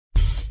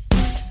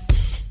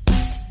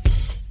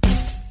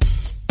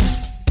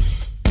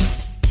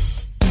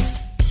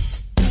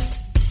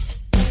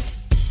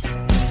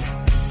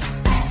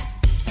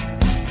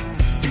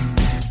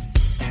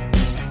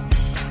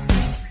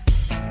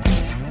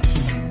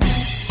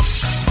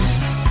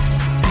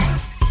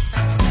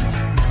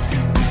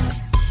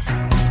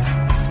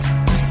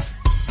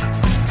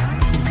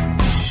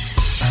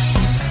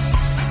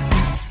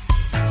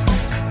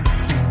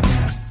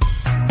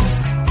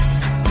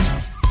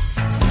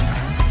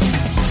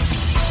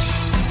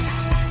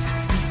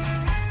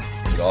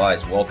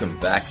guys, welcome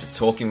back to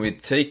Talking with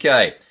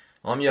TK.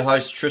 I'm your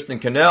host Tristan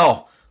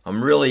Cannell.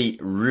 I'm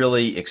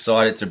really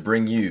excited to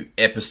bring you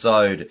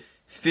episode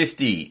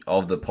 50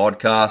 of the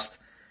podcast,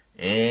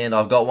 and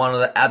I've got one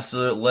of the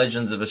absolute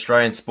legends of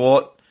Australian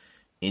sport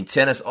in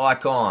tennis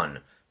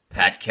icon,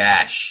 Pat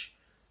Cash.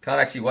 Can't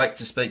actually wait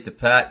to speak to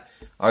Pat.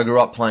 I grew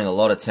up playing a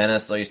lot of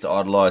tennis. I used to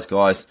idolise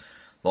guys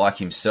like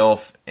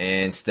himself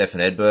and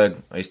Stefan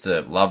Edberg. I used to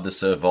love the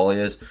serve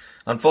volleys.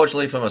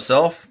 Unfortunately for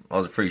myself, I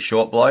was a pretty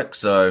short bloke,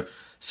 so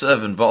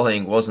serve and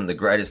volleying wasn't the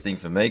greatest thing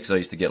for me because I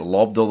used to get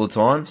lobbed all the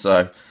time.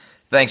 So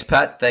thanks,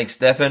 Pat. Thanks,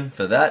 Stefan,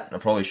 for that. I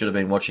probably should have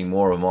been watching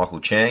more of Michael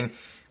Chang,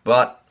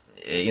 but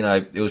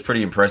it was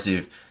pretty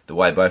impressive the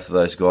way both of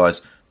those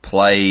guys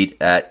played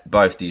at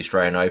both the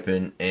Australian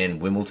Open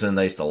and Wimbledon.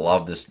 They used to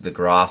love the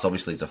grass.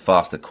 Obviously, it's a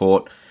faster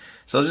court.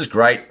 So it was just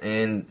great,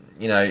 and,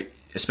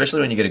 especially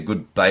when you get a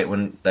good bait,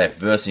 when they're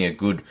versing a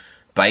good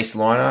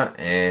baseliner,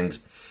 and,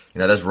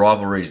 those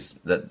rivalries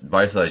that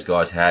both of those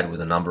guys had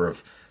with a number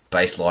of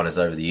baseliners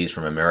over the years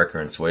from America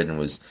and Sweden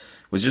was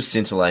just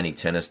scintillating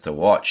tennis to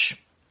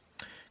watch.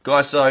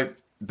 Guys, so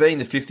being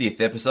the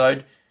 50th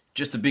episode,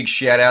 just a big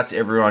shout out to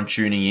everyone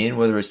tuning in,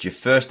 whether it's your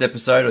first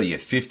episode or your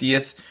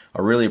 50th.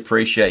 I really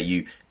appreciate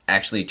you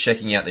actually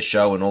checking out the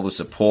show and all the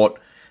support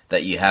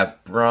that you have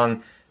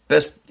brung.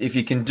 Best, if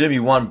you can do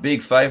me one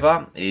big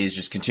favour, is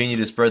just continue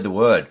to spread the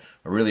word.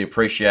 I really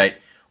appreciate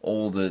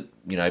all the,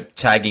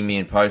 tagging me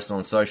and posting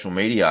on social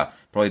media.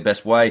 Probably the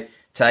best way.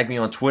 Tag me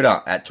on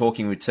Twitter at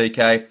Talking with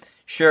TK.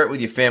 Share it with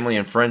your family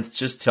and friends.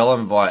 Just tell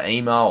them via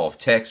email or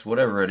text,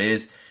 whatever it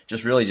is.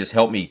 Just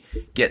help me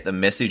get the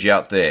message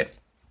out there.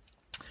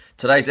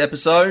 Today's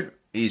episode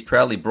is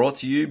proudly brought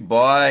to you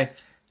by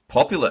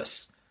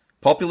Populus.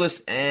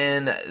 Populus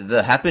and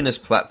the Happiness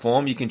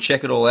Platform. You can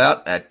check it all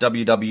out at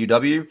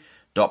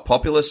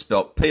www.populus,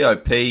 spelled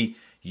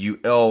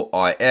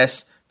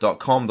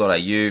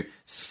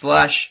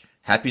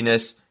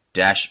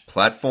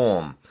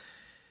populis.com.au/happiness-platform.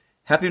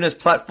 Happiness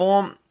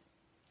Platform,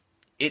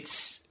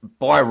 it's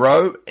by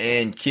Ro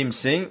and Kim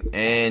Singh,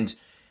 and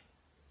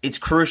it's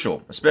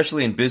crucial,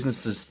 especially in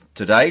businesses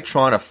today,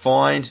 trying to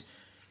find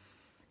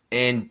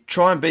and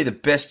try and be the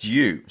best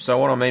you. So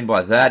what I mean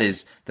by that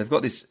is they've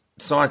got this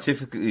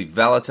scientifically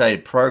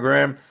validated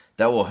program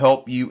that will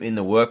help you in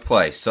the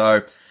workplace.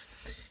 So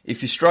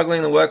if you're struggling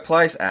in the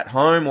workplace, at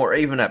home, or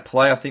even at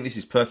play, I think this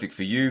is perfect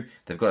for you.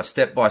 They've got a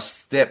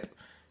step-by-step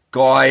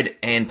guide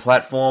and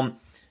platform,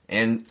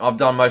 and I've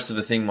done most of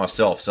the thing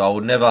myself, so I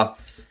would never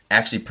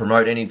actually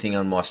promote anything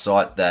on my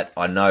site that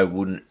I know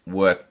wouldn't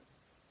work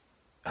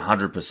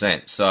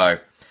 100%. So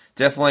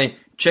definitely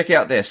check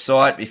out their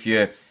site if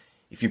you're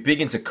big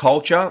into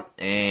culture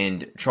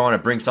and trying to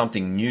bring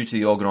something new to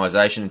the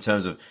organization in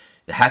terms of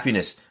the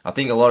happiness. I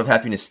think a lot of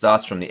happiness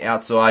starts from the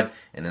outside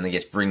and then it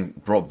gets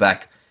brought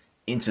back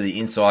into the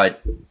inside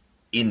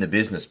in the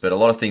business. But a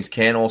lot of things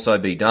can also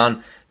be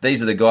done.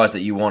 These are the guys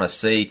that you want to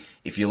see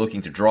if you're looking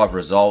to drive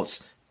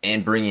results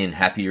and bring in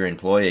happier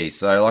employees.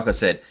 So like I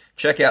said,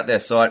 check out their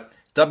site,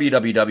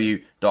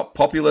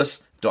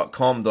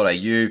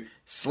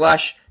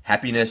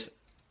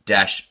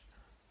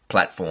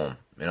 www.populus.com.au/happiness-platform.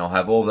 And I'll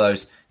have all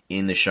those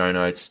in the show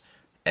notes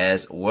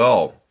as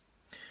well.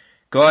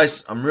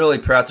 Guys, I'm really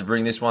proud to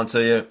bring this one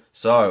to you.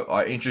 So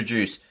I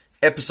introduce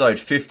episode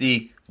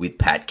 50 with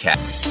Pat Cash.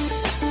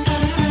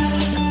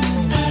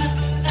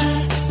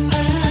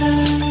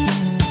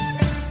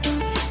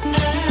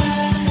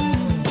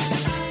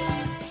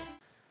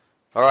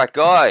 Alright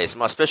guys,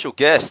 my special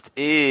guest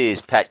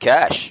is Pat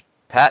Cash.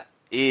 Pat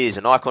is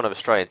an icon of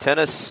Australian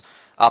tennis.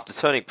 After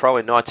turning pro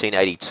in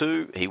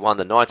 1982, he won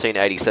the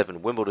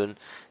 1987 Wimbledon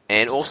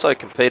and also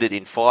competed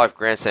in 5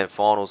 Grand Slam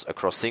finals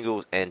across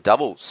singles and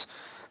doubles.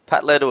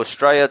 Pat led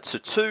Australia to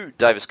 2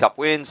 Davis Cup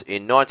wins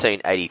in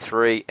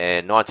 1983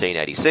 and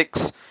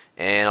 1986,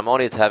 and I'm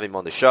honoured to have him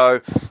on the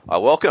show. I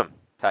welcome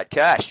Pat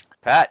Cash.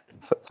 Pat.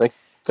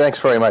 Thanks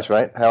very much,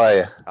 mate. How are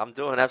you? I'm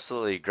doing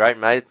absolutely great,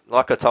 mate.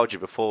 Like I told you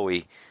before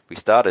we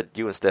started,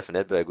 you and Stefan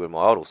Edberg were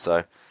my idols,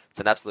 so it's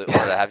an absolute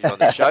honour to have you on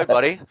the show,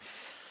 buddy.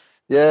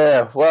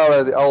 Yeah,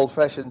 well, the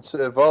old-fashioned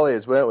serve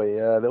volleys, weren't we?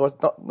 There was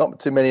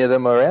not too many of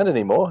them around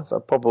anymore. So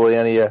probably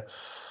only I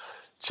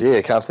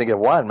can't think of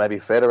one. Maybe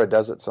Federer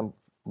does it from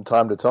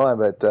time to time,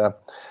 but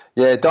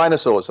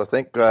dinosaurs, I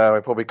think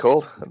we're probably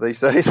called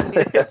these days.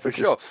 Yeah, for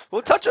sure.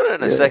 We'll touch on it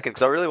in a second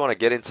because I really want to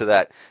get into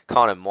that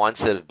kind of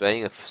mindset of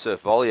being a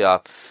serve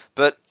volleyer.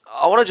 But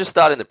I want to just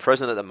start in the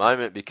present at the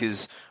moment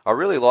because I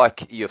really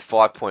like your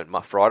 5-point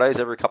Fridays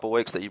every couple of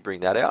weeks that you bring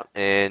that out.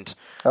 And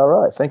all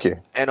right, thank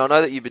you. And I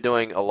know that you've been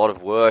doing a lot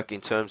of work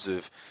in terms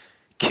of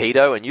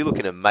keto, and you look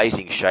in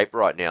amazing shape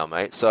right now,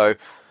 mate. So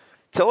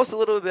tell us a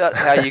little about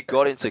how you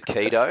got into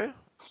keto,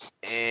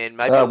 and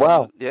maybe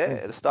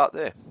let's start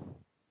there.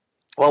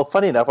 Well,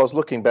 funny enough, I was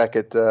looking back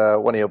at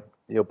one of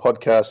your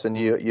podcasts, and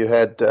you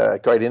had a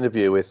great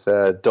interview with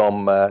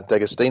Dom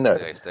D'Agostino.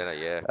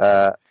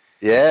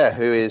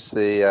 Who is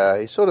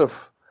he's sort of,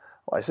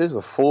 he's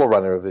the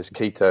forerunner of this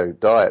keto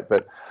diet.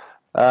 But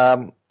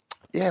for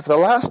the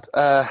last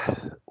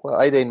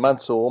 18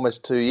 months or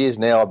almost 2 years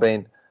now, I've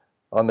been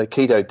on the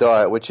keto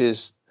diet, which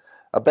is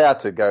about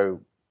to go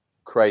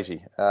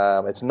crazy.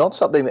 It's not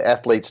something that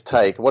athletes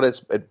take.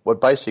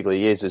 What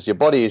basically is your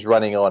body is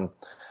running on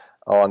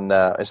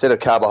instead of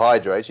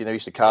carbohydrates. You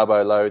used to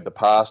carbo load the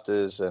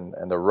pastas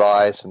and the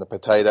rice and the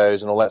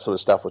potatoes and all that sort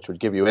of stuff, which would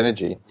give you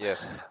energy. Yeah.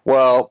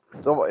 Well,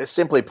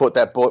 simply put,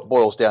 that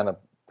boils down to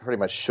pretty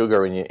much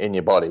sugar in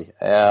your body,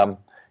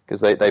 because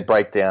they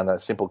break down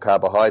simple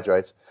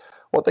carbohydrates.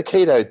 What the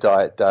keto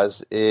diet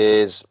does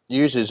is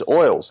uses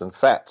oils and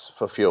fats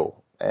for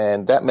fuel,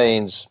 and that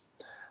means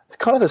it's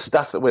kind of the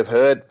stuff that we've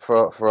heard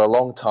for a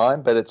long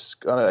time, but it's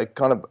kind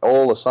of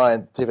all the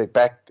scientific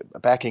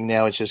backing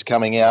now is just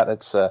coming out.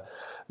 It's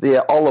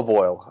the olive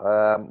oil.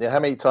 How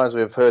many times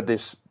we've heard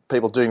this?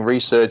 People doing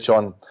research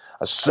on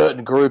a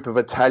certain group of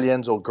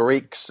Italians or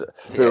Greeks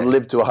who have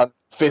lived to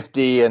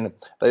 150, and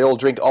they all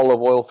drink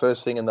olive oil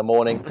first thing in the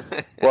morning.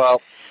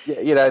 Well,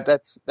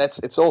 that's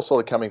it's all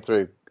sort of coming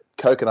through.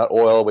 Coconut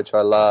oil, which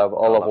I love,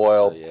 olive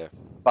oil. Too, yeah.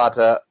 But,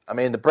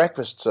 the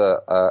breakfasts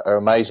are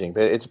amazing.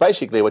 But it's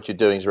basically what you're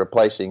doing is you're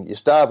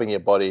starving your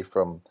body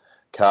from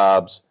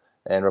carbs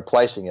and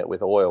replacing it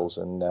with oils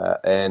and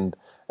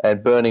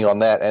burning on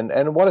that.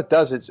 And what it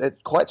does,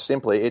 it quite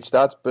simply, it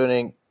starts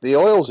burning the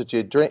oils that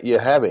you're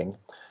having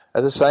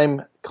are the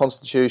same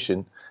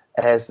constitution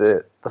as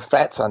the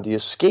fats under your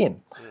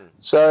skin.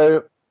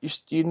 So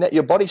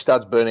your body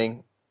starts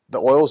burning the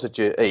oils that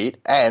you eat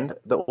and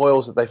the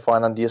oils that they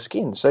find under your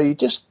skin. So you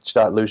just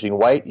start losing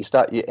weight. Your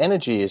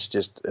energy is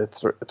just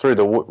through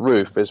the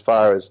roof as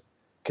far as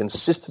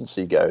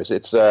consistency goes.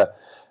 It's all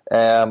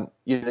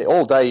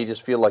day you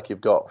just feel like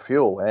you've got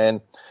fuel. And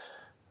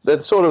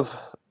the sort of,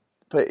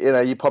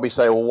 you probably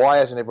say, well,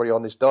 why isn't everybody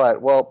on this diet?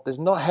 Well,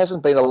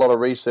 hasn't been a lot of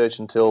research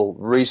until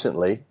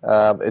recently.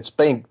 This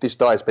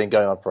diet's been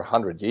going on for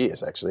 100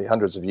 years, actually,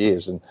 hundreds of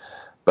years,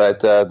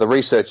 But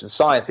the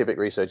scientific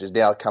research is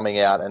now coming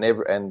out, and a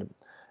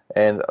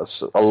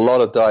lot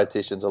of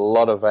dietitians, a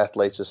lot of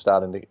athletes are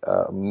starting to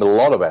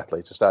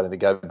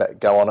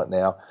go on it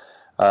now.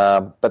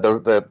 But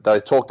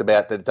they talked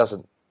about that it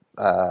doesn't.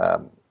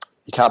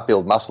 You can't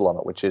build muscle on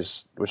it, which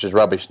is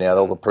rubbish now.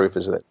 All the proof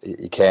is that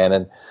you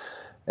can,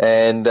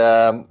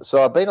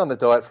 so I've been on the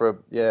diet for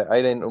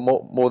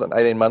more than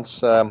 18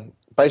 months.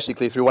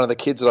 Basically, through one of the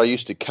kids that I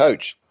used to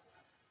coach,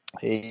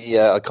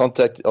 I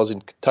was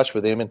in touch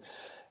with him, and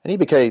he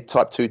became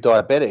type 2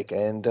 diabetic,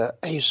 and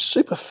he's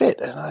super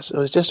fit. And it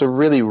was just a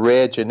really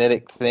rare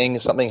genetic thing.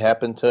 Something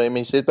happened to him.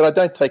 He said, but I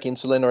don't take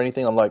insulin or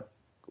anything. I'm like,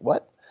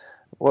 what?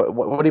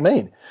 What do you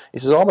mean? He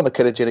says, I'm on the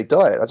ketogenic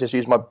diet. I just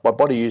use my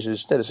body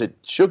uses, instead of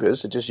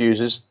sugars, it just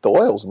uses the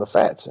oils and the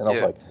fats. And I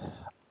was like,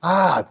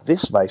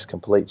 this makes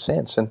complete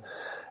sense. And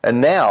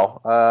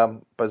now,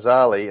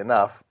 bizarrely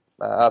enough,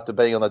 after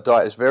being on the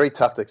diet, it's very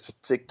tough to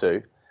stick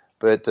to.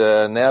 But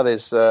now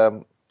there's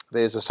a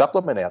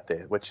supplement out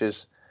there, which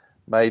is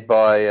made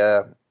by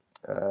a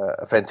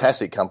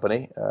fantastic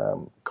company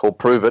called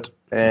Prove It,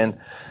 and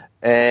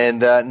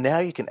now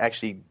you can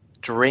actually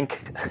drink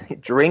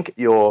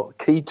your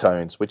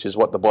ketones, which is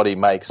what the body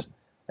makes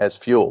as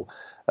fuel.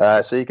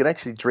 So you can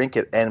actually drink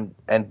it and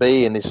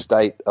be in this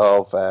state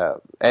of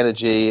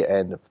energy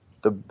and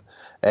the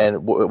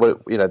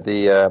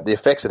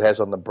effects it has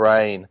on the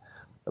brain.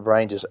 The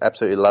brain just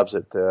absolutely loves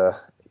it.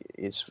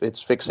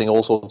 It's fixing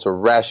all sorts of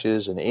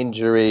rashes and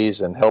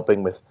injuries and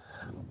helping with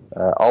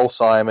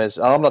Alzheimer's.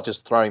 And I'm not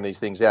just throwing these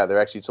things out.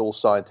 It's all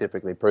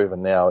scientifically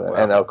proven now. Wow.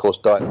 And of course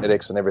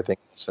diabetics and everything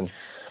else.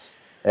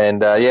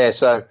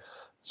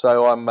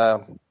 So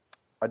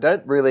I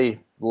don't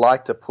really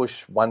like to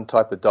push one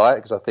type of diet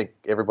because I think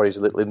everybody's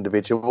a little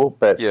individual.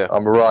 But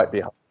I'm right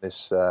behind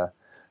this diet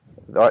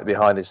and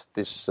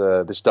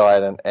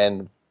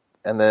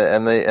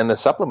the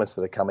supplements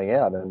that are coming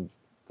out, and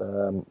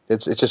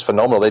it's just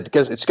phenomenal.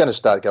 It's going to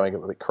start going a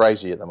bit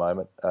crazy at the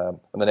moment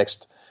in the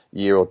next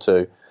year or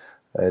two.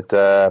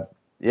 So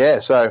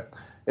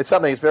it's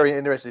something that's very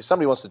interesting. If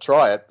somebody wants to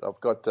try it, I've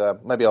got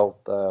maybe I'll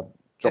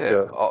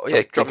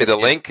drop me the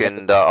link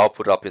and I'll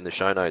put it up in the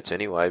show notes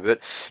anyway.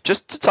 But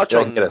just to touch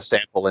on, get a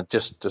sample and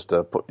just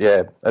to put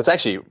it's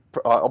actually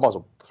I might as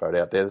well throw it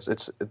out there.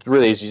 It's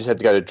really easy. You just have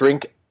to go to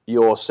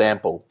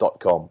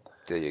drinkyoursample.com.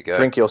 There you go.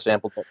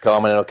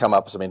 Drinkyoursample.com, and it'll come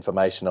up with some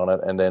information on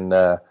it, and then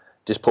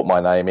just put my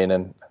name in,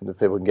 and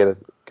people can get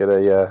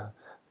a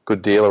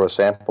good deal or a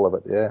sample of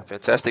it. Yeah,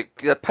 fantastic.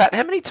 Pat,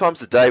 how many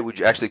times a day would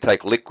you actually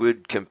take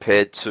liquid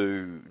compared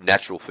to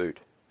natural food?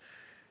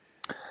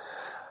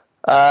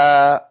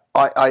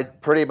 I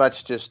pretty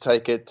much just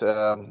take it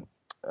in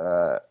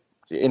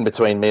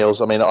between meals.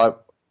 I mean, I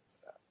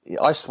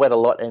sweat a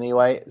lot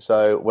anyway,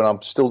 so when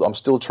I'm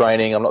still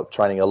training. I'm not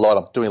training a lot.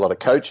 I'm doing a lot of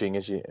coaching,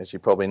 as you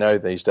probably know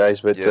these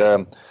days. But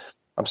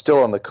I'm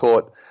still on the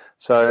court,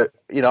 so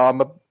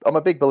I'm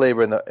a big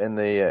believer in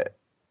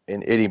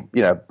eating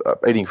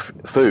eating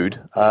food.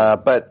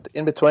 But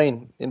in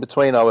between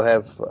I'll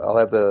have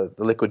the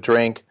liquid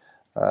drink.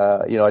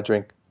 I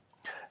drink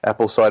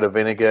apple cider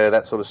vinegar,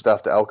 that sort of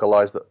stuff to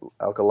alkalize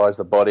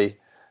the body.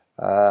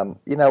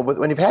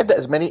 When you've had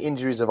as many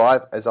injuries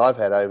as I've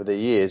had over the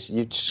years,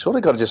 you sort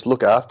of got to just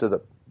look after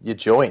your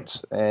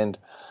joints. And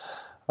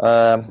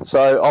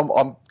so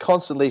I'm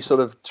constantly sort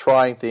of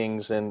trying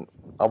things, and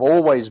I've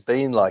always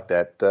been like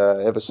that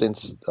ever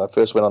since I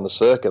first went on the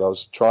circuit. I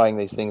was trying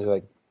these things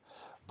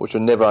which were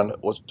never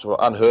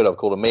unheard of,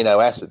 called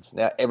amino acids.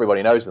 Now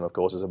everybody knows them, of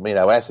course, as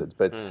amino acids,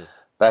 but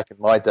back in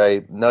my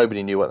day,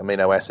 nobody knew what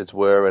amino acids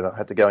were, and I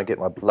had to go and get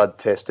my blood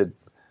tested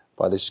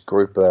by this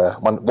group.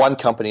 One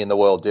company in the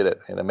world did it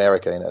in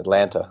America, in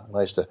Atlanta. And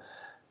I used to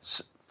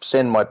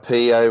send my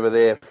pee over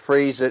there,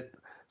 freeze it,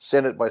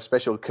 send it by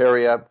special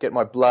courier, get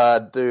my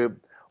blood, do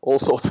all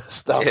sorts of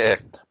stuff. Yeah.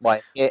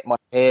 My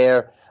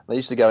hair. They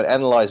used to go and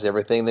analyze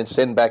everything, then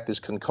send back this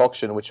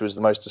concoction, which was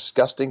the most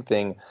disgusting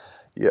thing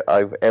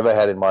I've ever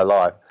had in my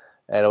life.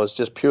 And it was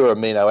just pure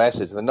amino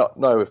acids, and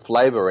no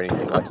flavor or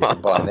anything like you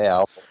can buy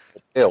now.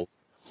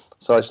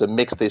 So I used to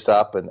mix this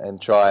up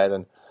and try it.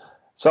 And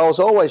so I was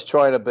always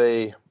trying to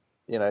be,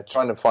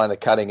 trying to find a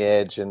cutting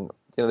edge. And,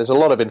 there's a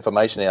lot of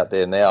information out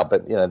there now,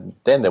 but,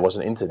 then there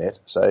wasn't internet.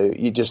 So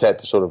you just had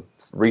to sort of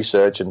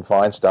research and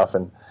find stuff.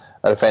 And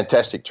I had a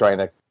fantastic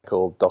trainer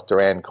called Dr.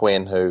 Anne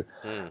Quinn, who,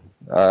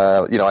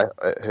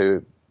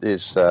 who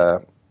is, I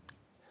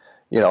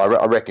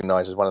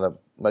recognise as one of the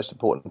most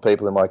important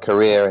people in my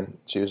career. And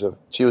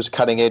she was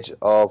cutting edge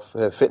of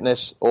her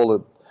fitness, all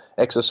the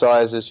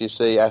exercises you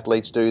see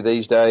athletes do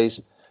these days,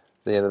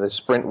 the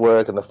sprint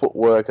work and the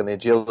footwork and the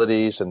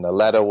agilities and the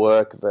ladder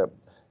work.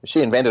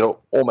 She invented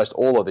almost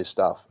all of this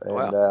stuff. And,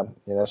 wow.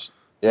 Is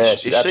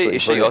she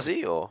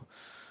Aussie or?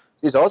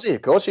 She's Aussie,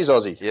 of course. She's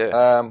Aussie.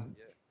 Yeah.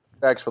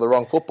 Bags for the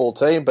wrong football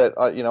team, but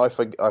I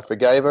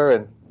forgave her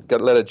and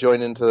let her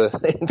join into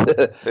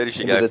the Who did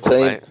she into go the for,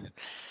 team. mate?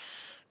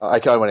 I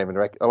won't even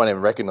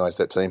recognise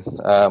that team.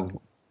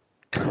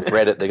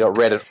 Reddit, they got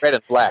red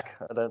and black.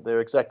 They're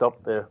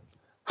they're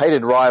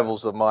hated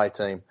rivals of my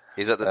team.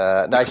 Is that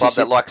the club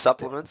that likes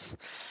supplements?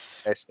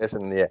 Yes,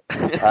 and yeah.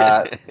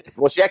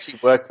 Well, she actually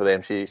worked for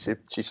them. She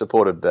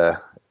supported the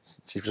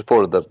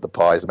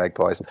Pies, the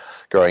Magpies,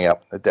 growing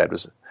up. Her dad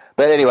was.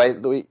 But anyway,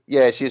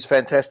 she was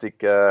fantastic,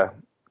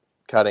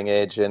 cutting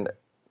edge, and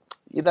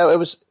it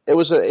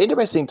was an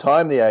interesting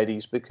time, the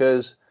 '80s,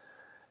 because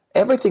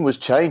everything was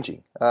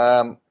changing.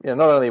 Not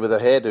only were the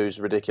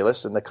hairdos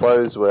ridiculous and the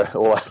clothes were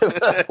all over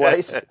the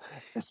place,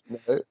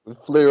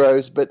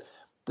 fluoros, but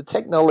the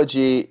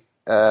technology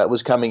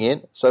was coming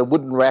in. So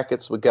wooden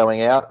rackets were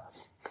going out,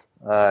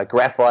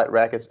 graphite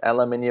rackets,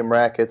 aluminium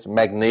rackets,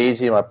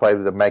 magnesium. I played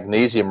with a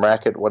magnesium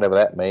racket, whatever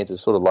that means.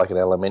 It's sort of like an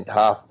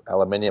half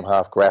aluminium,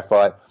 half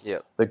graphite.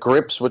 Yep. The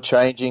grips were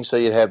changing, so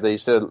you'd have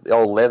these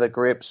old leather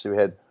grips. You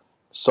had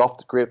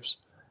soft grips.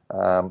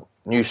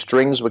 New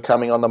strings were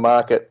coming on the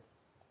market,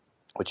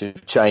 which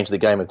have changed the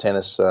game of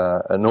tennis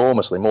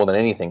enormously, more than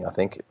anything, I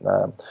think.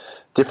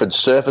 Different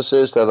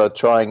surfaces, so they're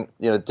trying,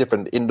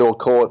 different indoor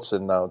courts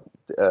and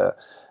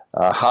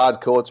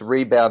hard courts.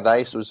 Rebound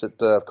Ace was at,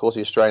 of course,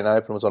 the Australian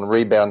Open was on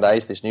Rebound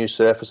Ace, this new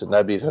surface that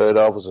nobody had heard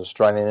of, was an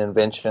Australian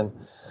invention.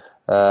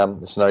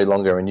 It's no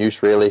longer in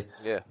use, really.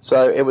 Yeah.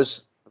 So it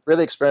was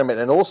really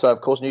experimental, and also,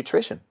 of course,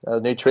 nutrition.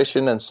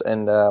 Nutrition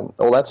and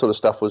all that sort of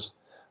stuff was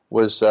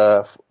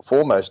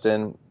foremost,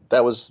 and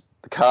that was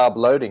the carb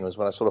loading was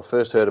when I sort of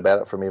first heard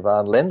about it from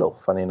Ivan Lendl,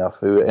 funny enough,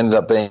 who ended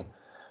up being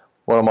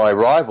one of my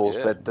rivals.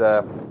 Yeah. But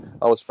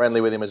I was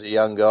friendly with him as a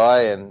young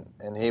guy, and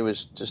he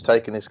was just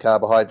taking this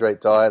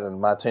carbohydrate diet, and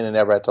Martina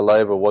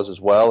Navratilova was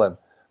as well. And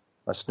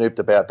I snooped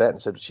about that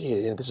and said,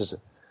 gee, this is,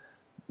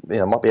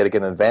 might be able to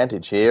get an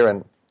advantage here.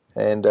 And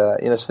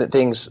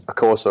things, of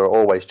course, are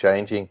always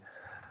changing.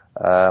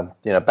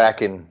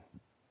 Back in,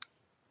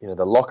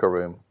 the locker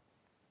room,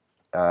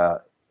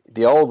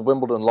 the old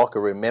Wimbledon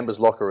locker room, members'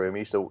 locker room,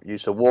 used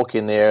to walk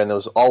in there, and there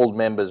was old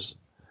members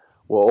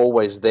were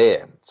always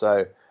there.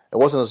 So it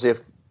wasn't as if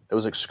it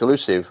was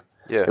exclusive.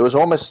 Yeah. It was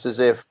almost as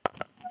if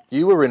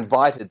you were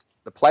invited.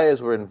 The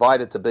players were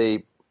invited to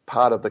be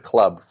part of the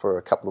club for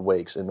a couple of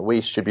weeks, and we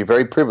should be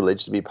very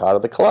privileged to be part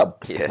of the club.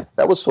 Yeah.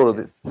 That was sort of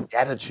the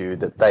attitude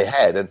that they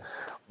had, and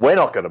we're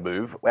not going to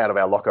move out of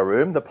our locker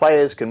room. The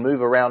players can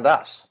move around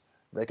us.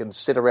 They can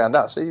sit around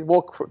us. So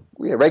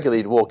regularly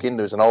you'd walk in,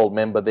 there was an old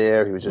member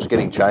there who was just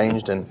getting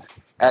changed, and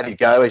out you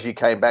go as you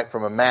came back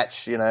from a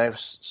match,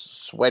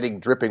 sweating,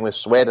 dripping with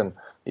sweat, and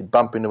you'd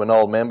bump into an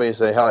old member, you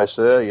say, hello,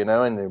 sir,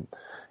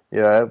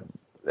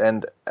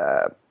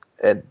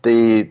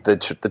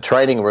 the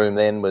training room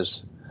then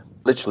was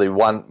literally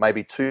one,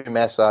 maybe two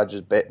massage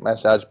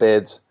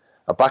beds,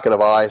 a bucket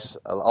of ice,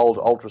 an old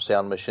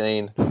ultrasound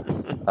machine,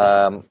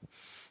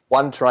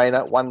 one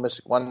trainer, one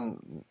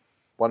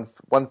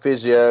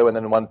physio, and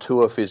then one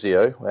tour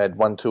physio. I had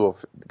one tour.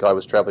 The guy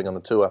was travelling on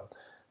the tour,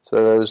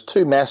 so there was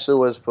two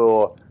masseurs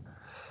for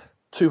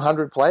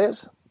 200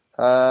 players,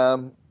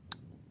 Wow.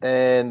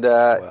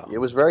 It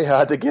was very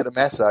hard to get a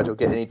massage or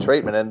get any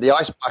treatment. And the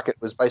ice bucket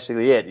was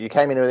basically it. You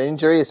came in with an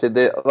injury, they said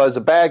there's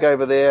a bag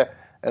over there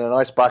and an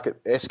ice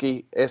bucket.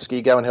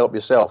 Esky, go and help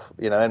yourself,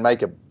 and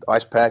make an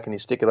ice pack, and you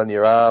stick it on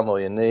your arm or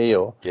your knee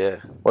or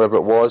whatever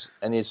it was,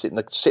 and you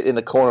sit in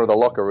the corner of the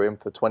locker room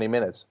for 20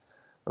 minutes.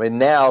 I mean,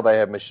 now they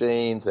have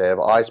machines, they have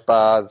ice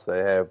baths, they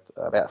have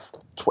about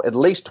at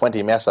least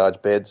 20 massage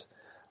beds,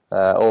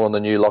 all in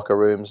the new locker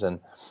rooms, and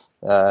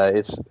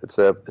it's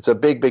a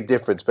big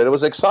difference. But it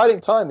was an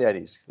exciting time, the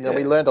 80s.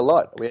 We learned a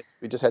lot. We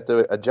just had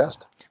to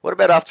adjust. What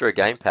about after a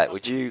game, Pat?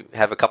 Would you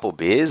have a couple of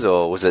beers,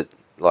 or was it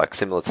like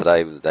similar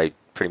today? They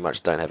pretty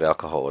much don't have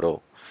alcohol at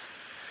all.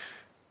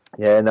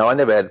 Yeah, no, I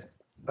never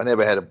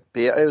had a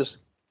beer. It was,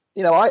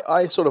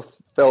 I sort of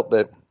felt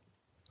that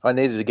I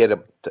needed to get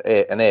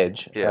an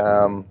edge.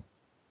 Yeah. And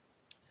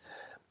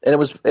it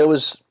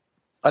was.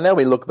 I know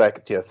we look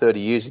back at 30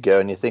 years ago,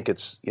 and you think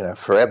it's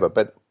forever,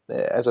 but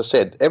as I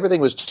said,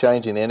 everything was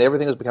changing then.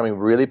 Everything was becoming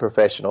really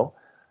professional.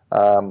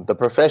 The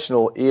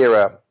professional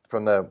era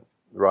from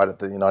right at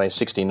the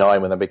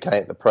 1969 when they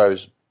became the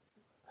pros,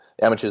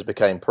 amateurs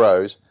became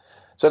pros.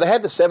 So they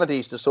had the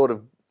 70s to sort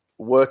of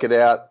work it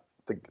out.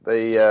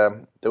 There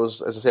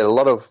was, as I said, a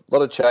lot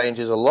of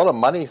changes, a lot of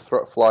money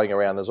flying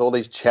around. There's all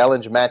these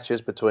challenge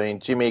matches between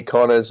Jimmy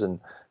Connors and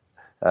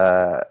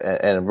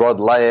Rod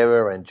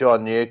Laver and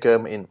John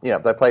Newcomb.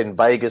 They played in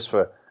Vegas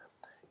for.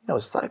 It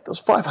was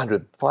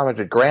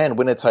 500 grand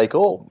winner take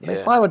all. I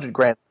mean, 500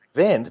 grand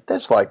then,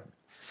 that's like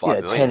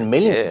 10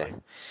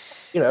 million.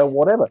 Yeah.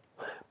 Whatever.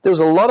 There was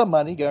a lot of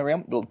money going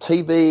around.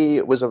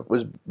 TV was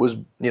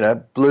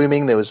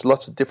blooming. There was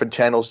lots of different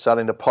channels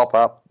starting to pop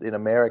up in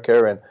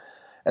America,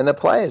 and the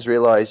players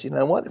realised,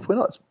 what, if we're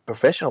not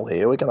professional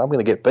here, I'm going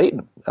to get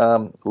beaten.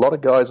 A lot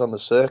of guys on the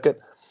circuit,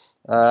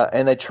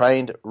 and they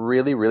trained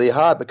really, really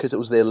hard because it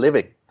was their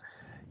living.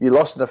 You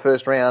lost in the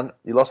first round,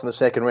 you lost in the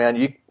second round,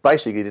 you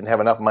basically didn't have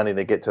enough money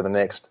to get to the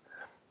next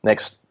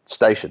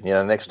station,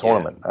 next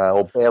tournament,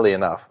 or barely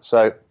enough.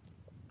 So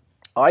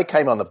I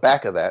came on the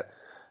back of that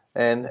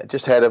and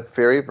just had a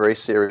very, very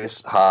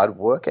serious, hard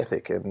work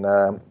ethic, and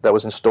that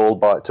was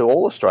installed to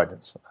all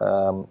Australians,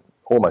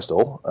 almost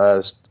all.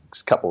 There's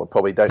a couple that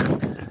probably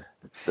don't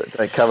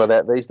cover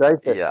that these days,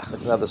 but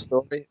that's another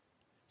story.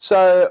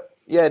 So,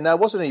 it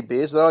wasn't any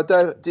beers. Though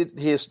I did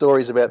hear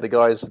stories about the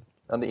guys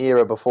on the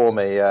era before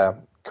me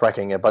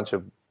cracking a bunch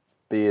of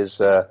beers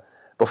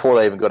before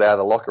they even got out of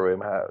the locker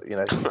room,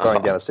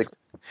 throwing down a six.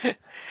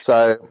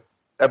 So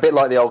a bit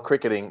like the old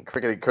cricketing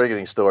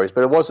stories,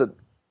 but it wasn't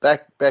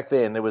back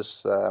then. It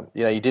was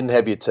you didn't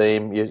have your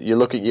team.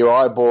 You're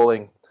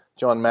eyeballing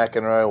John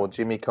McEnroe or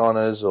Jimmy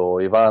Connors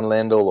or Ivan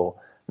Lendl or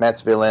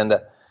Mats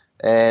Wilander,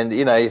 and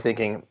you're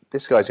thinking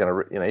this guy's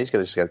he's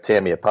just going to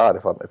tear me apart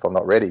if I'm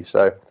not ready.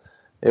 So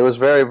it was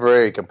very,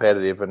 very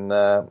competitive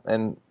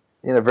and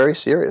very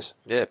serious.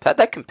 Yeah, Pat,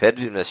 that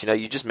competitiveness,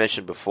 you just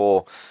mentioned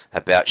before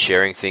about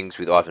sharing things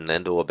with Ivan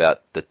Lendl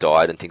about the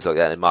diet and things like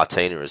that, and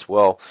Martina as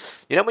well.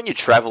 When you're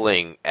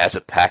traveling as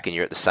a pack and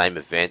you're at the same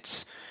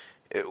events,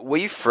 were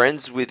you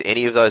friends with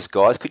any of those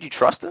guys? Could you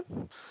trust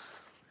them?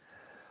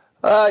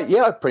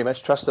 I pretty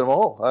much trusted them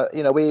all.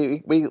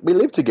 We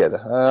lived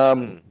together.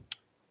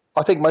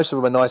 I think most of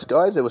them are nice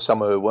guys. There were some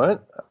who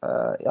weren't.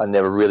 I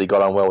never really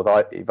got on well with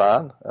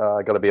Ivan,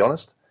 I got to be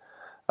honest.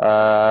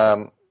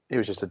 He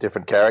was just a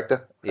different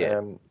character.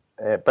 Yeah.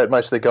 But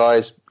most of the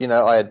guys,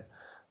 I had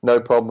no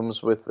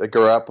problems with. I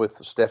grew up with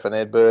Stefan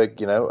Edberg,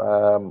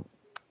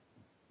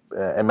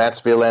 and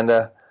Mats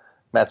Wilander.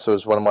 Mats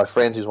was one of my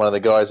friends. He's one of the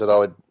guys that I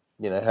would,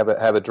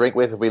 have a drink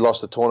with. If we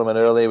lost a tournament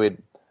early,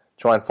 we'd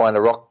try and find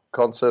a rock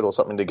concert or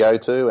something to go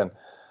to. And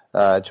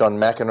John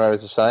McEnroe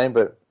is the same.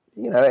 But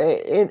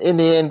in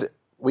the end,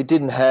 we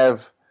didn't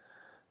have.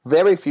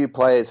 Very few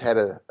players had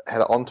an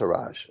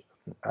entourage.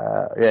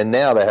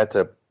 Now they had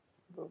to.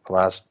 The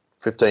last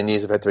 15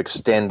 years, have had to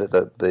extend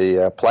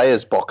the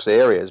players' box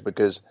areas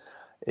because,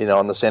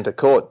 on the centre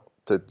court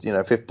to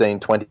 15,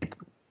 20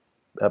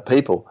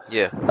 people.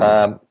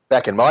 Yeah.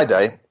 Back in my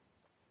day,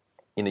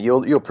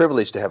 you're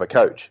privileged to have a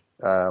coach,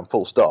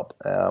 full stop.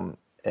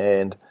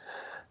 And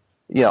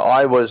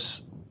I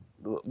was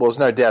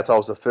no doubt I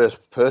was the first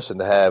person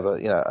to have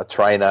a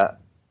trainer,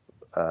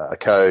 a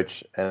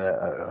coach, and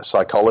a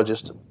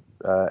psychologist,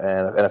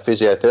 and a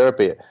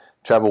physiotherapy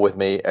travel with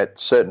me at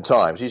certain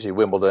times, usually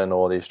Wimbledon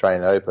or the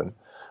Australian Open.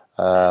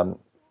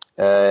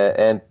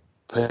 And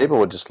people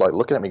were just like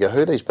looking at me and go,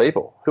 who are these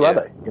people? Who are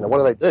they? What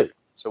do they do?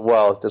 So,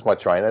 well, that's my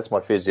trainer, that's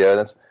my physio.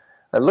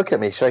 They look at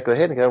me, shake their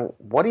head and go,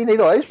 what do you need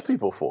all these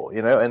people for?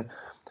 And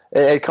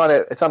it kind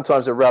of,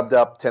 sometimes it rubbed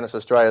up Tennis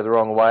Australia the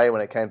wrong way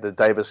when it came to the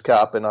Davis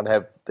Cup, and I'd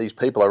have these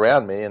people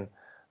around me and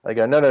they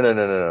go, no.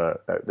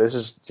 This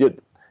is,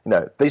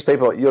 these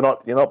people, you're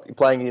not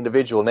playing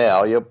individual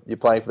now, you're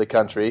playing for the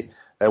country.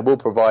 And we'll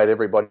provide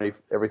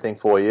everything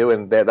for you,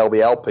 and they'll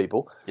be our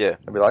people. Yeah.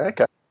 And be like,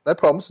 okay, no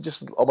problems.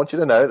 Just I want you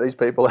to know that these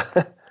people,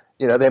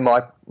 they're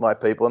my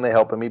people, and they're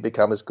helping me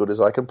become as good as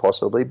I can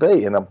possibly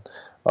be. And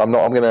I'm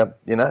not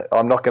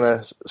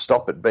gonna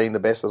stop at being the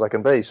best as I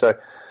can be. So,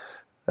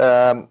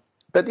 but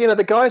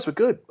the guys were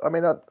good. I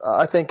mean,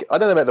 I think I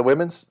don't know about the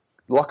women's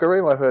locker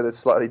room. I've heard it's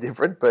slightly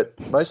different, but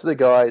most of the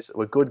guys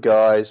were good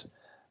guys,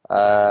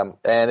 and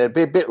it'd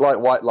be a bit like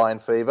white line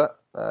fever.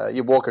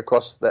 You walk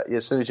across that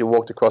as soon as you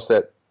walked across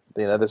that,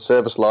 the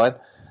service line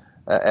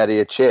out of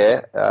your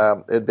chair.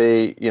 It'd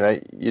be,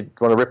 you'd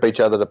want to rip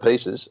each other to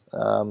pieces.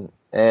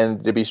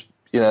 and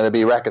there'd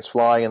be rackets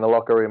flying in the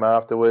locker room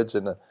afterwards,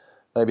 and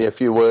maybe a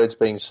few words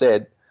being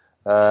said,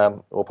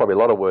 or probably a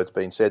lot of words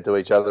being said to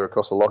each other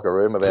across the locker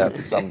room about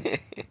some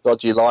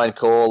dodgy line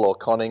call or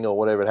conning or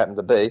whatever it happened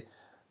to be.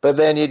 But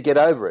then you'd get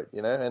over it,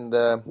 and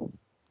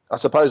I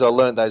suppose I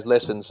learned those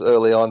lessons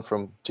early on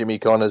from Jimmy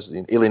Connors,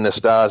 Ili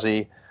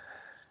Nastase,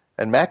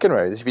 and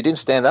McEnroe. If you didn't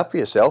stand up for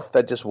yourself,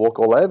 they'd just walk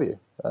all over you.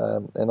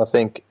 And I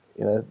think,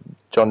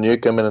 John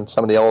Newcombe and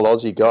some of the old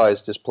Aussie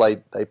guys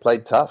they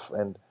played tough,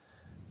 and,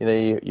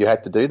 you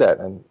had to do that.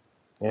 And,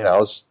 I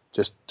was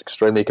just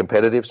extremely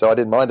competitive, so I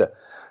didn't mind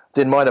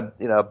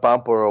a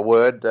bump or a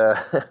word.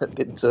 It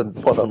didn't sort of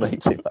bother me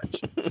too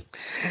much.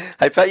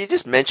 Hey, Pat, you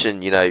just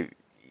mentioned, I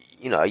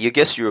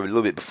guess you were a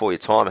little bit before your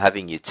time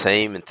having your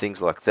team and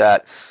things like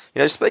that.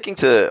 Speaking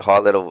to high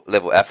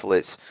level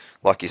athletes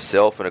like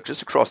yourself and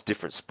just across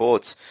different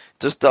sports, it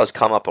just does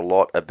come up a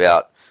lot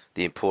about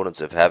the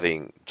importance of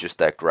having just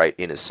that great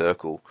inner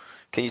circle.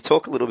 Can you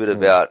talk a little bit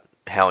about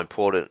how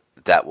important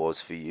that was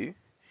for you?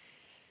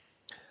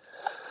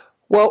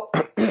 Well,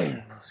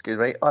 excuse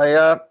me.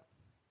 Well,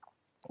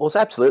 it's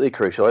absolutely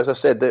crucial. As I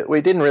said, that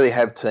we didn't really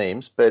have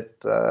teams, but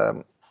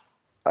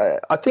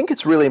I think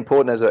it's really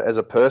important as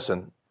a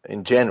person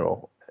in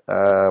general,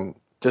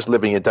 just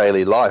living your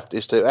daily life,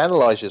 is to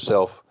analyze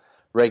yourself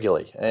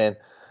regularly. And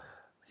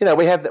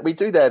we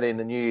do that in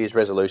the New Year's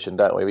resolution,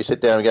 don't we? We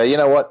sit down and go, you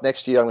know what,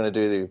 next year I'm going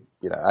to do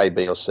A,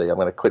 B, or C. I'm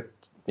going to quit,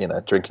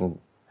 drinking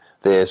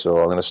this, or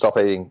I'm going to stop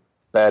eating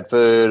bad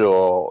food,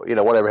 or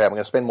whatever happens. I'm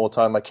going to spend more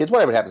time with my kids,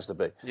 whatever it happens to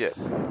be. Yeah.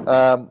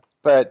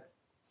 But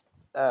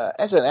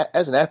as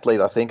an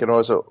athlete, I think,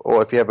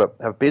 or if you have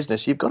a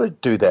business, you've got to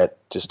do that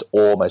just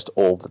almost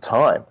all the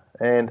time.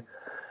 And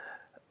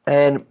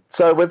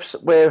so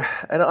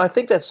and I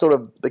think that's sort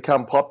of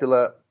become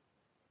popular,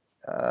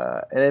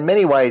 and in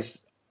many ways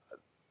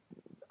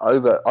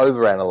over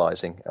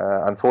analyzing.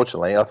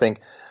 Unfortunately, I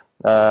think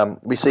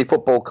we see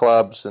football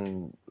clubs,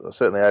 and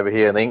certainly over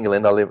here in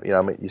England, I live.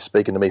 You're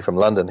speaking to me from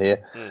London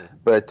here,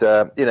 but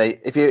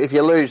if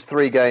you lose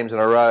 3 games in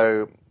a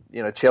row,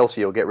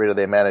 Chelsea will get rid of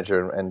their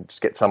manager and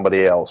just get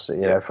somebody else,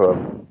 for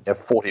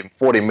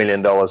 $40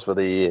 million for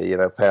the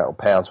year,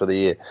 pounds for the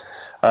year.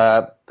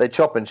 They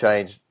chop and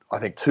change, I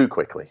think, too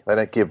quickly. They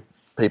don't give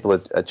people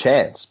a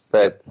chance.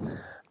 But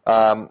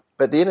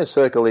the inner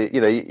circle,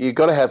 you've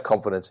got to have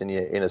confidence in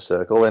your inner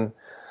circle, and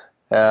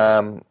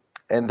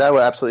they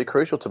were absolutely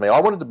crucial to me. I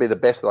wanted to be the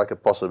best that I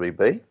could possibly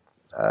be,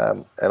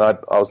 and I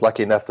was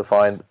lucky enough to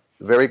find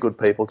very good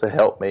people to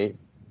help me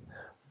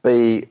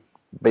be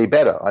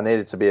better. I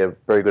needed to be a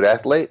very good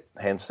athlete,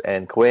 hence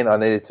Anne Quinn. I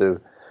needed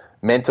to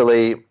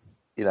mentally,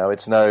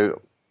 it's to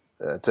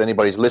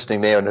anybody who's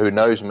listening there and who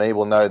knows me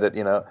will know that,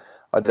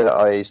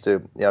 I used to,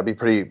 be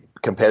pretty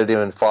competitive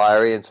and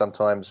fiery, and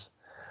sometimes,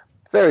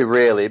 very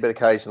rarely, but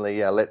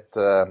occasionally, let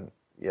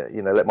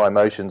my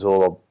emotions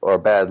or a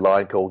bad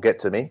line call get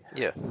to me.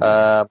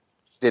 Yeah.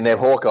 Didn't have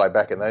Hawkeye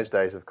back in those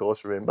days, of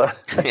course. Remember?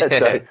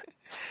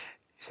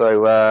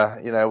 So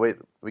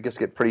we just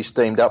get pretty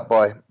steamed up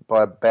by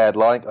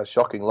a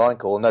shocking line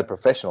call. No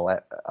professional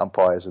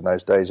umpires in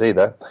those days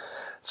either.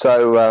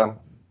 So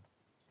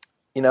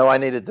I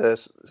needed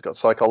got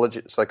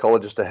psychologists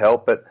to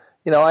help, but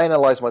I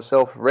analyze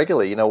myself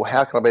regularly.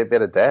 How can I be a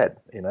better dad?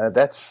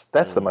 That's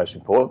the most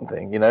important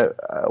thing.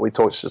 We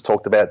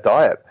talked about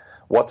diet.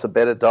 What's a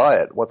better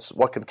diet?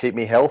 What can keep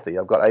me healthy?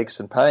 I've got aches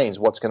and pains.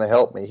 What's going to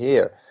help me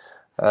here?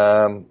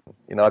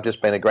 I've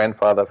just been a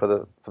grandfather for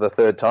the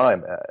 3rd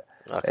time,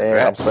 and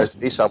I'm supposed to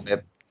be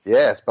somewhere.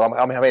 Yes, but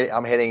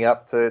I'm heading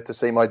up to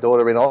see my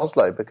daughter in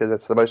Oslo because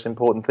it's the most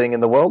important thing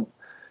in the world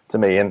to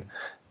me.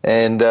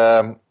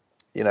 But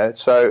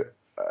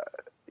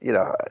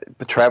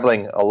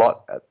traveling a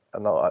lot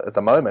at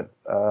the moment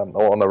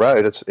or on the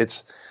road,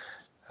 it's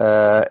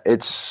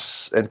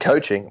and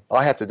coaching.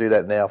 I have to do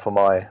that now for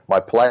my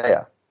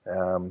player,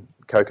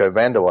 Coco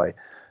Vandeweghe,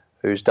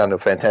 who's done a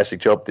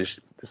fantastic job this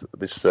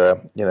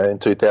in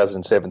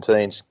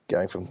 2017,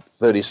 going from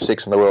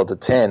 36 in the world to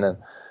 10, and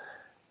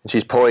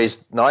she's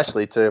poised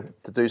nicely to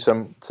do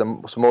some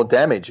more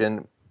damage.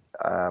 And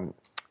I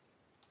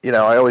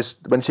always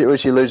when she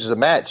loses a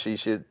match, she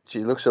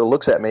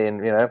looks at me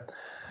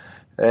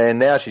and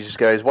now she just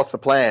goes, "What's the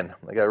plan?"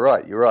 I go,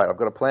 "Right, you're right. I've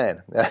got a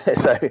plan."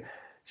 So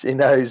she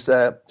knows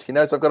I've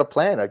got a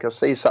plan. I can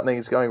see something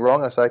is going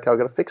wrong. I say, "Okay, I've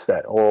got to fix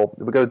that," or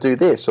 "We've got to do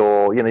this,"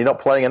 or you're not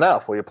playing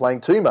enough, or you're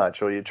playing too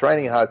much, or you're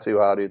training too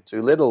hard, or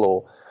too little,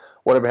 or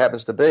whatever it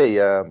happens to be.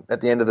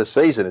 At the end of the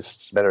season, it's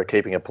just a matter of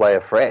keeping a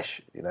player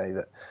fresh.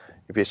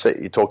 If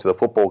you talk to the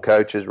football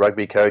coaches,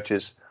 rugby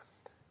coaches,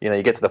 you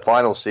get to the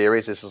final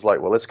series. It's just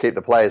like, well, let's keep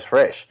the players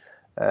fresh,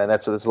 and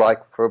that's what it's like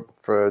for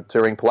a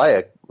touring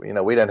player.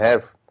 We don't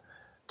have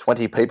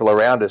 20 people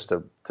around us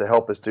to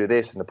help us do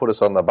this and to put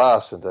us on the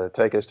bus and to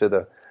take us to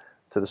the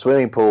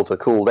swimming pool to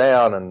cool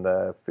down and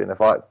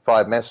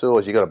 5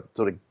 masseurs. You got to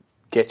sort of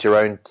get your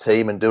own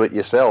team and do it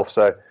yourself.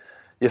 So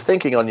you're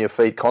thinking on your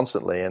feet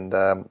constantly, and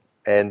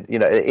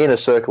in a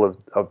circle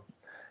of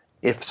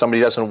if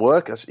somebody doesn't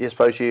work, I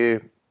suppose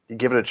you you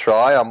give it a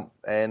try,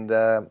 and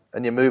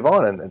you move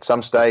on. And at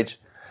some stage,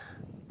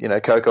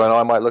 Coco and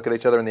I might look at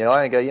each other in the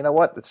eye and go, you know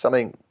what, it's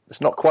something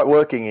that's not quite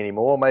working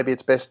anymore. Maybe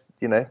it's best,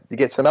 you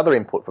get some other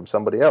input from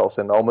somebody else,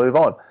 and I'll move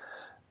on.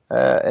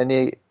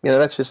 And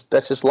that's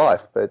just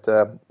life. But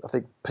I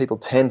think people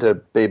tend to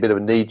be a bit of a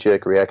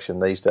knee-jerk reaction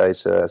these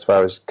days as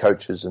far as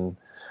coaches and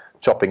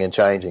chopping and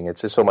changing. It's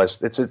just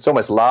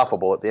almost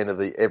laughable at the end of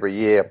every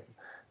year.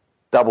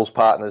 Doubles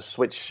partners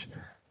switch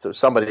to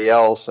somebody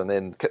else, and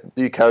then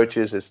new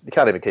coaches. You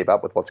can't even keep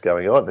up with what's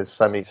going on. There's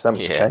so much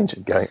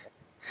changing going.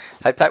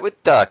 Hey Pat,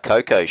 with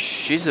Coco,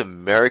 she's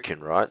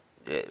American, right?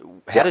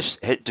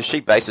 Does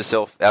she base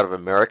herself out of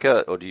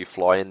America, or do you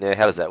fly in there?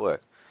 How does that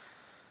work?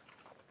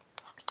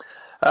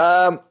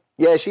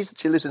 Yeah, she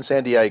lives in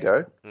San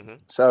Diego,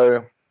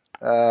 so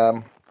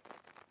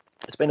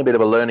it's been a bit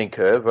of a learning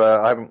curve.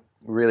 I haven't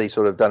really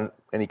sort of done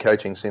any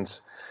coaching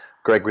since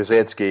Greg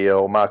Rosetsky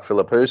or Mark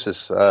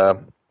Philippoussis. I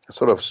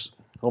sort of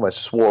almost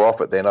swore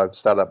off it then. I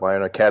started up my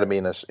own academy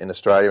in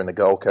Australia, in the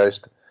Gold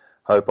Coast,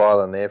 Hope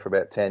Island there for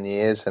about 10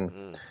 years,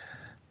 and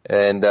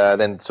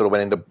then sort of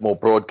went into more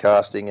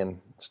broadcasting and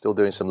still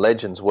doing some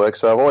Legends work.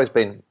 So I've always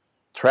been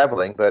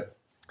traveling, but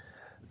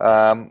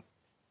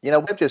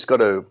we've just got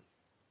to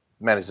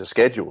manage the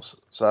schedules.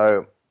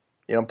 So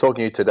I'm talking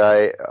to you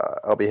today.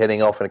 I'll be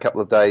heading off in a couple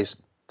of days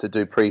to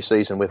do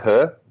pre-season with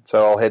her.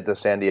 So I'll head to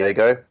San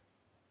Diego.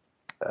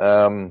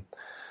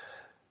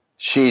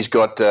 She's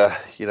got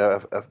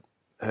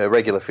her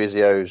regular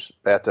physio's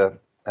about to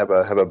have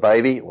a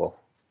baby. Well,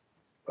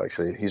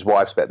 actually, his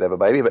wife's about to have a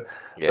baby, but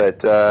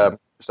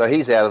so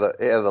he's out of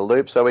the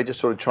loop. So we're just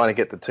sort of trying to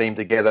get the team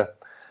together.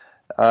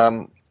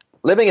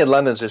 Living in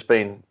London's just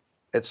been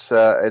it's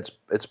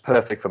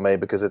perfect for me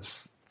because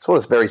it's sort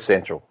of very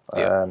central.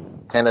 Yeah.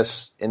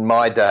 Tennis in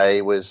my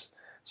day was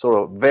sort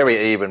of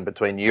very even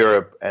between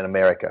Europe and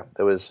America.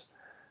 There was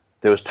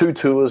 2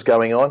 tours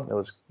going on. It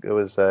was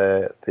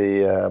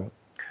the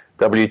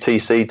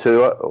WTC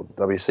tour or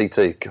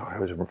WCT. God, I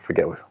always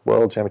forget,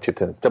 World Championship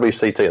Tennis,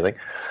 WCT, I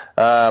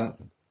think,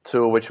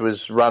 tour, which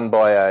was run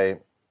by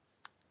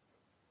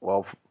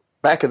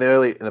back in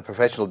the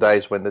professional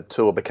days when the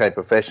tour became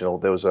professional,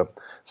 there was a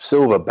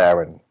silver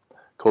baron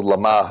called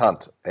Lamar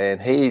Hunt,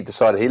 and he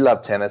decided he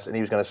loved tennis and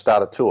he was going to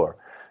start a tour.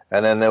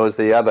 And then there was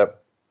the other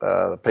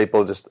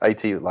people, just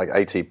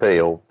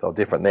ATP or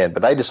different then,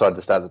 but they decided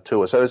to start a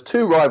tour. So there's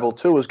 2 rival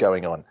tours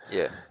going on.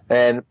 Yeah.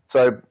 And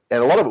a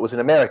lot of it was in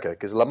America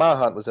because Lamar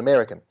Hunt was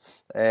American.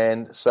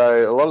 And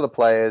so a lot of the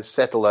players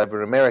settled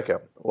over in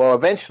America. Well,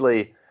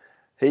 eventually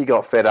he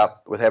got fed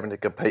up with having to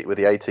compete with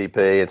the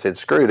ATP and said,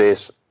 screw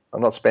this,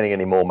 I'm not spending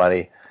any more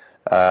money.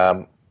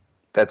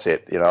 That's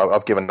it.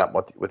 I've given up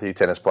with you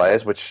tennis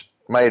players, which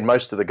made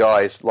most of the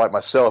guys like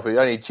myself who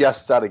only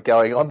just started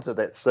going onto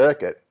that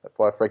circuit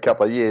for a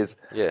couple of years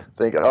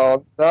think,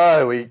 oh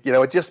no, we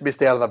just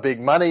missed out on the big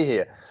money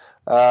here.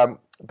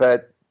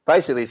 But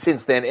basically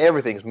since then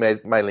everything's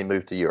mainly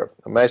moved to Europe.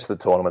 Most of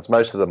the tournaments,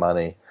 most of the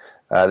money.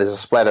 There's a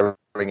splattering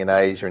in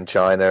Asia and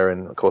China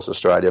and of course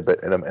Australia,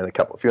 but and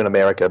a few in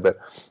America, but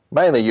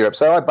mainly Europe.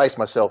 So I base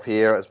myself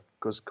here, of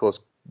course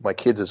my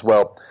kids as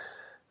well.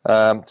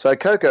 So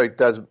Coco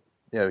does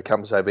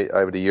comes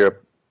over to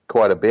Europe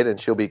quite a bit, and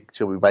she'll be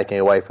making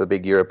her way for the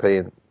big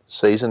European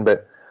season.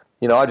 But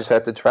I just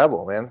have to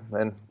travel, man.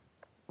 And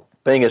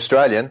being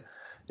Australian,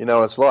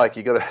 what it's like.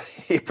 You're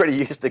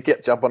pretty used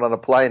to jumping on a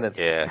plane and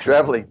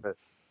traveling for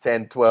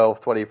 10,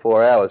 12,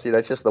 24 hours.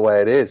 It's just the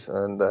way it is,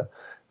 and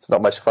it's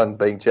not much fun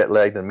being jet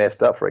lagged and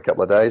messed up for a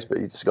couple of days.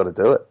 But you just got to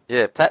do it.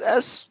 Yeah, Pat,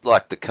 as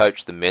like the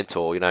coach, the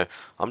mentor,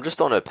 I'm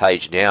just on her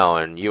page now,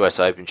 and US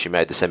Open, she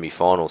made the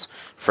semi-finals.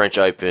 French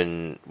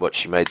Open,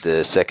 she made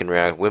the second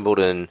round.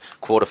 Wimbledon,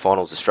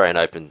 quarterfinals. Australian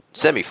Open,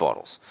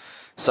 semi-finals.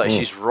 So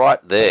she's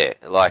right there.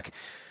 Like,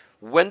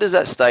 when does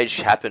that stage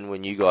happen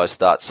when you guys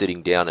start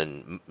sitting down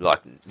and like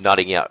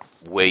nutting out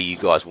what you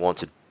want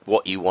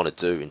to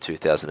do in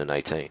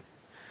 2018?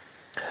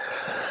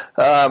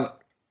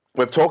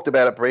 We've talked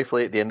about it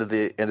briefly at the end of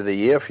the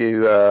year,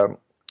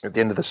 at the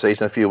end of the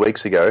season a few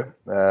weeks ago,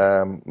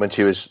 when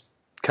she was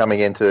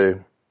coming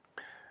into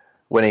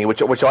winning,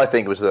 which I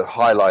think was the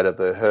highlight of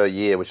her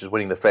year, which is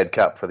winning the Fed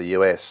Cup for the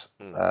US.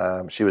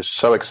 She was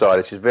so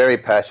excited. She's very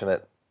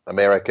passionate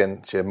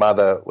American. Her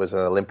mother was an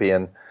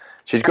Olympian.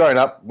 She's grown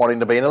up wanting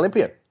to be an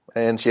Olympian,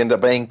 and she ended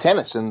up being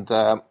tennis. And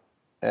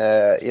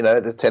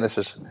the tennis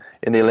is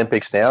in the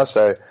Olympics now,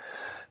 so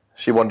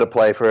she wanted to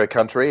play for her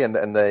country, and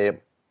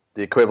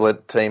the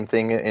equivalent team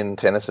thing in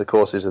tennis, of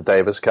course, is the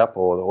Davis Cup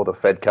or the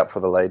Fed Cup for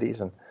the ladies.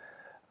 And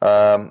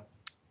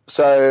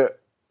so,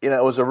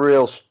 it was a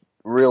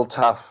real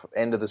tough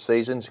end of the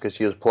season because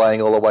she was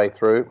playing all the way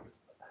through.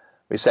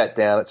 We sat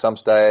down at some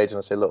stage and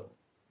I said, look,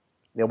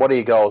 what are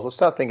your goals? Let's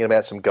start thinking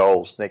about some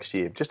goals next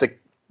year, just to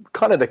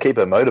kind of to keep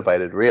her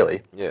motivated,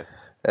 really. Yeah.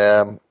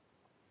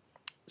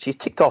 She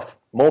ticked off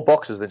more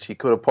boxes than she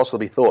could have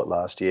possibly thought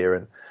last year.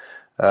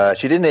 And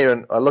she didn't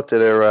even, I looked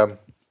at her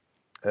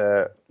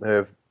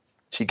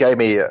she gave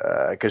me,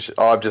 because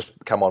I've just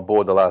come on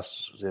board the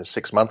last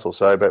 6 months or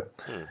so, but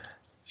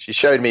she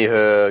showed me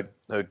her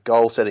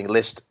goal-setting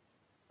list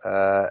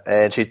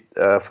and she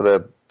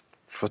for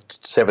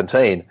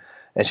 17,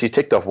 and she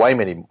ticked off way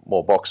many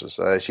more boxes.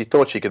 She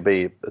thought she could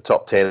be the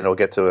top 10 or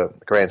get to a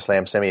Grand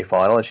Slam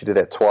semi-final, and she did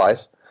that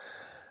twice.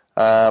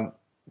 But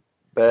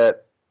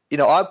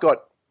I've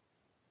got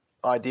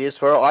ideas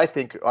for her.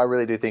 I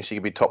really do think she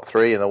could be top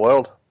 3 in the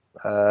world.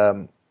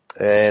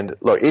 And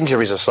look,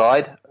 injuries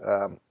aside,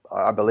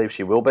 I believe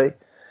she will be.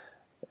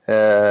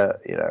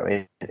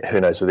 Who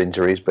knows with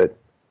injuries, but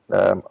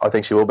I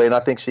think she will be, and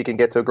I think she can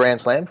get to a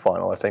Grand Slam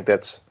final. I think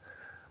that's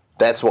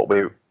what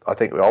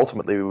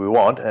ultimately we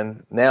want.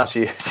 And now I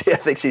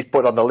think she's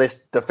put on the list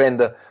to defend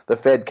the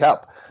Fed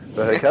Cup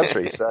for her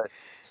country. So,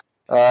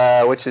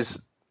 which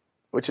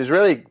is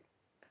really,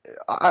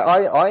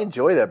 I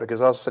enjoy that because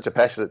I was such a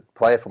passionate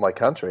player for my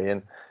country,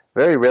 and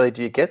very rarely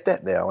do you get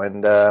that now.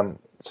 And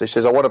so she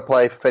says, I want to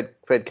play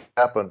Fed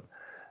Cup,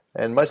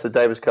 and most of the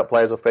Davis Cup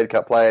players or Fed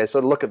Cup players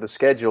sort of look at the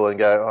schedule and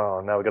go,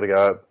 oh, no, we've got to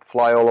go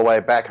fly all the way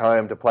back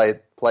home to play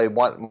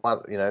one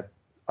month,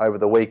 over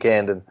the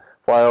weekend and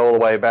fly all the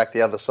way back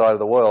the other side of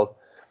the world.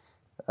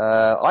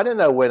 I don't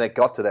know when it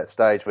got to that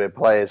stage where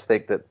players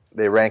think that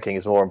their ranking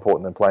is more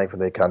important than playing for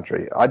their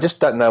country. I just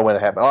don't know when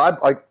it happened.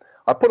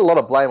 I put a lot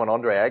of blame on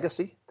Andre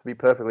Agassi, to be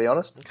perfectly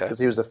honest, because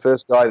he was the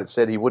first guy that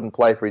said he wouldn't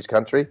play for his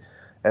country.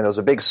 And it was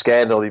a big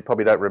scandal you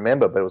probably don't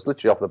remember, but it was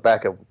literally off the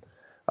back of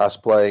us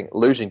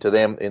losing to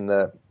them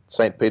in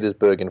St.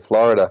 Petersburg in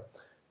Florida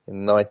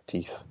in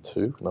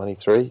 92,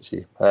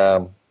 93.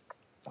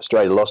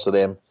 Australia lost to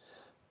them.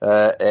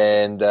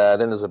 And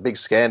then there's a big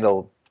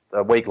scandal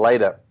a week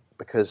later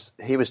because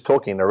he was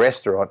talking in a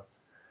restaurant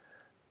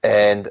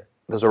and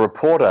there's a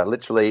reporter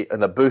literally in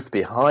the booth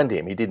behind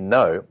him. He didn't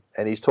know.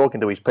 And he's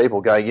talking to his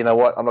people going, you know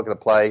what, I'm not going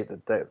to play.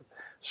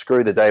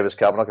 Screw the Davis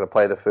Cup. I'm not going to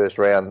play the first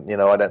round.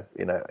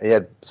 He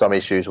had some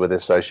issues with the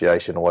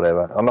association or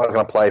whatever. I'm not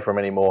going to play for him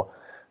anymore.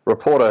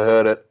 Reporter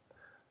heard it,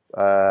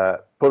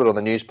 put it on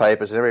the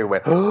newspapers, and everyone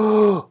went,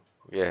 oh,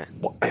 yeah.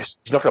 What? He's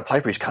not going to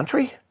play for his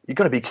country? You've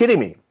got to be kidding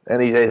me. And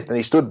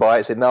he stood by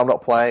it, said, no, I'm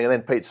not playing. And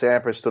then Pete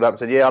Sampras stood up and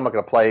said, yeah, I'm not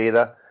going to play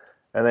either.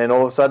 And then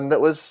all of a sudden it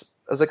was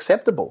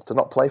acceptable to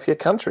not play for your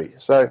country.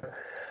 So,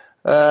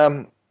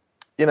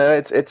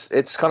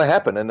 it's kind of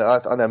happened. And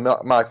I know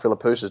Mark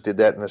Philippoussis did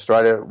that in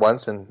Australia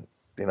once, and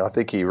I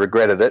think he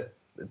regretted it.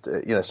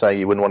 Saying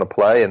he wouldn't want to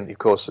play. And of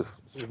course, if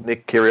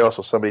Nick Kyrgios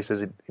or somebody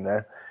says he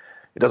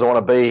doesn't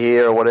want to be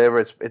here or whatever,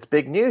 it's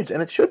big news,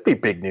 and it should be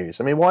big news.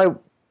 I mean, why?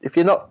 If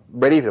you're not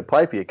ready to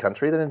play for your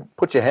country, then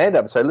put your hand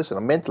up and say, "Listen,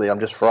 I'm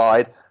just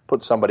fried.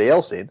 Put somebody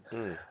else in."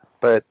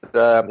 But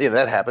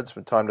that happens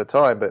from time to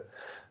time.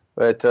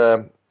 But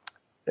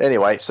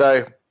anyway,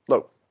 so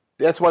look,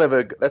 that's one of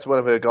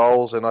her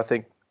goals, and I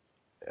think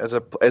as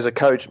a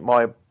coach,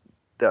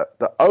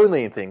 the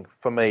only thing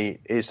for me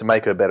is to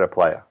make her a better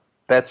player.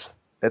 That's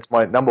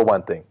my number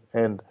one thing.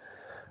 And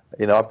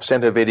I've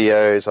sent her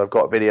videos. I've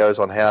got videos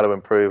on how to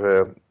improve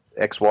her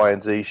X, Y,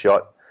 and Z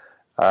shot,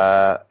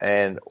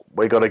 and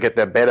we got to get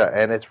them better.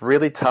 And it's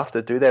really tough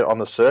to do that on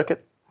the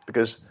circuit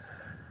because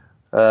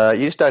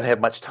you just don't have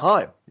much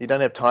time. You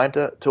don't have time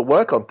to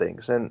work on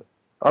things. And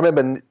I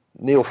remember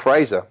Neil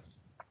Fraser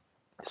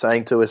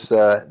saying to us,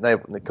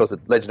 because the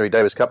legendary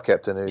Davis Cup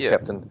captain who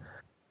captained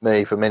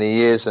me for many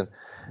years, and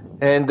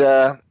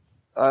I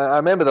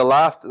remember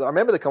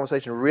the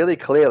conversation really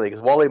clearly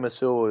because Wally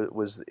Masul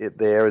was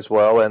there as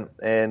well,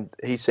 and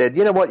he said,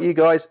 "You know what, you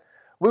guys,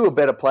 we were a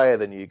better player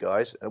than you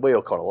guys," and we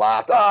all kind of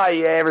laughed. Oh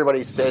yeah,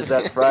 everybody says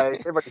that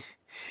phrase.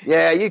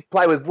 You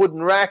play with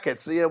wooden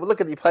rackets. Look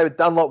at you play with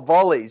Dunlop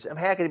volleys, and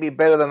how can you be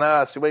better than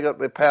us? We got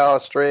the power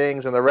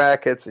strings and the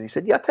rackets. And he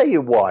said, "Yeah, I'll tell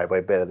you why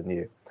we're better than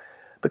you,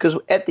 because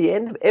at the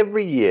end of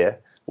every year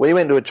we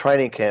went to a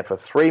training camp for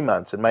 3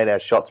 months and made our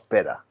shots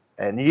better."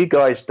 And you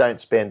guys don't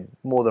spend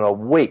more than a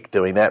week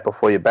doing that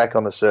before you're back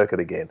on the circuit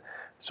again.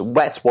 So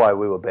that's why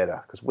we were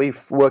better, because we've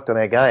worked on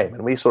our game.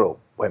 And we sort of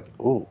went,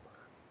 ooh,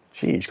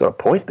 gee, he's got a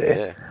point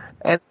there.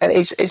 Yeah. And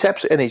he's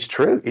absolutely, and he's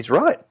true. He's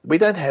right. We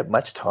don't have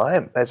much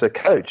time as a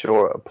coach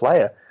or a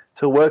player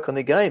to work on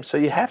the game. So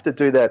you have to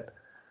do that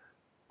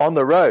on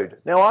the road.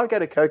 Now, I go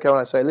to Coco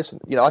and I say,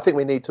 listen, I think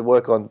we need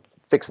to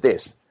fix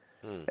this.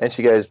 And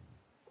she goes,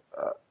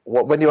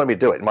 when do you want me to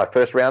do it? In my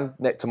first round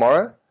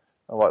tomorrow?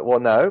 I'm like, well,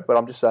 no, but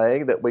I'm just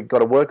saying that we've got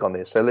to work on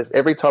this. So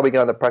every time we go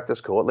on the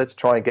practice court, let's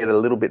try and get it a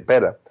little bit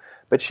better.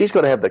 But she's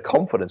got to have the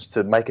confidence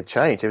to make a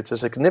change. If it's a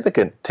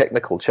significant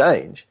technical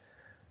change,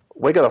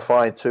 we've got to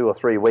find 2 or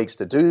 3 weeks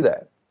to do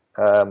that.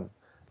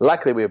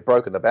 Luckily, we have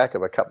broken the back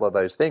of a couple of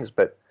those things,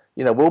 but,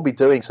 we'll be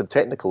doing some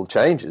technical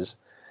changes.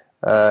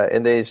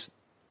 And there's,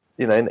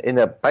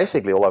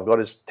 basically all I've got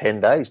is 10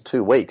 days,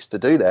 2 weeks to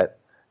do that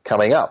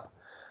coming up.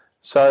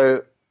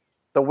 So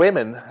the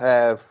women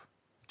have,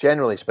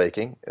 generally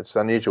speaking, it's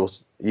an unusual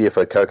year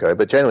for Coco,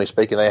 but generally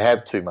speaking, they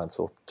have 2 months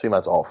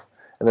off,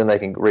 and then they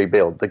can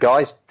rebuild. The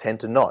guys tend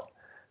to not.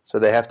 So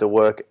they have to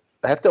work,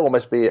 they have to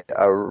almost be,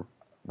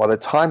 by the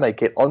time they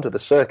get onto the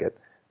circuit,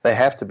 they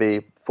have to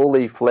be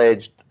fully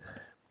fledged,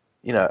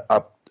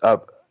 a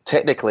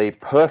technically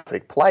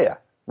perfect player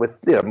with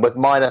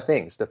minor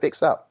things to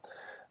fix up.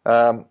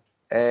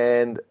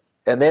 And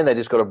and then they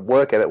just got to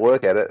work at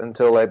it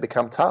until they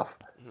become tough.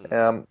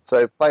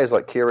 So players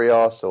like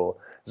Kyrgios or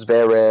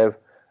Zverev,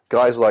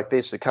 guys like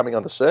this are coming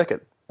on the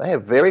circuit. They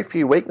have very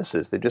few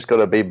weaknesses. They've just got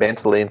to be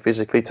mentally and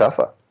physically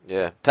tougher.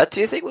 Yeah. Pat, do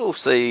you think we'll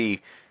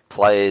see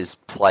players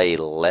play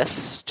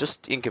less,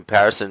 just in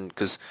comparison?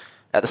 Because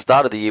at the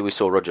start of the year, we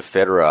saw Roger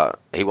Federer.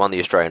 He won the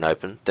Australian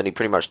Open. Then he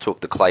pretty much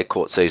took the clay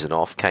court season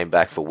off, came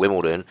back for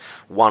Wimbledon,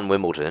 won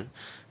Wimbledon,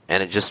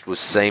 and it just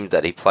seemed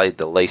that he played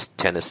the least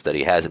tennis that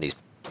he has, and he's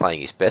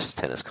playing his best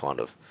tennis, kind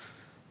of.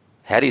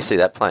 How do you see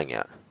that playing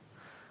out?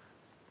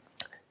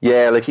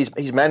 Yeah, like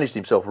he's managed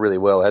himself really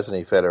well, hasn't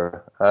he,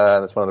 Federer?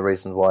 That's one of the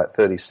reasons why at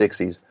 36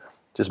 he's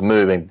just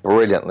moving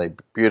brilliantly,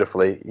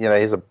 beautifully. You know,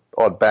 he's an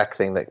odd back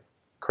thing that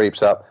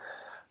creeps up.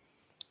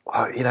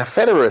 You know,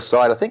 Federer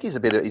aside, I think he's a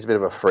bit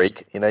of a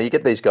freak. You know, you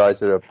get these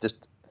guys that are just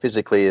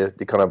physically they're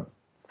kind of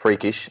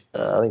freakish.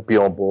 I think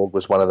Bjorn Borg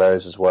was one of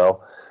those as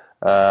well.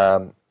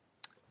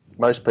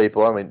 Most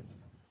people, I mean,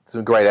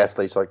 some great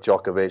athletes like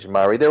Djokovic,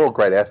 Murray, they're all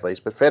great athletes,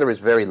 but Federer is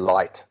very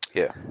light.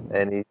 Yeah.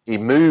 And he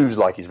moves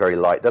like he's very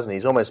light, doesn't he?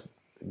 He's almost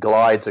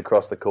glides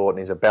across the court,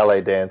 and he's a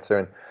ballet dancer.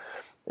 And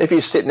if you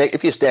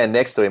stand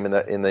next to him in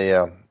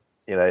the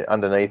you know,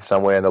 underneath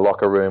somewhere in the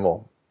locker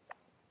room,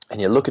 and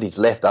you look at his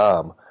left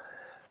arm,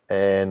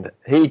 and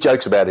he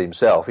jokes about it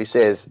himself. He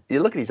says,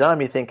 you look at his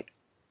arm, you think,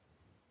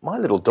 my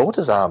little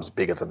daughter's arm's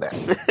bigger than that.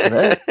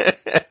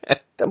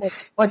 You know?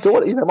 My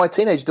daughter, you know, my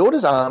teenage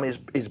daughter's arm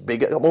is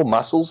bigger, got more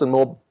muscles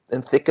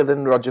and thicker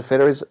than Roger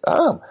Federer's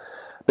arm.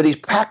 But he's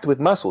packed with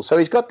muscle. So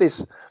he's got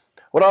this,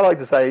 what I like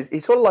to say is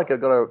he's sort of like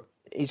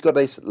he's got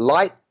this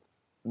light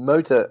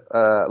motor,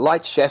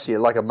 light chassis,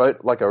 like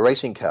a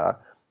racing car.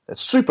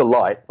 It's super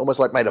light, almost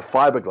like made of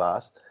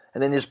fiberglass.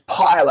 And then just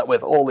pile it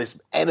with all this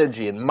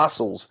energy and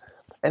muscles.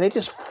 And it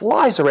just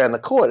flies around the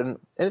court. And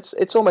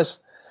it's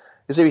almost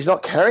as if he's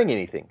not carrying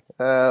anything.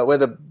 Where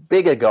the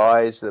bigger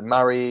guys, the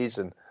Murrays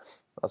and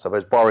I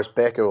suppose Boris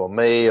Becker or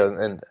me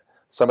and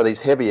some of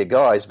these heavier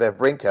guys,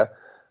 Wawrinka,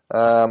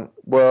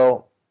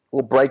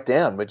 we'll break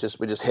down. We're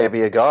just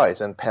heavier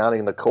guys and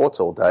pounding the courts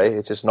all day.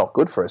 It's just not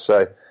good for us.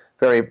 So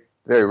very,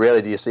 very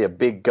rarely do you see a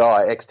big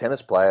guy,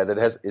 ex-tennis player, that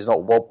is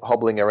not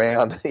hobbling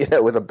around, you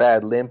know, with a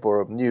bad limp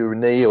or a new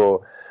knee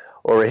or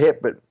a hip.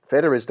 But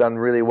Federer's done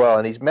really well,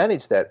 and he's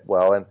managed that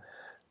well. And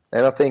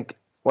I think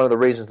one of the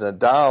reasons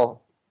Nadal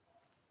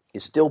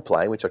is still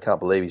playing, which I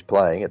can't believe he's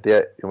playing,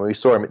 when we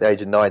saw him at the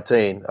age of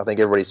 19, I think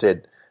everybody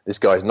said, this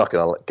guy's not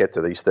going to get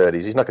to these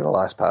 30s. He's not going to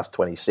last past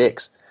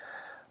 26.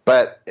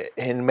 But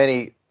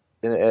he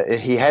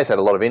has had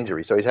a lot of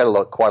injuries, so he's had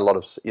quite a lot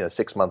of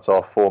 6 months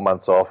off, 4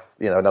 months off,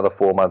 another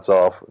 4 months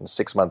off, and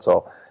 6 months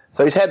off.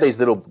 So he's had these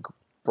little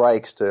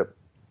breaks to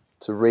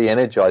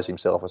re-energize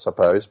himself, I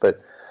suppose.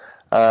 But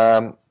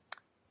at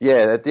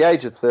the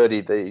age of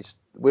 30,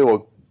 we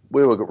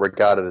were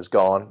regarded as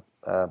gone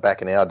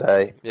back in our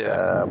day.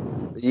 Yeah.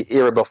 The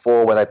era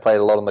before, when they played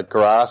a lot on the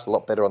grass, a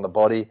lot better on the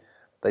body,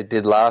 they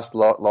did last a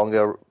lot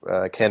longer.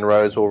 Ken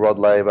Rosewall, Rod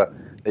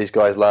Laver, these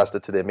guys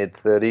lasted to their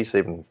mid-30s,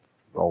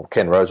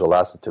 Ken Rosewall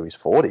lasted to his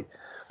 40.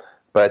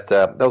 But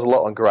there was a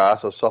lot on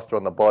grass, or softer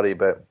on the body.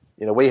 But,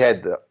 we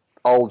had the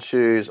old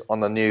shoes on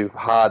the new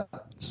hard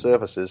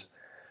surfaces.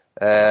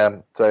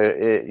 The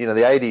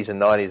 80s and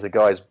 90s, the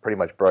guys pretty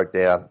much broke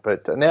down.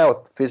 But now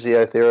with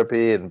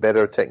physiotherapy and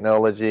better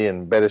technology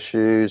and better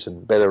shoes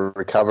and better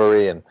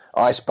recovery and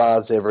ice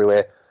baths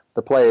everywhere,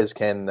 the players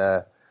can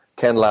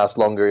last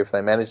longer if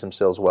they manage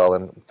themselves well.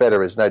 And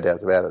Federer's, no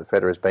doubts about it,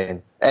 Federer's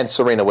been, and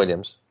Serena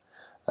Williams,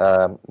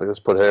 let's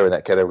put her in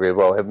that category as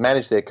well, have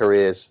managed their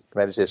careers,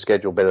 managed their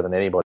schedule better than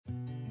anybody.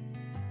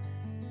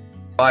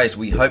 Guys,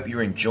 we hope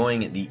you're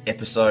enjoying the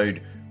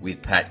episode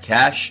with Pat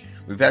Cash.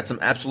 We've had some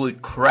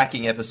absolute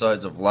cracking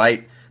episodes of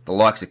late. The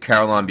likes of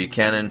Caroline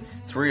Buchanan,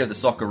 3 of the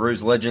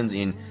Socceroos legends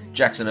in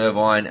Jackson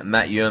Irvine,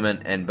 Matt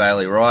Yerman, and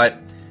Bailey Wright.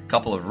 A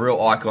couple of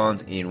real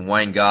icons in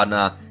Wayne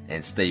Gardner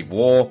and Steve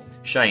Waugh,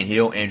 Shane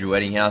Hill, Andrew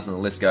Eddinghouse, and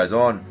the list goes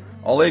on.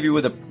 I'll leave you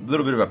with a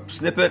little bit of a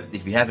snippet.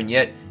 If you haven't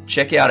yet,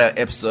 check out our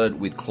episode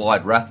with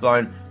Clyde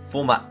Rathbone,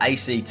 former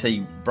ACT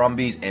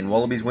Brumbies and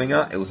Wallabies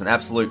winger. It was an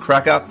absolute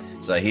cracker.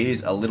 So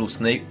here's a little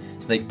sneak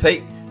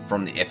peek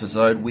from the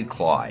episode with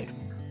Clyde.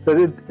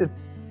 So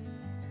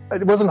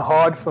it wasn't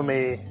hard for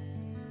me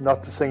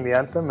not to sing the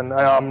anthem, and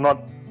I'm not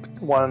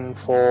one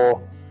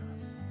for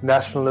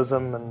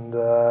nationalism and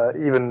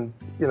even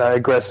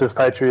aggressive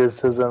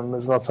patriotism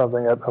is not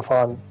something that I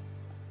find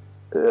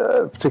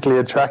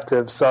particularly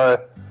attractive.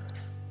 So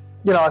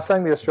I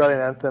sang the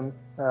Australian anthem.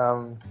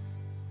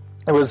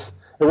 It was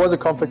a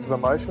conflict of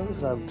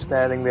emotions.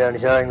 Standing there and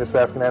hearing the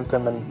South African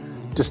anthem,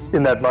 and just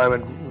in that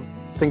moment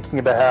thinking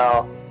about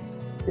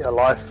how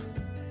life.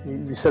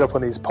 You set off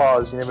on these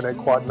paths, you never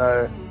quite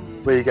know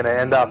where you're going to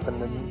end up,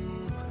 and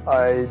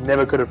I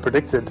never could have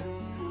predicted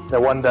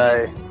that one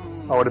day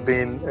I would have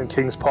been in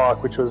Kings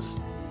Park, which was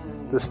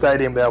the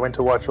stadium that I went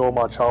to watch all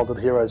my childhood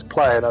heroes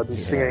play, and I'd be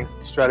singing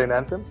Australian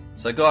anthem.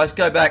 So guys,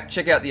 go back,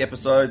 check out the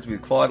episodes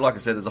with Clyde. Like I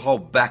said, there's a whole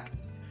back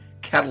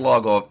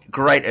catalogue of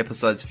great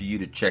episodes for you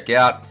to check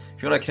out.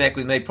 If you want to connect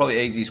with me, probably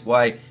the easiest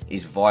way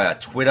is via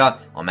Twitter.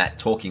 I'm at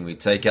Talking with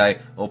TK.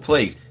 Or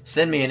please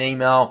send me an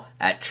email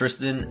at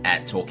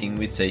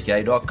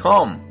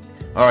tristan@talkingwithtk.com.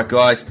 All right,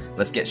 guys,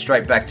 let's get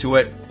straight back to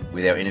it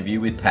with our interview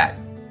with Pat.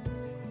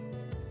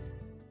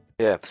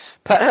 Yeah.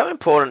 Pat, how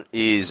important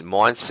is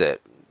mindset?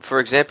 For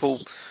example,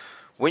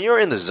 when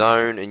you're in the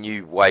zone and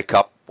you wake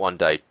up one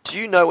day, do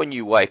you know when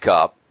you wake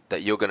up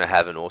that you're going to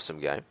have an awesome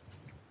game?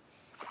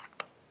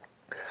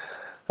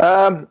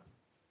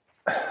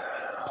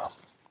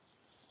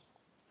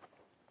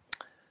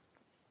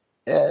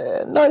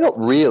 No, not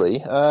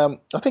really. I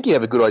think you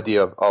have a good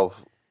idea of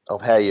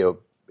how you're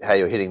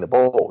hitting the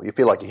ball. You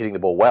feel like you're hitting the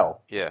ball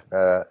well. Yeah.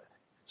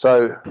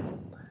 So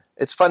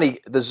it's funny.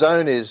 The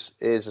zone is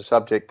a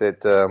subject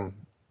that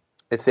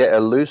it's that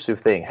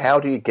elusive thing. How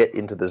do you get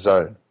into the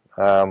zone?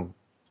 And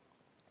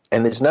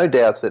there's no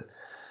doubts that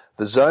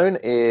the zone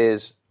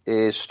is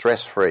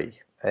stress free,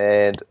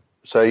 and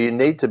so you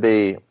need to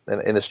be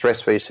in a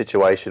stress free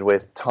situation where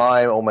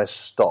time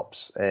almost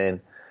stops and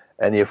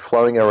you're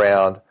flowing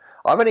around.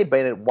 I've only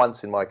been it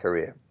once in my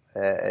career,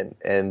 and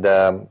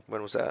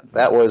when was that?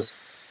 That was,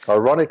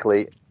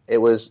 ironically, it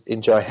was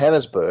in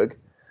Johannesburg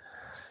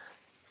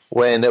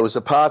when it was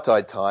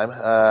apartheid time.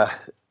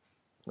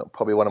 Not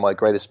probably one of my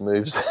greatest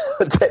moves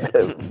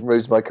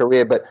moves in my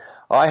career, but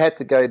I had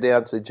to go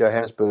down to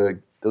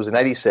Johannesburg. It was in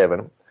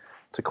 '87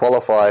 to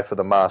qualify for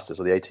the Masters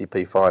or the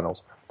ATP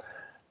Finals.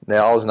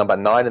 Now I was number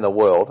 9 in the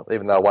world,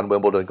 even though I won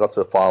Wimbledon and got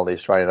to the final of the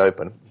Australian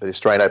Open. The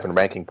Australian Open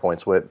ranking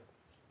points weren't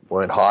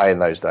high in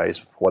those days,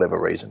 for whatever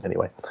reason.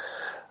 Anyway,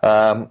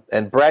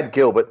 and Brad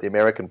Gilbert, the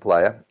American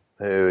player,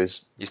 who is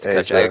used to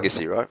coach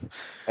Agassi, right?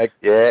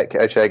 Yeah,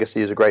 Coach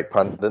Agassi is a great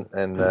pundit,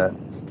 and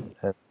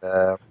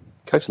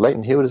Coach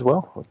Leighton Hewitt as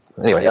well.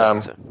 Anyway,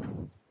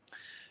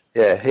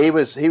 yeah, he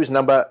was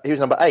number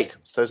 8,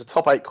 so it's a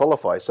top 8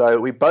 qualifier. So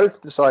we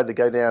both decided to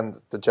go down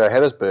to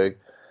Johannesburg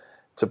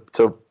to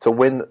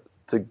win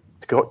to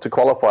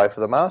qualify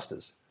for the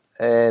Masters.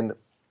 And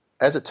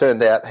as it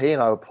turned out, he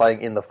and I were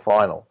playing in the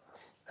final.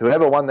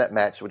 Whoever won that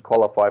match would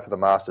qualify for the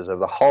Masters over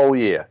the whole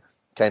year.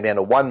 Came down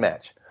to one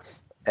match,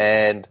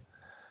 and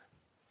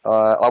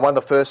I won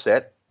the first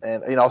set.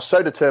 And I was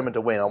so determined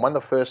to win. I won the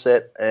first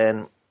set,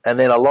 and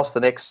then I lost the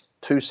next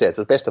 2 sets.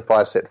 It was best of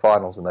 5 set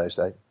finals in those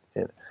days.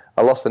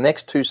 I lost the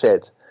next 2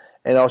 sets,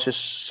 and I was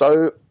just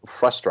so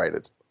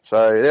frustrated.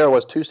 So there I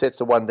was, 2 sets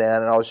to 1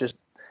 down, and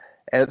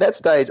at that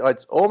stage,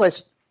 I'd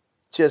almost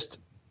just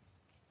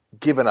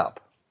given up.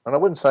 And I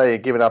wouldn't say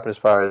given up as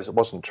far as I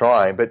wasn't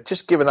trying, but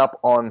just given up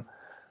on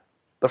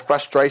the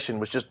frustration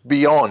was just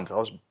beyond. I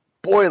was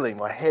boiling.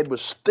 My head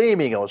was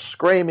steaming. I was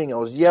screaming. I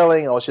was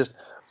yelling. And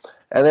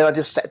then I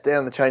just sat down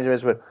in the changing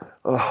rooms and went,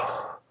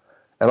 oh.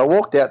 And I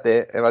walked out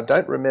there, and I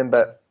don't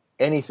remember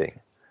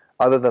anything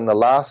other than the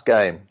last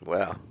game.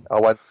 Wow.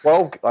 I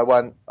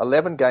won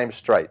 11 games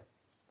straight.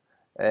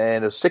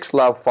 And it was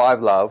 6-love,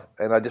 5-love,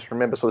 and I just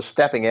remember sort of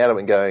snapping out of it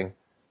and going,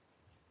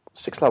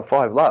 6-love,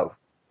 5-love.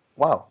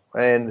 Wow.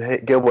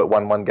 And Gilbert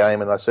won 1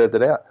 game, and I served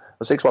it out. It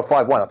was 6-1,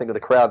 5-1. I think the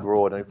crowd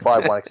roared, and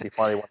 5-1 actually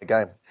finally won the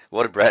game.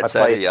 What did Brad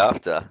say to you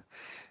after?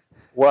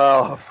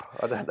 Well,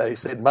 I don't know. He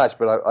said much,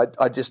 but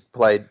I just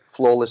played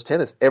flawless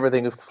tennis.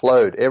 Everything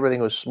flowed.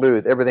 Everything was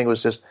smooth. Everything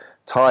was just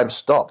time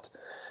stopped.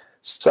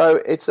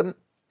 So it's a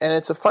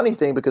funny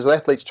thing because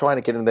athletes trying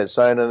to get in that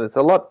zone, and it's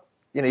a lot.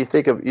 You're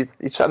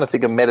starting to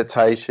think of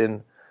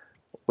meditation,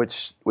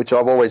 which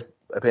I've always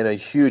been a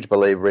huge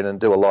believer in and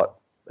do a lot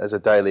as a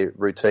daily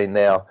routine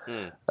now.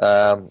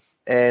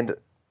 And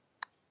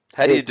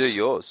how do you do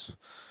yours?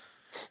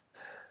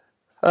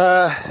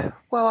 Well,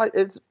 I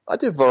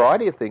do a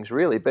variety of things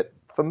really, but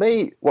for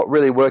me, what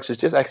really works is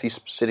just actually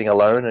sitting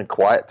alone in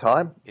quiet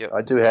time. Yep.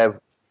 I do have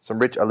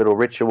a little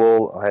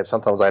ritual.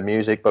 Sometimes I have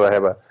music, but I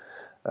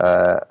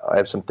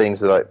have some things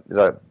that I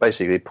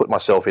basically put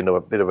myself into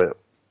a bit of a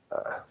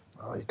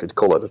you could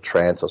call it a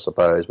trance, I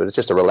suppose, but it's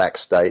just a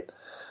relaxed state.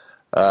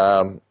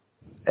 And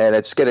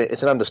it's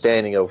an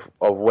understanding of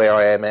where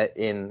I am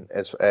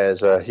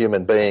as a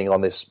human being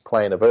on this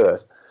plane of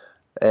Earth.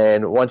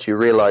 And once you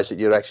realize that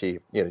you're actually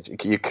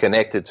you're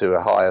connected to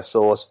a higher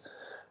source,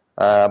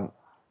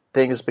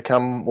 things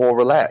become more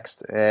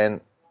relaxed.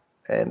 And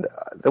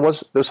there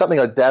was something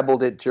I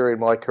dabbled in during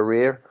my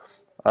career,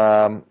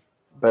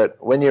 but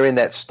when you're in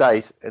that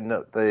state, and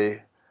the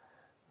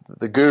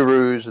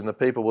gurus and the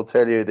people will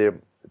tell you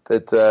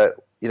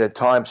that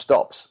time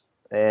stops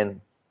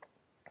and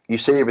you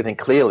see everything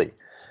clearly.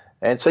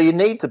 And so you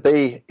need to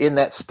be in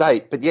that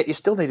state, but yet you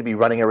still need to be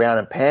running around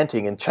and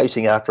panting and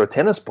chasing after a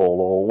tennis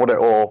ball or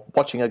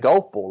watching a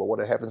golf ball or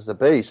what it happens to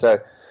be. So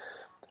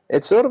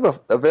it's sort of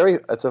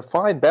it's a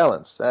fine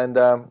balance. And,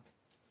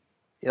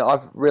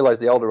 I've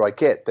realized the older I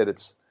get that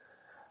it's,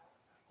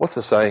 what's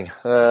the saying?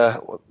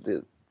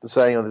 The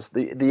saying on this,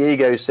 the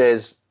ego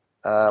says,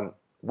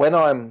 when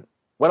I'm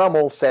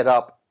all set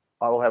up,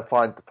 I will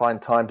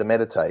find time to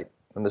meditate.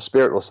 And the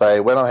spirit will say,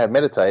 when I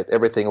meditate,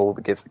 everything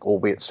will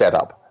be set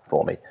up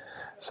for me.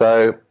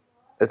 So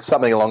it's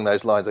something along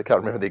those lines. I can't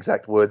remember the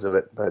exact words of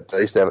it, but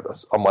I used to have it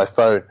on my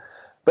phone.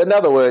 But in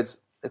other words,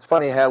 it's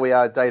funny how we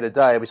are day to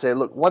day. We say,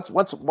 look, once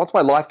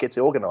my life gets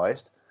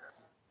organized,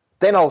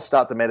 then I'll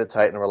start to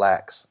meditate and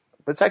relax.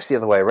 But it's actually the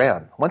other way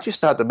around. Once you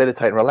start to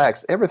meditate and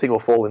relax, everything will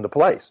fall into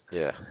place.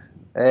 Yeah.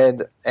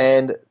 And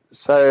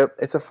so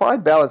it's a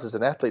fine balance as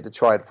an athlete to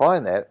try and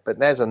find that. But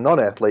as a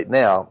non-athlete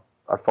now,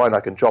 I find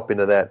I can drop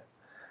into that,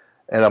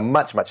 and I'm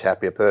much, much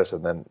happier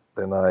person than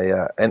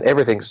I. And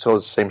everything sort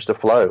of seems to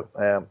flow.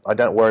 I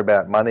don't worry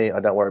about money. I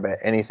don't worry about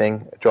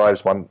anything. It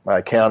drives my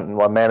accountant,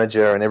 my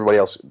manager, and everybody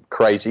else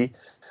crazy.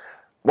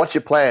 What's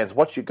your plans?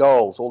 What's your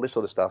goals? All this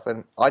sort of stuff.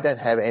 And I don't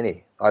have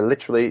any. I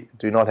literally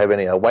do not have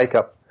any. I wake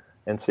up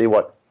and see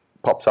what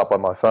pops up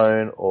on my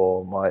phone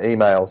or my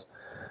emails,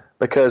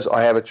 because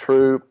I have a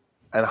true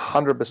and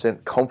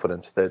 100%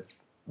 confidence that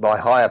my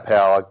higher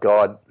power,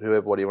 God,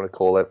 whoever, what do you want to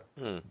call it,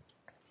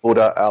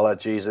 Buddha, Allah,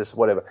 Jesus,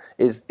 whatever,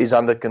 is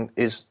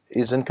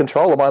in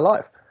control of my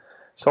life.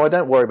 So I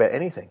don't worry about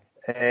anything.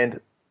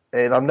 And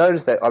I've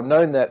noticed that. I've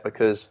known that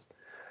because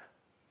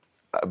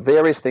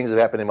various things have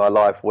happened in my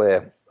life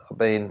where I've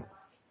been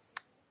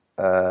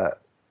after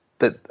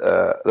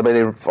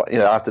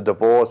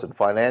divorce and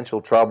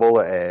financial trouble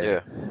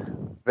and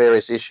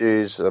various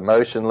issues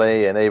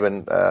emotionally, and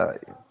even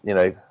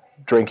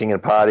drinking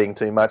and partying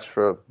too much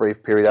for a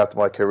brief period after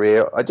my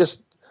career. I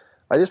just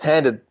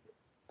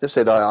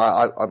said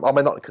I'm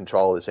not in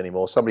control of this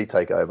anymore. Somebody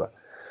take over.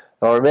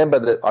 And I remember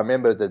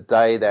the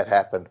day that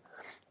happened,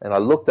 and I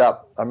looked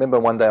up. I remember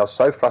one day I was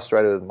so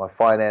frustrated with my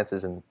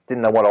finances and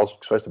didn't know what I was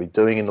supposed to be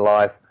doing in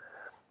life.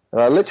 And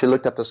I literally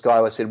looked up the sky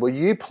and I said, "Will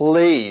you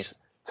please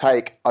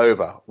take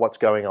over what's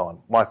going on,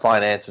 my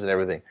finances and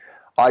everything?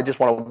 I just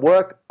want to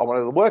work. I want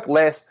to work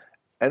less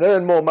and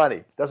earn more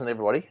money." Doesn't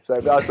everybody? So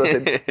I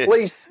said,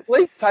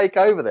 please take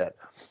over that.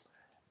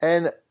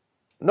 And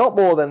not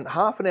more than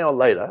half an hour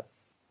later,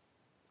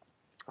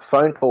 a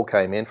phone call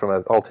came in from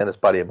an old tennis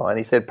buddy of mine.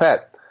 He said,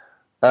 "Pat,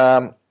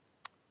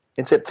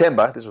 in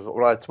September," this was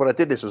when I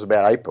did this was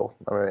about April.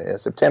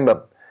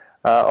 September.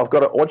 I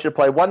want you to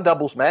play one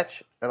doubles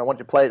match, and I want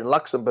you to play it in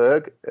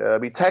Luxembourg,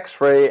 be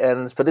tax-free,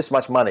 and for this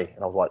much money.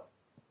 And I was like,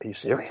 "Are you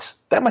serious?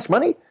 That much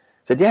money?"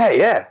 He said,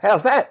 yeah.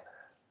 How's that?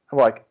 I'm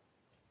like,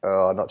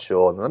 "Oh, I'm not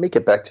sure. Let me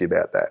get back to you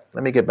about that.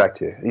 Let me get back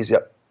to you." He's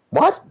like,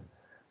 "What?"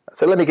 I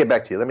said, "Let me get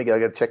back to you. Let me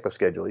go check my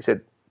schedule." He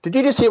said, "Did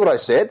you just hear what I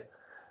said?"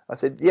 I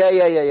said, Yeah.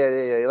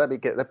 Let me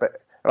get that back.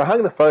 And I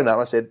hung the phone up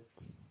and I said,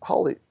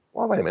 wait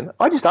a minute.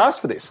 I just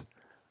asked for this.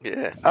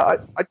 Yeah. I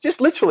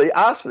just literally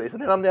asked for this,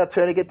 and then I'm now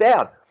turning it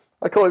down.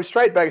 I called him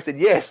straight back and said,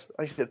 "Yes."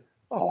 And he said,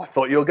 "Oh, I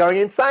thought you were going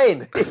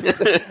insane." I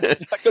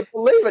couldn't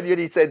believe it. And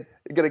he said,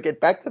 "You're going to get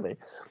back to me."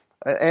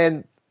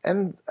 And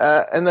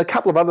a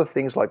couple of other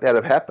things like that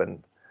have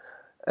happened,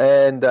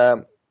 and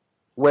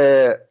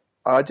where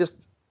I just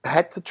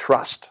had to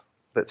trust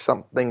that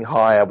something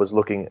higher was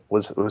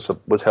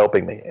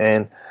helping me.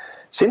 And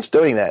since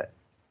doing that,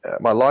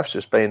 my life's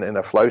just been in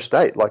a flow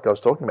state, like I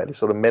was talking about, this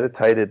sort of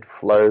meditated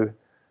flow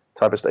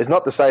type of state. It's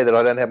not to say that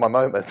I don't have my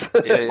moments.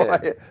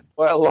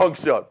 By a long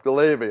shot,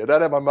 believe me. I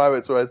don't have my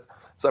moments where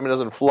something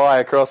doesn't fly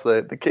across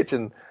the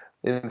kitchen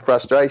in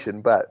frustration,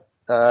 but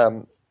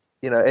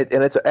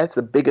it's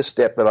the biggest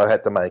step that I've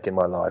had to make in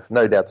my life,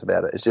 no doubts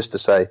about it. It's just to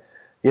say,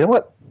 you know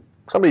what?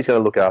 Somebody's going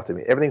to look after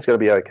me. Everything's going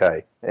to be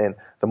okay. And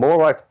the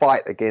more I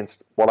fight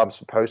against what I'm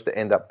supposed to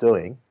end up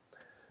doing,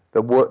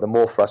 the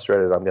more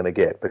frustrated I'm going to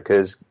get,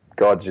 because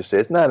God just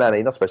says, no,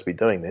 you're not supposed to be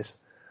doing this.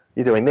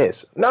 You're doing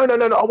this. No,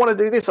 I want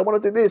to do this. I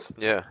want to do this.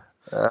 Yeah.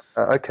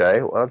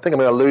 Okay. Well, I think I'm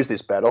going to lose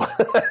this battle.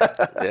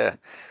 Yeah.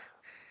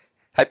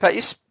 Hey, Pat,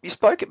 you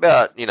spoke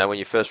about, when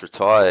you first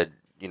retired,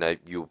 you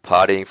were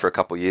partying for a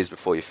couple of years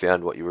before you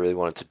found what you really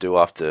wanted to do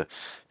after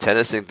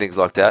tennis and things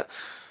like that.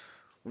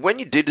 When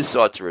you did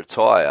decide to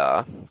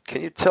retire,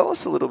 can you tell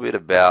us a little bit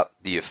about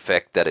the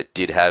effect that it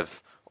did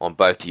have on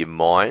both your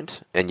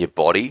mind and your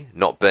body,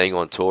 not being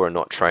on tour and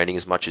not training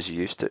as much as you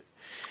used to?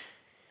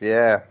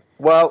 Yeah.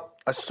 Well,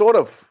 I sort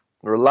of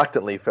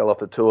reluctantly fell off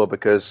the tour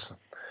because,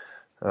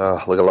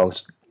 I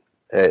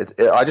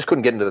just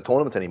couldn't get into the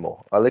tournaments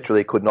anymore. I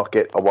literally could not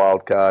get a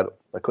wild card.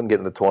 I couldn't get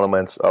into the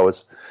tournaments. I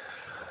was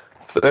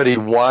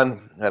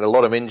 31, had a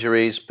lot of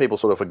injuries. People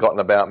sort of forgotten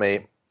about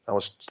me. I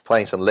was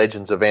playing some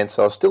Legends events.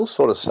 So I was still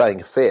sort of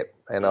staying fit,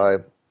 and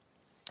I'd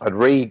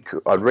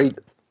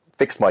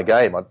re-fixed my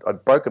game.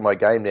 I'd broken my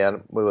game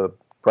down with a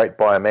great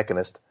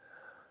biomechanist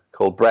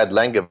called Brad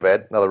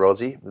Langavad, another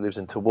Aussie who lives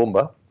in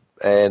Toowoomba.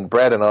 And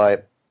Brad and I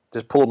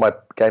just pulled my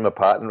game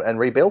apart and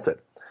rebuilt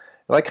it.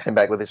 And I came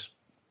back with this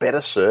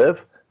better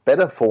serve,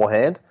 better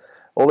forehand,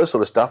 all this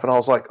sort of stuff. And I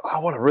was like, I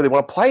really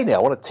want to play now. I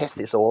want to test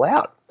this all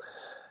out.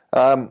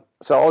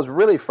 So I was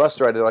really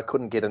frustrated I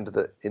couldn't get into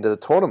the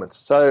tournaments.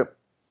 So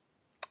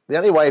the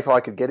only way if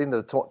I could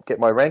get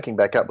my ranking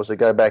back up was to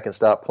go back and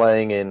start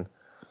playing in,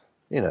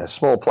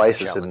 small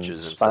places in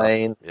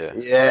Spain.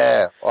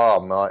 Yeah. Oh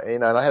my!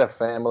 And I had a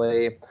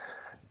family,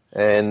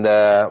 and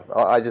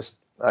I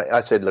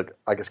said, look,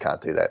 I just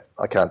can't do that.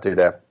 I can't do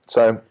that.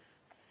 So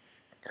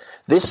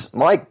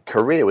my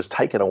career was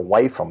taken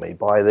away from me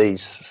by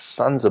these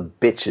sons of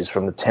bitches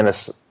from the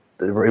tennis,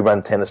 who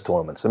run tennis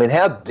tournaments. I mean,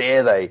 how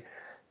dare they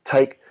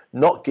take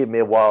not give me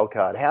a wild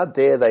card? How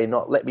dare they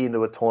not let me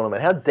into a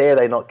tournament? How dare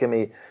they not give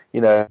me,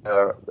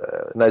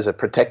 those are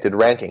protected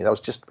rankings. That was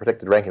just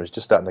protected ranking was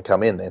just starting to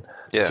come in then.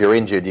 Yeah. If you're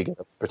injured, you get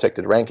a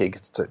protected ranking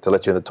to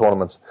let you in the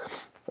tournaments.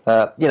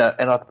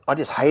 And I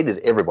just hated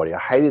everybody. I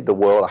hated the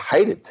world. I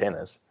hated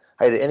tennis.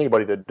 Hated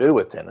anybody to do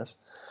with tennis.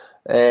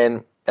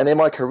 And then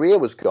my career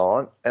was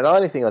gone, and the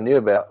only thing I knew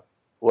about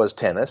was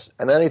tennis,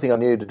 and the only thing I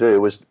knew to do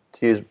was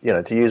to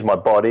use my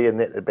body,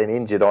 and it had been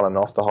injured on and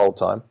off the whole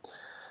time.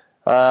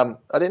 I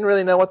didn't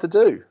really know what to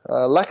do.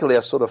 Luckily, I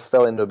sort of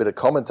fell into a bit of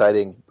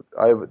commentating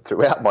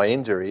throughout my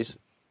injuries.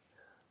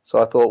 So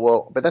I thought,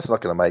 well, but that's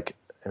not going to make.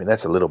 I mean,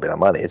 that's a little bit of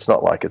money. It's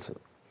not like it's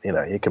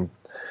you can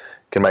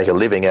make a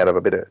living out of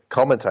a bit of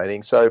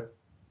commentating. So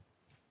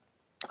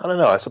I don't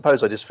know. I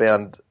suppose I just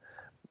found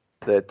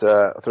that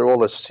through all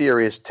the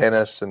serious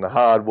tennis and the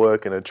hard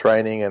work and the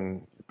training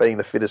and being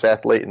the fittest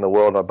athlete in the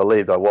world, I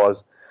believed I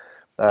was.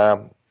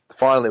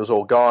 Finally, it was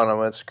all gone. I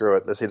went, screw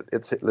it. Let's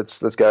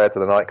go out to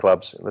the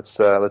nightclubs. Let's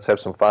have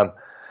some fun.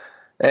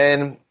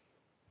 And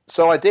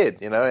so I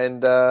did, and I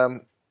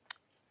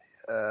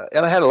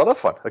had a lot of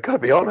fun. I got to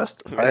be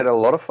honest. I had a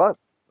lot of fun.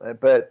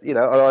 But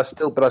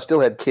I still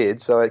had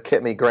kids, so it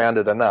kept me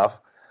grounded enough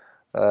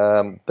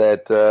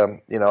that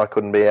I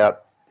couldn't be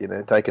out,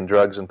 taking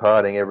drugs and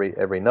partying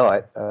every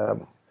night.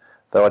 Though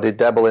I did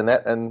dabble in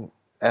that and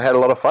had a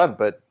lot of fun.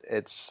 But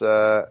it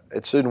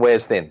soon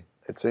wears thin.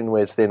 It soon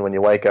wears thin when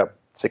you wake up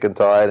sick and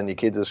tired and your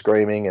kids are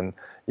screaming and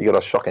you got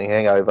a shocking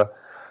hangover.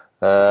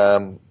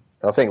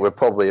 I think a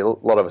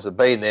lot of us have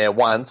been there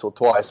once or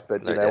twice,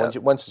 but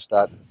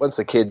once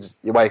the kids,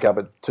 you wake up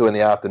at 2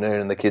 PM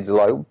and the kids are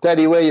like,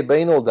 "Daddy, where you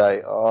been all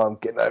day?" "Oh, I'm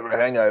getting over a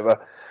hangover."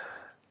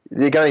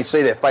 You can only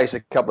see their face a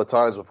couple of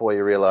times before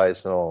you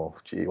realise, "Oh,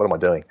 gee, what am I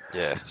doing?"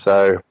 Yeah.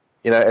 So,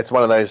 it's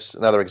one of those,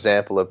 another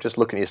example of just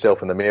looking at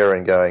yourself in the mirror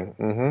and going,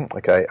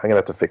 okay, I'm going to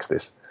have to fix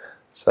this.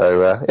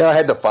 So, I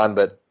had the fun,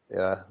 but,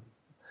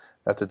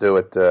 have to do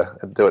it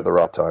at the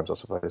right times, I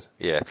suppose.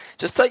 Yeah.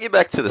 Just take you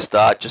back to the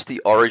start, just the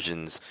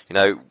origins.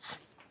 The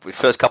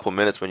first couple of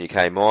minutes when you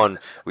came on,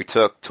 we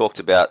talked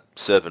about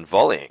serve and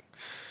volleying.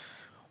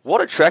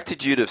 What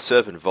attracted you to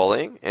serve and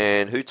volleying,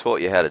 and who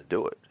taught you how to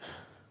do it?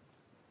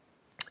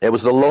 It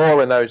was the law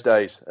in those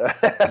days.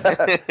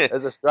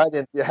 As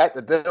Australians, you had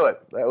to do it.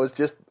 That was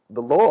just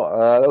the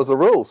law. That was the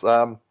rules.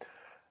 It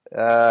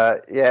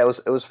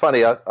was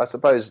funny. I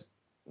suppose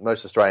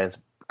most Australians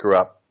grew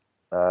up,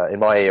 in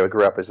my era,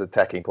 grew up as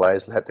attacking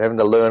players, having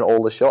to learn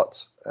all the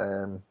shots.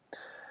 And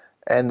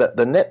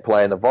the net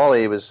play and the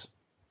volley was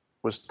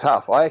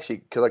tough.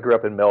 Because I grew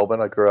up in Melbourne,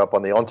 I grew up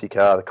on the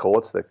Onticar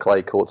courts, the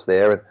clay courts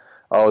there, and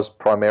I was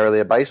primarily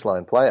a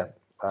baseline player.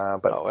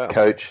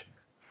 Coach...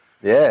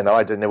 Yeah, no,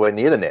 I didn't nowhere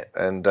near the net,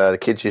 and the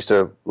kids used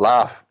to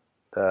laugh.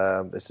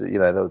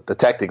 The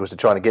tactic was to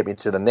try and get me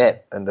to the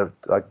net, and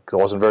I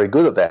wasn't very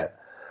good at that.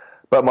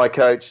 But my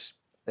coach,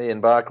 Ian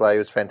Barclay,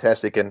 was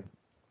fantastic, and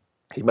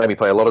he made me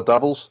play a lot of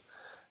doubles.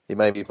 He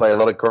made me play a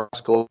lot of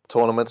grass court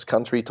tournaments,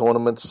 country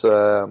tournaments,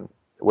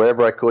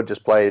 wherever I could,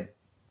 just played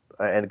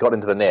and got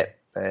into the net.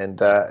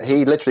 And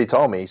he literally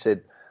told me, he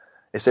said,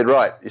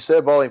 right, you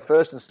serve volleying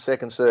first and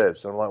second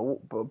serves. And I'm like,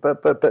 but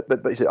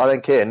he said, I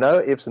don't care. No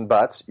ifs and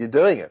buts. You're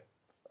doing it.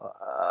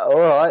 All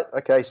right.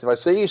 Okay. So if I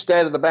see you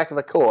stand at the back of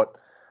the court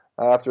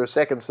after a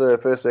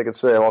first second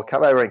serve, I'll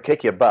come over and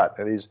kick your butt.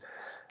 And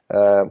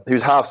he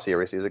was half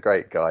serious. He was a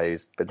great guy. He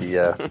was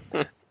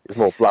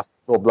more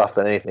bluff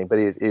than anything. But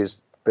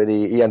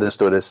he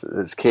understood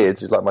his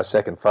kids. He's like my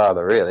second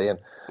father, really. And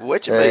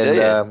which of me,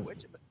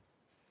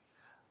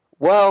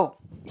 well,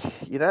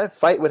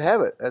 fate would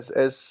have it,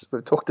 as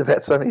we've talked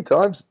about so many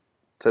times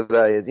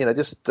today.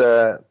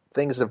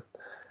 Things have.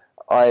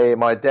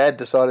 My dad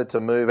decided to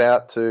move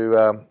out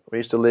to. We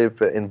used to live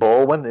in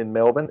Baldwin in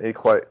Melbourne,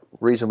 quite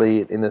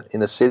reasonably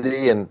in a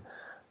city and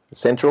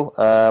central.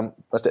 My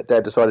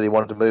dad decided he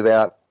wanted to move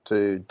out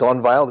to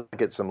Donvale to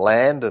get some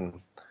land and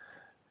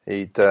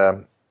he'd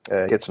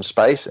get some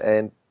space.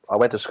 And I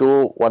went to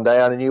school one day.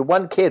 I only knew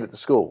one kid at the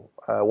school,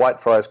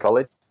 Whitefriars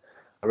College.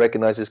 I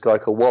recognised this guy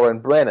called Warren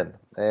Brennan,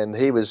 and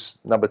he was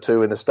number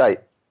 2 in the state,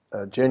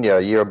 junior,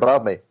 a year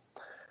above me.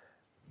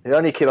 The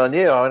only kid I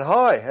knew, I went,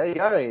 "Hi, how you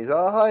going?" He said,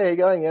 "Oh, hi, how you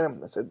going?"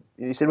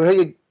 He said,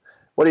 "Well,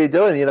 what are you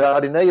doing? I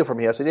didn't know you're from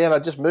here." I said, "Yeah, and I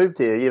just moved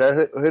here.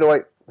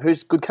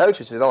 Who's good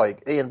coaches?" He said, "Oh,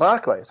 Ian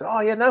Barclay." I said,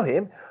 "Oh, yeah, know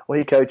him. Well,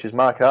 he coaches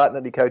Mark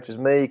Hartnett, he coaches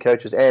me, he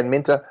coaches Ann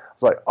Minter." I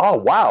was like, "Oh,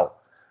 wow.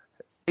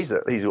 He's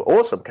an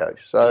awesome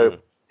coach." So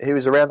he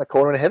was around the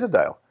corner in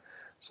Heatherdale.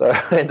 So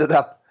I ended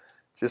up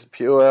just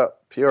pure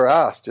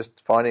ass, just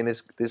finding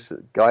this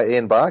guy,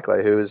 Ian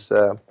Barclay, who was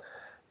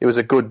he was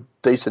a good,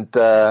 decent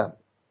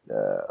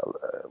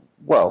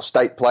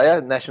state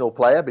player, national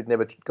player, but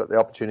never got the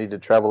opportunity to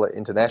travel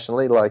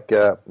internationally like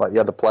the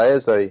other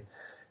players. Though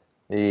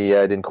he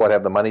didn't quite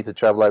have the money to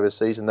travel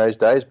overseas in those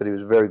days, but he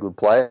was a very good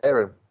player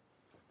and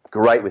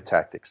great with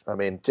tactics. I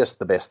mean, just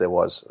the best there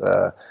was.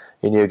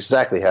 He knew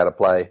exactly how to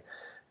play,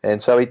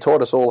 and so he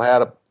taught us all how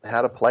to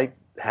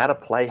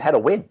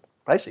win,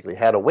 basically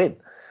how to win,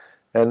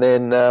 and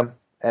then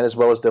and as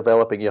well as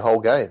developing your whole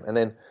game. And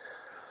then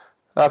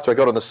After I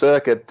got on the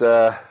circuit,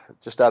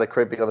 just started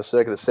creeping on the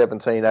circuit at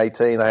 17,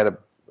 18, I had a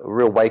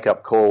real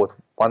wake-up call with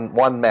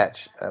one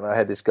match, and I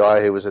had this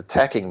guy who was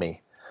attacking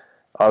me.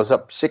 I was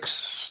up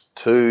 6-2,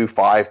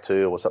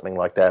 5-2 or something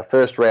like that.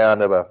 First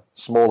round of a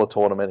smaller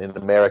tournament in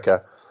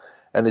America,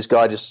 and this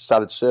guy just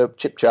started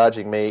chip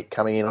charging me,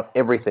 coming in on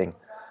everything.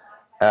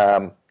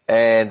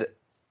 And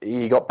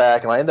he got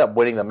back, and I ended up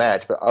winning the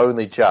match, but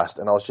only just.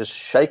 And I was just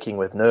shaking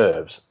with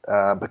nerves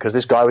because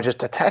this guy was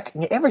just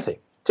attacking everything,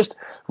 just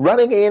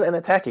running in and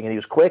attacking. And he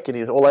was quick, and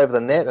he was all over the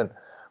net.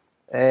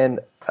 And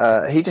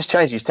he just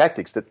changed his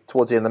tactics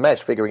towards the end of the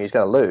match, figuring he's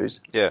going to lose.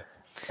 Yeah.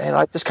 And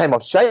I just came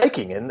off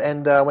shaking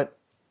and went,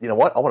 you know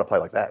what, I want to play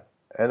like that.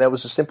 And that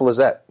was as simple as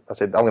that. I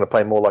said, I'm going to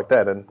play more like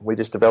that. And we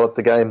just developed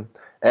the game.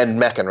 And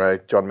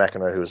McEnroe, John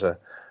McEnroe, who was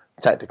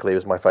tactically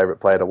was my favourite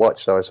player to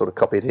watch, so I sort of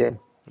copied him.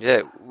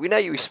 Yeah, we know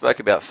you spoke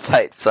about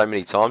fate so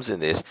many times in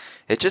this.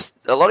 It just,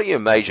 a lot of your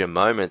major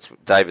moments,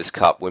 Davis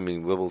Cup,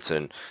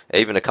 Wimbledon,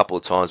 even a couple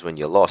of times when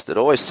you lost, it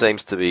always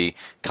seems to be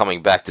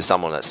coming back to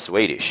someone that's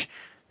Swedish.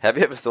 Have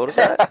you ever thought of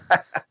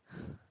that?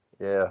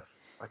 Yeah,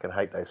 I can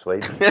hate those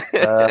Swedes.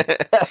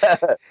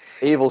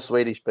 Evil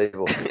Swedish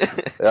people.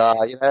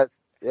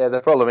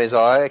 The problem is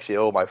I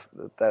actually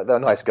they're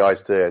nice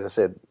guys too, as I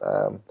said.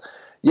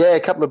 A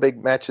couple of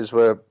big matches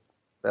were.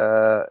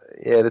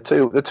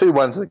 The two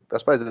ones that, I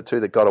suppose, the two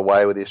that got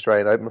away with the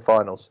Australian Open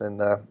finals, and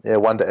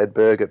one to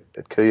Edberg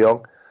at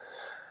Kooyong.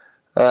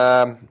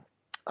 I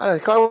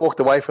kind of walked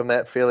away from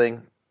that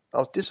feeling I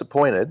was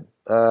disappointed,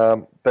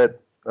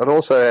 but I'd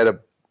also had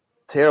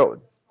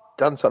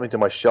done something to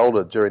my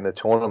shoulder during the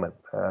tournament.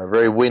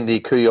 Very windy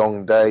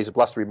Kooyong days,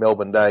 blustery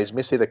Melbourne days.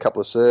 Mishit a couple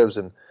of serves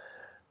and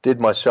did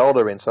my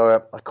shoulder in,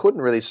 so I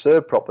couldn't really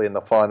serve properly in the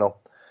final,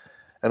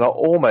 and I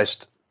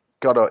almost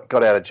got out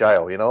of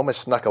jail,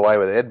 almost snuck away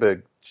with it.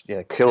 Edberg,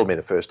 killed me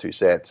the first two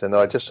sets, and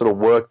I just sort of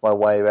worked my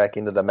way back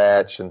into the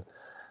match, and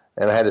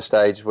I had a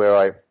stage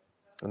where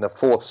in the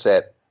fourth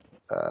set,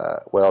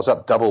 where I was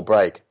up double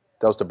break,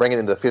 that was to bring it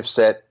into the fifth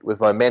set with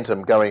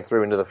momentum going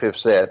through into the fifth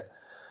set,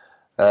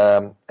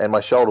 and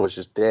my shoulder was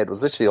just dead. It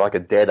was literally like a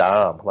dead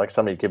arm, like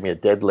somebody give me a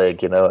dead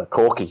leg, a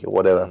corky or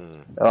whatever.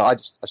 And I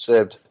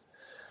served,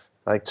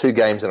 I think 2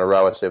 games in a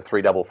row, I served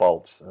 3 double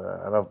faults,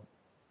 and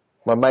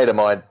my mate of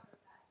mine,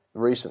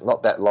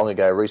 not that long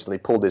ago, recently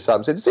pulled this up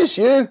and said, "Is this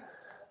you?" And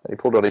he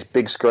pulled it on his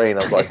big screen.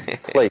 I was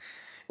like,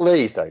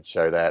 please don't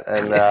show that.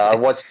 And I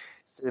watched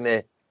in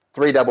there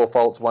 3 double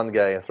faults one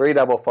game, 3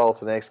 double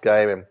faults the next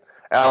game, and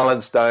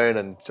Alan Stone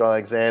and John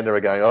Alexander are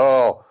going,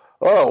 oh,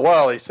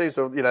 well, he seems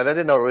to, they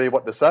didn't know really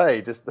what to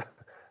say. Just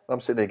I'm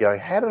sitting there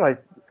going,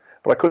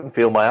 but I couldn't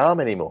feel my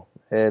arm anymore.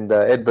 And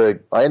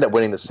Edberg, I ended up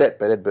winning the set,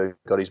 but Edberg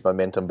got his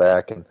momentum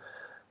back. And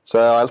so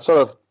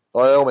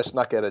I almost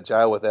snuck out of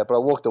jail with that, but I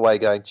walked away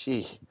going,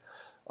 gee,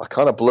 I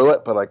kind of blew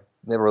it, but I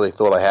never really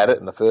thought I had it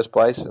in the first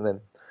place. And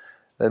then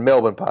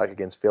Melbourne Park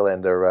against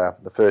Philander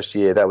the first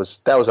year, that was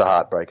a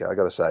heartbreaker, I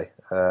got to say.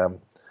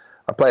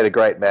 I played a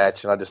great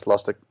match, and I just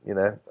lost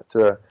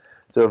to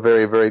a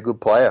very, very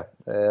good player.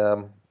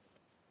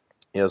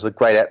 It was a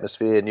great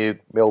atmosphere. New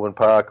Melbourne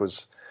Park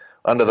was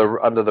under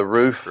the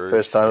roof.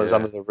 First time it was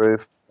under the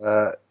roof.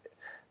 So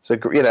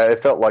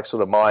it felt like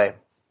sort of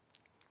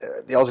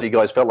the Aussie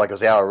guys felt like it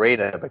was our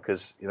arena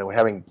because we're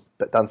having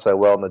done so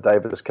well in the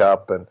Davis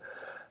Cup, and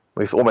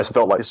we almost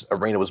felt like this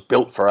arena was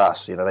built for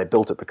us. They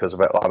built it because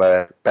of on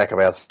the back of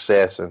our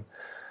success, and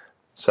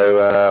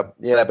so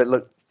But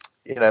look,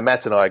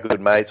 Matt and I are good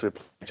mates. We've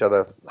played each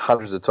other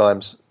hundreds of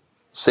times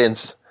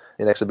since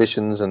in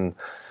exhibitions and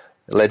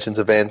Legends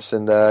events,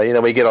 and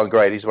we get on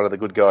great. He's one of the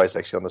good guys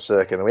actually on the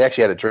circuit, and we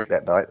actually had a drink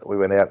that night. We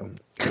went out and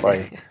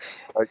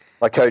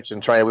my coach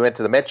and trainer. We went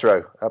to the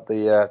Metro up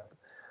the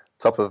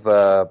top of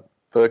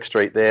Burke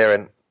Street there,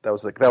 and that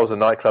was the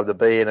nightclub to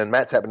be in, and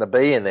Matt's happened to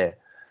be in there,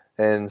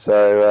 and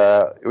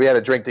so we had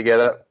a drink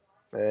together,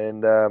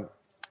 and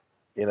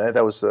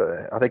that was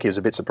I think he was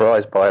a bit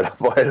surprised by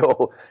it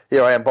all.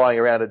 Here I am buying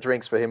a round of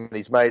drinks for him and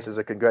his mates as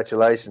a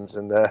congratulations,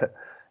 and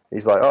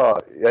he's like, oh,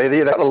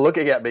 they're kind of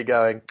looking at me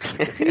going,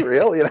 is he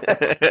real? It's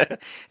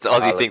an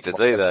Aussie thing to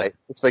do, though.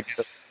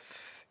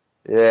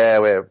 Yeah,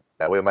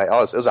 we're mate.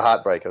 It was a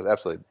heartbreak. It was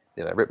absolutely,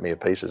 ripped me to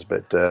pieces.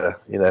 But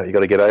you got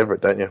to get over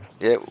it, don't you?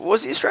 Yeah.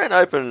 Was the Australian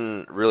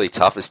Open really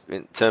tough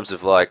in terms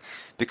of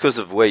because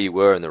of where you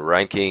were in the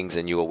rankings,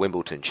 and you were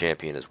Wimbledon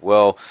champion as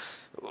well?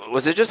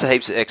 Was there just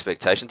heaps of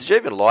expectations? Did you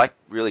even like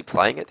really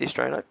playing at the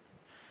Australian Open?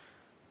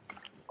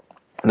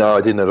 No,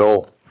 I didn't at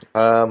all.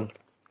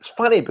 It's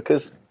funny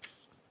because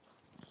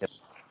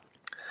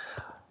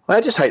I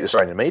just hate the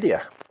Australian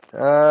media.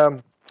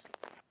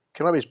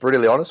 Can I be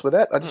brutally honest with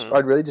that? I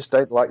really just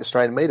don't like the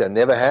Australian media. I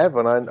never have,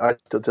 and I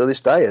to this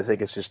day I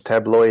think it's just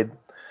tabloid.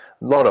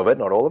 A lot of it,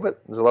 not all of it.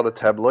 There's a lot of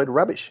tabloid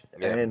rubbish,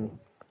 and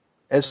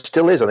it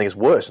still is. I think it's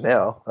worse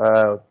now.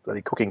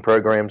 The cooking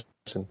programs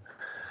and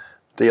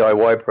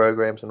DIY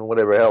programs and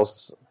whatever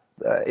else.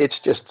 It's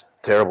just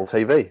terrible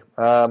TV,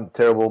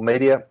 terrible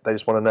media. They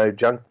just want to know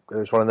junk. They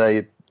just want to know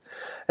you.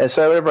 And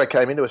so whenever I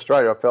came into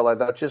Australia, I felt like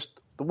they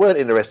weren't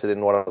interested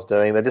in what I was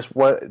doing. They just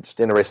weren't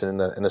interested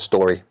in a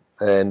story.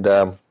 and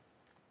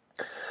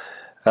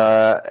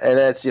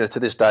that's, to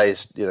this day,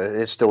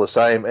 it's still the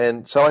same.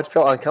 And so I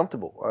felt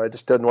uncomfortable. I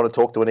just didn't want to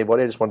talk to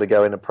anybody. I just wanted to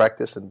go into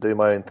practice and do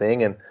my own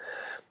thing. And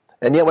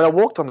yet when I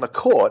walked on the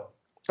court,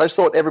 I just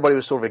thought everybody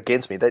was sort of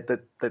against me. That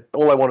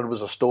all they wanted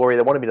was a story.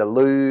 They wanted me to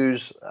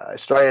lose.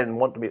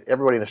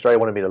 Everybody in Australia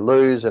wanted me to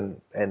lose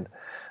and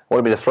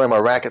wanted me to throw my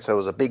racket, so it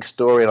was a big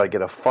story, and I'd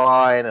get a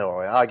fine,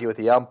 or I'd argue with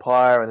the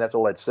umpire, and that's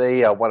all they'd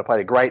see. I want to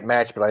play a great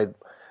match, but I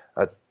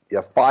had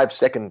a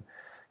 5-second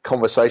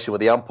conversation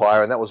with the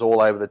umpire, and that was all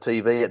over the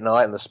TV at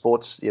night, and the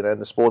sports, in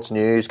the sports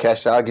news.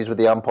 Cash argues with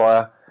the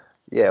umpire.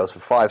 Yeah, it was for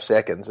 5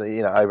 seconds,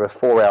 over a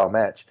 4-hour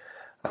match.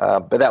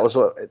 But that was,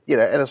 and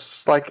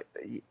it's like,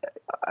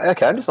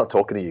 okay, I'm just not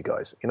talking to you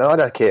guys. I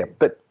don't care.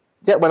 But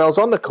yeah, when I was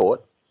on the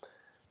court,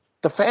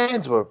 the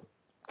fans were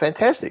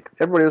fantastic.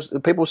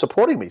 People were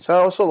supporting me. So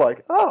I was sort of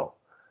like, oh,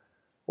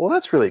 well,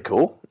 that's really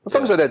cool. As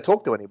long as I don't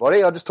talk to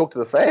anybody, I just talk to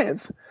the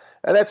fans.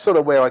 And that's sort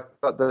of where I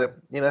got the,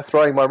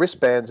 throwing my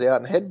wristbands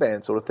out and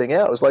headbands sort of thing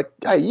out. It was like,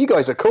 hey, you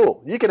guys are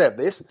cool. You can have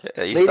this.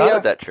 Yeah, you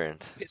started that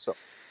trend.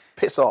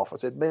 Piss off. I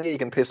said, me, you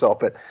can piss off.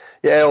 But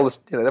yeah, all this,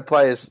 the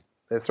players,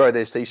 they throw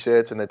their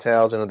T-shirts and their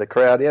towels into the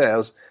crowd. That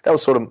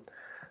was sort of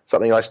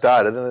something I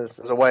started, and it was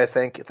a way of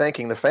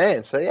thanking the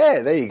fans. So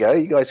yeah, there you go.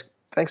 You guys,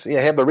 thanks.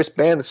 Have the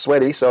wristband. It's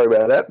sweaty. Sorry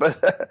about that.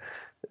 But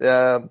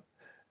and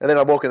then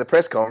I walk in the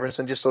press conference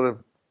and just sort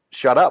of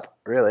shut up,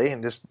 really,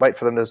 and just wait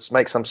for them to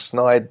make some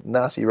snide,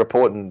 nasty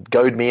report and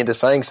goad me into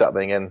saying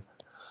something. And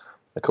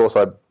of course,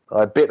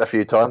 I bit a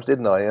few times,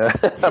 didn't I?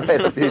 I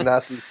made a few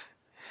nasty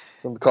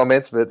some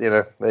comments, but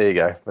there you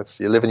go.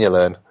 You live and you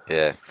learn.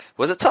 Yeah.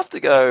 Was it tough to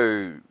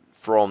go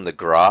from the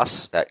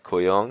grass at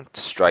Kooyong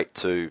straight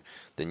to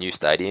the new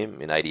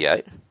stadium in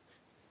 '88?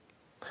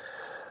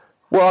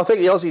 Well, I think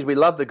the Aussies, we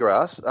love the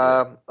grass.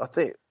 I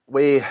think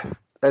we,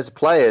 as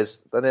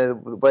players,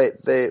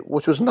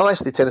 which was nice,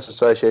 the Tennis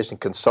Association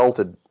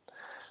consulted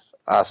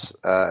us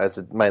as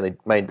a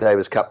main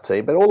Davis Cup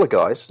team, but all the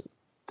guys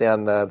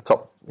down the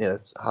top,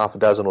 half a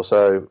dozen or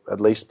so, at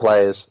least,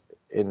 players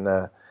in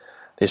the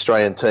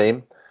Australian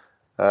team,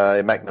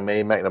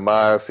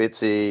 McNamara,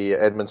 Fitzy,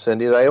 Edmondson,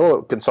 they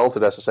all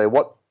consulted us to say,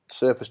 what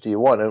surface do you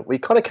want? And we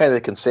kind of came to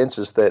the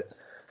consensus that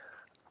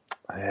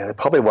they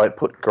probably won't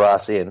put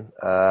grass in,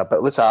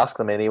 but let's ask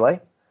them anyway.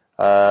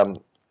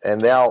 And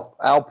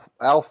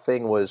our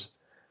thing was,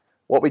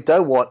 what we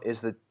don't want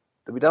is that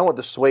we don't want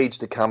the Swedes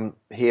to come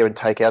here and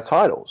take our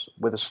titles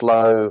with a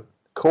slow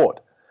court.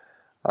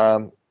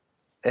 And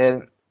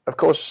of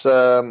course,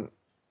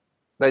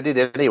 they did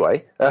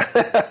anyway. Phil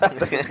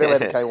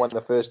MK won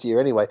the first year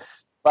anyway.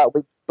 But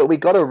we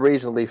got a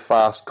reasonably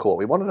fast court.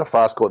 We wanted a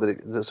fast court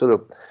that sort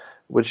of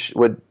which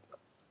would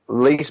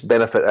least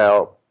benefit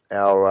our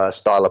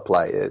style of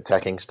play,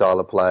 attacking style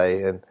of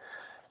play, and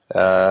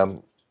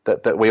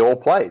that we all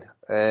played.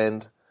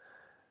 And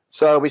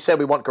so we said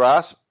we want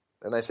grass,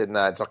 and they said,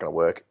 no, it's not going to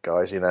work,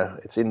 guys.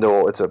 It's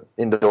indoor. It's an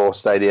indoor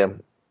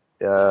stadium.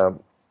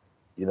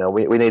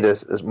 We need a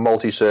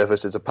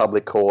multi-surface. It's a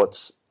public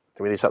courts.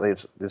 We need something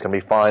that's going to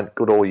be fine,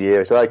 good all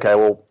year. I said, okay,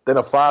 well, then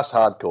a fast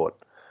hard court.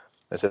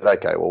 They said,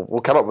 okay, well,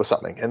 we'll come up with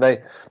something. And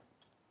they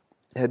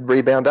had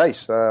Rebound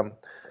Ace,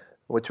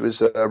 which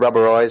was a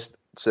rubberized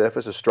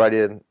surface,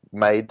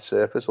 Australian-made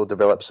surface or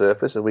developed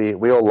surface, and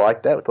we all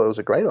liked that. We thought it was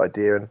a great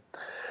idea, and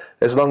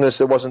as long as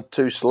it wasn't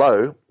too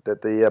slow,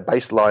 that the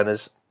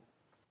baseliners,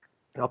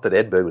 not that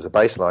Edberg was a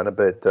baseliner,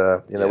 but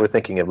we're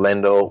thinking of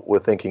Lendl, we're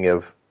thinking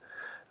of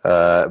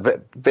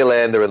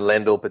Villander and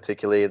Lendl,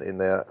 particularly in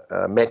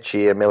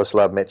Mechir,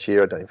 Miloslav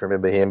Mechir. I don't even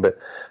remember him, but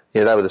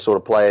they were the sort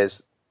of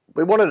players.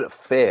 We wanted it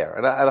fair,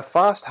 and a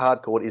fast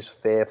hard court is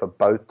fair for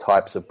both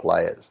types of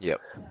players. Yep.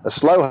 A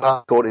slow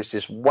hard court is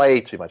just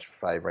way too much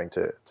favouring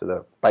to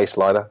the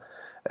baseliner,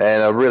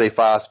 and a really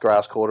fast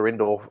grass court or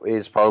indoor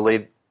is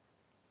probably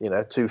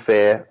too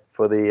fair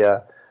for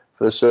the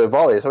serve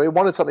volley. So we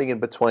wanted something in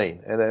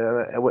between,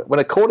 and when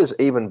a court is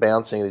even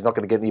bouncing, he's not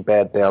going to get any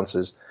bad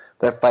bounces.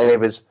 That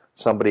favours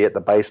somebody at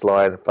the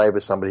baseline,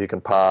 favours somebody who can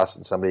pass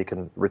and somebody who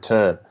can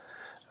return.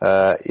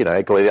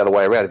 Equally the other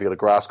way around. If you've got a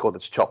grass court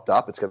that's chopped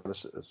up, it's going to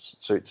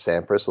suit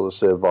Sampras or the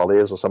serve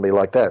volleyers or somebody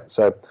like that.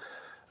 So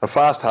a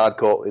fast hard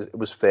court, it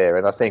was fair,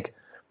 and I think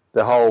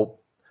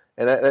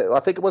I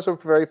think it was a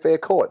very fair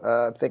court.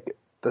 I think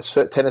the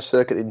tennis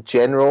circuit in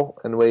general,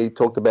 and we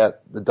talked about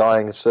the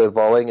dying serve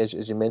volleying, as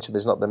you mentioned,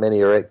 there's not that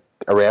many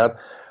around.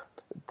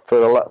 For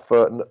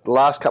the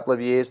last couple of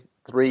years,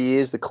 3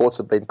 years, the courts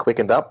have been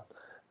quickened up,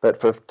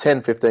 but for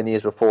 10, 15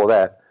 years before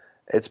that,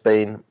 it's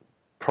been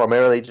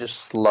primarily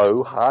just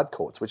slow hard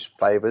courts, which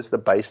favours the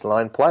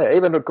baseline player.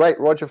 Even the great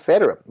Roger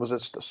Federer was a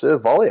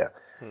serve volleyer,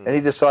 and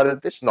he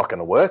decided, this is not going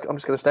to work, I'm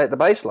just going to stay at the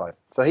baseline.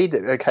 So he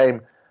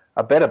became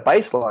a better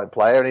baseline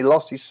player, and he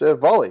lost his serve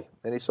volley,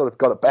 and he sort of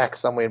got it back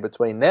somewhere in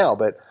between now.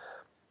 But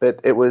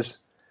it was,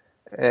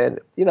 and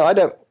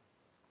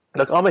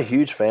I'm a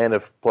huge fan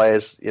of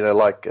players,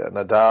 like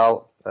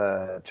Nadal,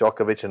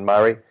 Djokovic, and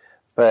Murray,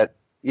 but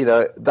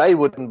they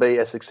wouldn't be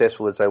as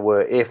successful as they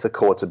were if the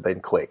courts had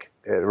been quick.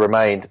 It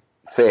remained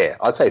fair.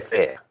 I'd say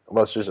fair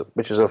which is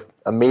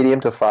a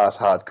medium to fast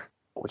hard court,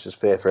 which is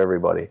fair for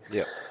everybody.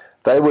 Yeah.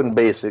 They wouldn't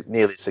be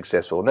nearly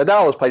successful.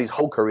 Nadal has played his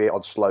whole career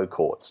on slow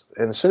courts,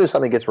 and as soon as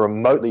something gets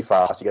remotely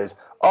fast, he goes,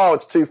 "Oh,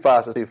 it's too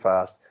fast, it's too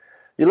fast."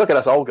 You look at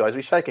us old guys,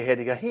 we shake our head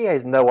and go, "He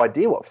has no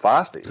idea what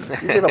fast is.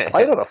 He's never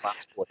played on a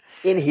fast court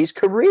in his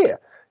career."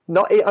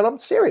 And I'm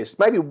serious.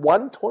 Maybe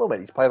one tournament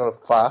he's played on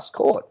a fast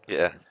court.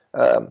 Yeah.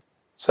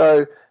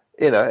 So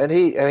and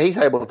he's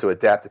able to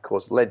adapt. Of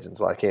course, legends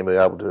like him are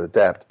able to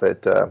adapt.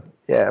 But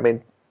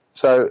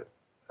so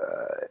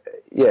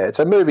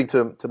moving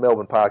to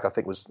Melbourne Park, I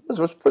think was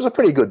a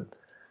pretty good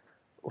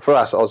for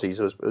us Aussies.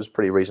 It was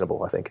pretty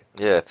reasonable, I think.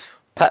 Yeah,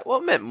 Pat,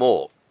 what meant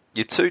more?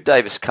 Your 2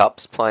 Davis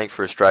Cups playing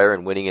for Australia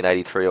and winning in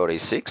 '83 or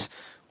 '86,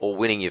 or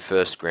winning your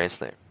first Grand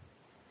Slam?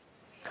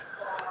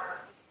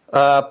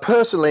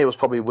 Personally, it was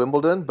probably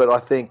Wimbledon, but I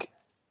think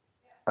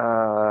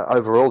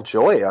overall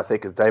joy. I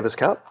think is Davis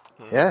Cup.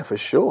 Yeah, for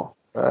sure.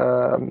 Is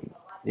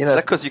that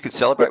because you could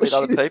celebrate with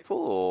other people,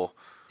 or?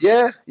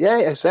 Yeah,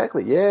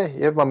 exactly. Yeah,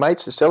 you have my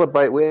mates to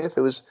celebrate with.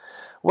 It was,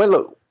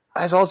 look,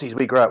 as Aussies,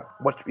 we grew up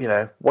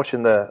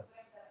watching the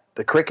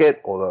cricket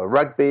or the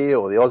rugby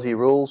or the Aussie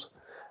rules,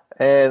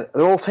 and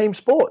they're all team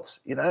sports,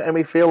 and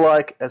we feel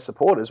like as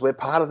supporters we're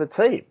part of the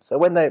team. So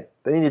when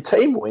your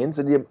team wins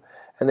and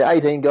the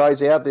 18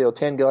 guys out there or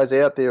 10 guys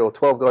out there or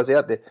 12 guys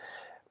out there,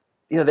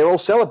 they're all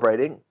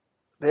celebrating.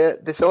 They're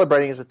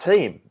celebrating as a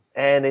team.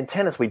 And in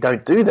tennis, we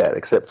don't do that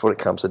except for when it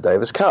comes to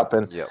Davis Cup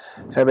and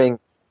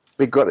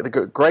we've got a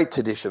great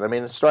tradition. I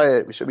mean,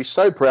 Australia, we should be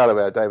so proud of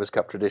our Davis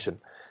Cup tradition.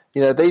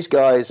 These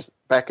guys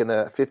back in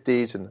the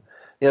 50s, and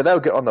they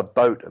would get on the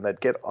boat and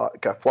they'd sail all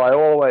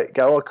the way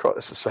across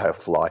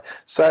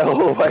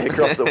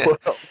the world,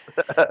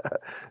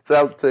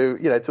 sail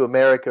to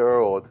America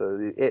or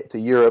to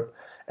Europe,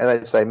 and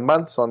they'd say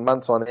months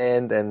on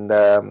end,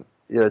 and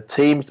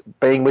teams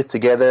being with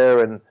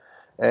together, and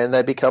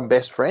they become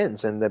best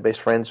friends, and they're best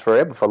friends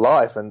forever, for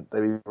life, and they'd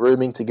be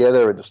rooming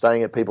together and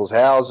staying at people's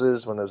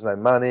houses when there was no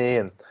money,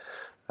 and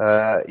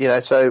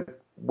so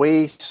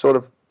we sort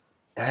of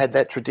had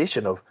that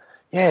tradition of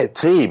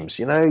teams,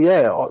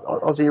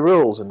 Aussie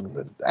rules and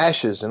the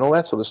Ashes and all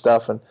that sort of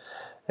stuff,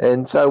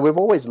 and so we've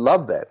always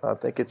loved that. I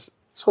think it's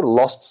sort of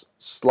lost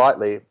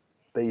slightly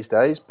these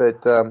days,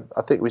 but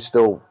I think we've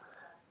still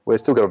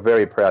got a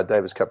very proud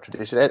Davis Cup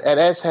tradition, and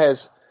as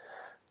has.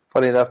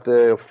 Funny enough,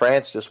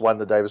 France just won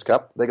the Davis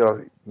Cup. They got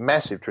a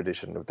massive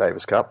tradition of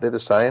Davis Cup. They're the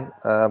same.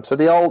 So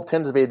the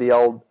tend to be the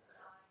old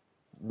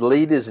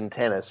leaders in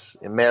tennis.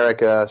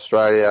 America,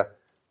 Australia,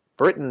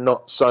 Britain,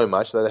 not so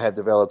much. They have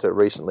developed it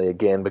recently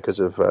again because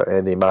of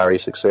Andy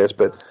Murray's success.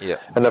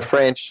 And the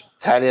French,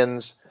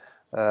 Italians,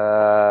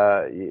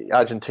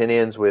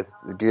 Argentinians with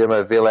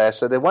Guillermo Vilas.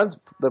 So they're ones.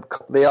 I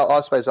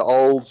suppose the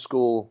old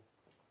school.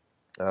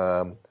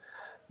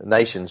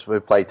 Nations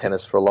who've played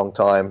tennis for a long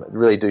time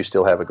really do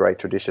still have a great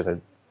tradition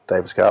in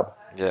Davis Cup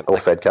or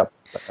Fed Cup.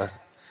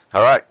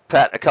 All right,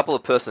 Pat, a couple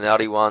of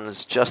personality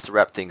ones just to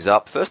wrap things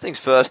up. First things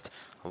first,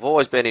 I've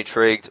always been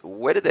intrigued.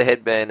 Where did the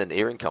headband and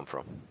earring come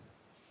from?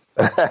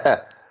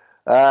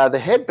 The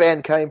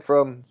headband came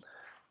from,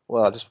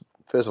 first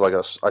of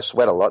all, I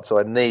sweat a lot, so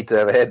I need to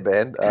have a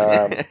headband.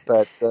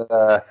 But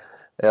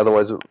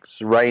otherwise it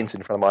rains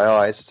in front of my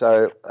eyes.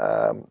 So,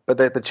 but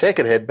the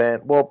checkered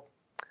headband,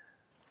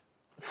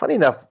 funny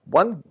enough,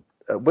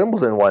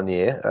 Wimbledon one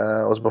year,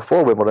 it was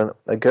before Wimbledon,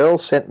 a girl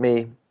sent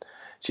me,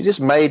 she just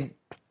made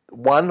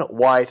one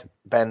white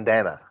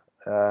bandana.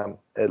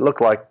 It looked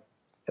like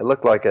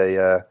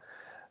a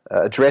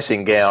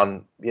dressing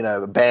gown,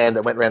 a band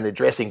that went around the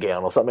dressing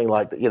gown or something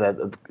like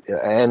that,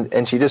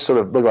 and she just sort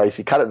of looked like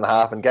she cut it in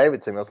half and gave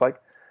it to me. I was like,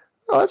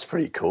 oh, that's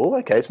pretty cool.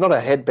 Okay, it's not a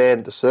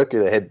headband, a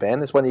circular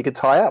headband. It's one you could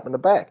tie up in the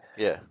back.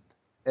 Yeah.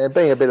 And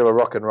being a bit of a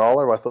rock and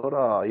roller, I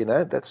thought,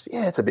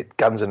 it's a bit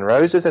Guns N'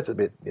 Roses. That's a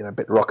bit, a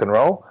bit rock and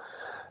roll.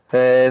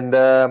 And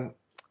the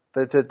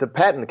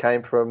pattern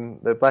came from,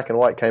 the black and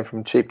white came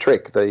from Cheap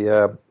Trick,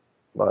 the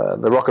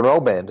rock and roll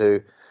band, who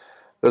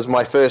was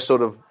my first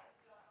sort of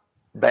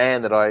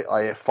band that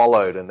I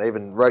followed and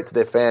even wrote to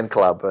their fan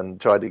club and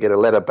tried to get a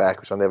letter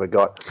back, which I never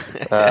got.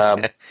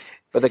 But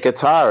the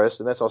guitarist,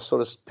 and I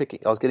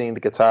was getting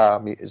into guitar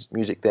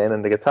music then,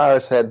 and the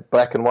guitarist had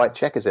black and white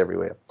checkers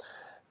everywhere.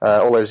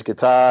 All over his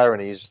guitar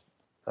and his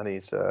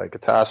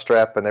guitar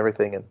strap and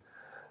everything,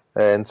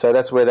 and so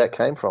that's where that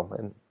came from.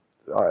 And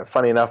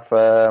funny enough,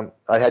 I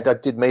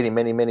did meet him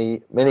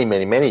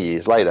many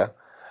years later,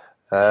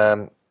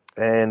 and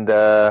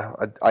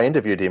I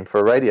interviewed him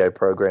for a radio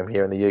program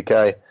here in the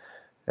UK,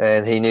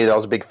 and he knew that I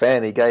was a big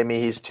fan. He gave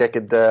me his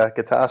checkered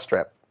guitar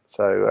strap,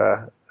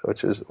 so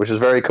which is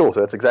very cool.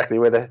 So that's exactly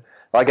where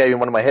I gave him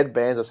one of my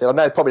headbands. I said, I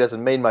know it probably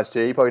doesn't mean much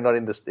to you. You're probably not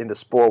into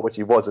sport, which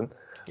he wasn't.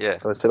 Yeah.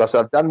 I said,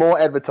 I've done more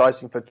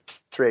advertising for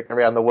Trick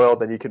around the world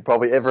than you could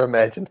probably ever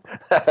imagine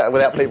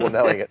without people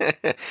knowing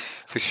it.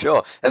 For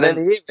sure. And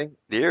then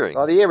the earring.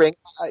 Oh, the earring.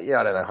 I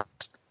don't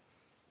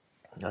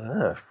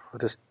know. I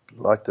just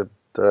like to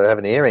have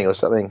an earring or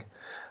something.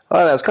 I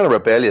don't know. It's kind of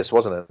rebellious,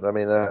 wasn't it? I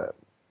mean,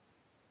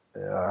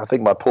 I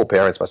think my poor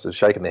parents must have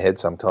shaken their head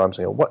sometimes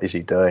and go, what is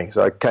he doing?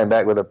 So I came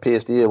back with a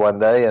pierced ear one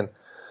day, and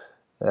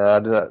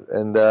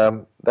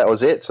that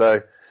was it.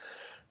 So,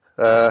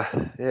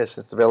 yes,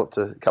 it's developed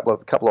a couple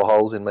of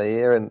holes in my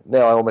ear, and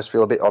now I almost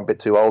feel I'm a bit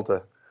too old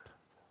to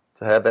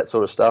have that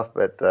sort of stuff,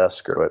 but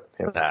screw it.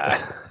 You know. Nah,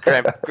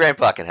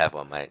 Grandpa can have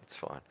one, mate. It's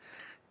fine.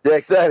 Yeah,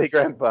 exactly,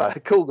 Grandpa.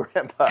 Cool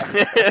Grandpa.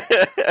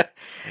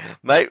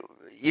 Mate,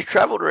 you've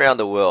travelled around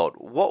the world.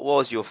 What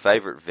was your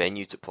favourite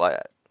venue to play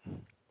at?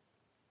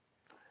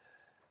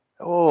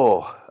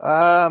 Oh,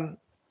 the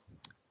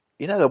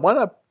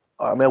one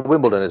I mean,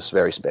 Wimbledon is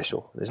very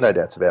special. There's no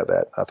doubts about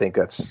that. I think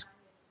it's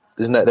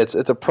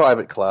a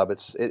private club.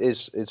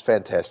 It's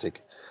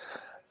fantastic.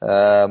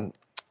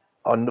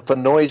 For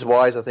noise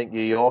wise, I think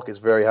New York is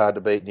very hard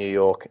to beat. New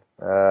York,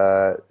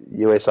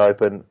 US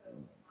Open.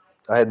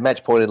 I had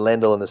match point in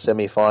Lendl in the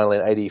semi-final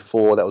in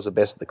 '84. That was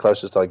the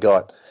closest I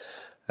got,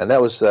 and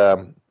that was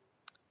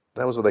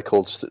what they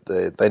called.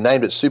 They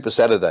named it Super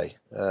Saturday,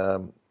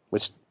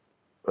 which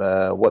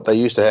what they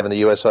used to have in the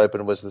US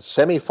Open was the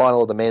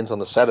semi-final of the men's on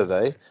the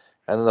Saturday,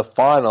 and then the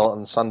final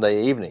on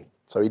Sunday evening.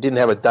 So you didn't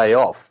have a day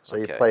off. So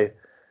you play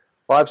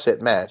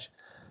 5-set match,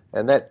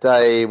 and that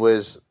day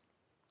was,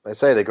 they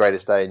say, the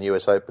greatest day in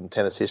US Open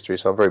tennis history.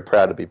 So I'm very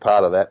proud to be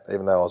part of that,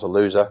 even though I was a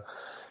loser.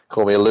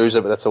 Call me a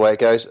loser, but that's the way it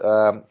goes.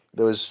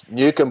 There was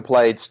Newcomb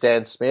played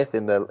Stan Smith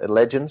in the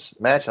Legends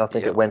match, and I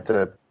think it went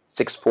to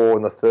 6-4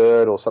 in the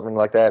third or something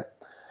like that.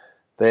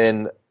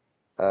 Then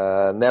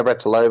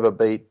Navratilova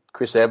beat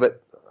Chris Evert,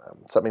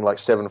 something like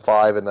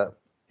 7-5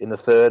 in the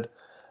third.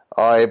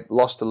 I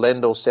lost to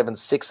Lendl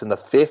 7-6 in the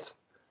fifth,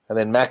 and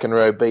then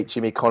McEnroe beat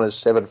Jimmy Connors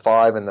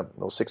 7-5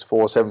 or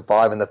 6-4,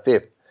 7-5 in the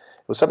fifth.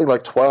 It was something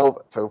like 12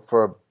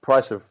 for a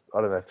price of, I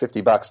don't know, $50.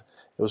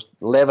 It was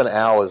 11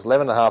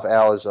 and a half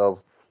hours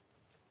of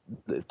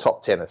the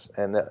top tennis,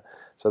 and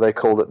so they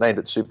named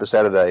it Super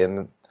Saturday,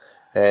 and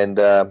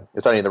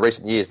it's only in the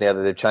recent years now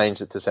that they've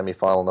changed it to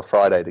semi-final on the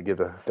Friday to give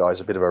the guys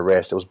a bit of a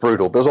rest. It was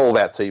brutal, but it was all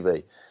about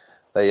TV.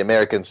 The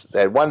Americans, they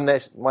had one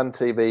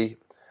TV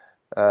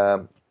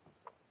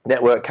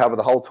network cover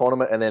the whole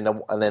tournament, and then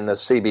the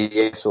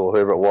CBS or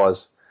whoever it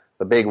was,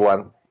 the big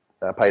one,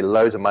 paid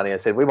loads of money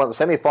and said, we want the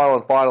semi-final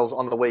and finals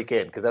on the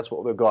weekend because that's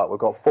what we've got. We've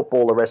got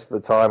football the rest of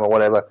the time or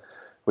whatever.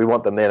 We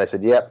want them there. They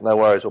said, yep, no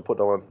worries, we'll put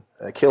them on.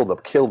 Killed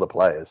the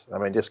players. I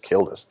mean, just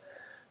killed us.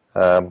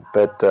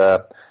 But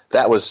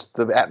that was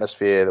the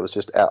atmosphere that was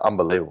just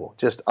unbelievable.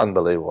 Just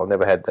unbelievable. I've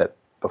never had that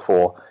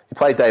before. You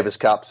play Davis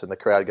Cups and the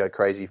crowd go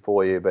crazy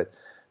for you, but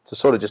to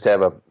sort of just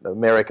have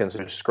Americans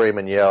who scream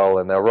and yell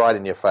and they're right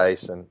in your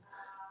face, and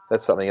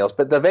that's something else.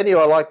 But the venue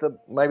I like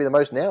maybe the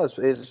most now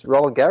is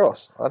Roland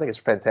Garros. I think it's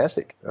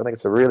fantastic. I think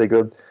it's a really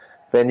good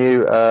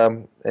venue.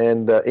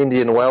 And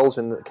Indian Wells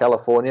in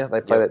California, they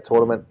play that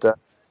tournament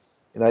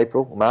in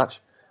March.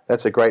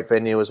 That's a great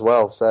venue as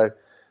well. So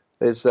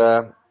there's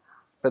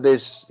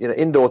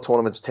indoor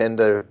tournaments tend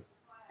to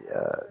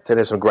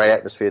have some great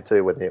atmosphere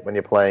too when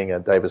you're playing a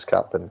Davis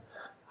Cup and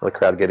the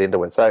crowd get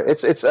into it. So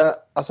it's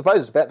I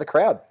suppose it's about the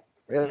crowd.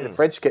 Really, the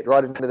French get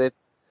right into their.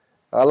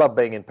 I love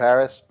being in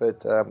Paris,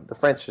 but the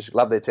French just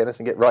love their tennis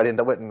and get right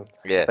into it, and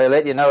they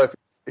let you know if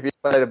you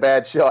played a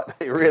bad shot.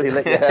 They really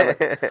let you have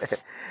it.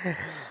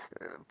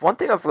 One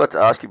thing I forgot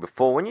to ask you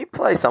before, when you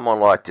play someone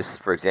like,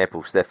 just for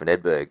example, Stefan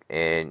Edberg,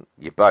 and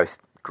you're both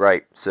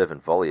great serve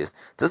and volleyers,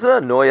 does it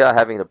annoy you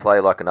having to play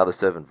like another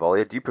serve and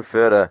volleyer? Do you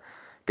prefer to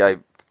go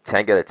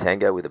tango to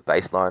tango with a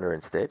baseliner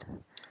instead?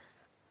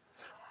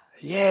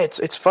 Yeah,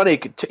 it's funny.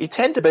 You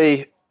tend to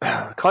be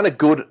kind of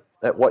good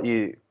at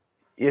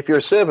if you're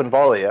a serve and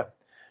volleyer,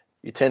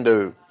 you tend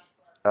to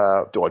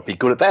be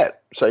good at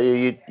that. So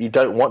you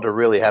don't want to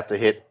really have to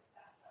hit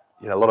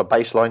a lot of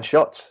baseline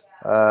shots.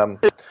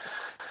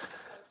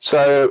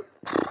 So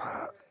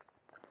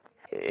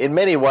in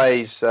many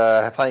ways,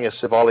 playing a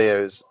serve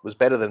volleyer was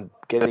better than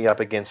getting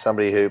up against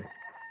somebody who,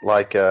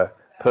 like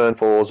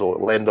Pernfors or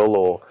Lendl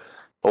or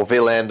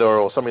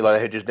Wilander or somebody like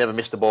that, who just never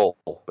missed a ball,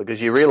 because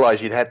you realise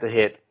you'd have to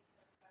hit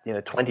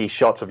 20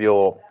 shots of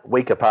your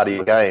weaker part of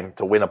your game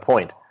to win a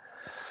point.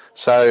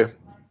 So,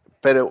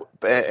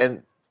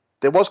 and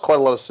there was quite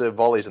a lot of serve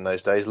volleys in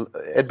those days.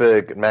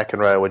 Edberg and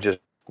McEnroe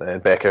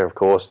and Becker, of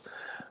course,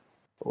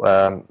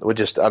 were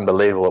just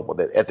unbelievable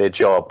at their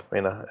job.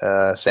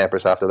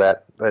 Sampras after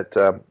that, but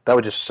they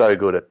were just so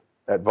good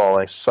at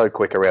volleying, so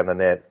quick around the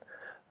net.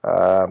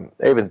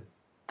 Even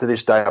to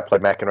this day, I play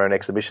McEnroe in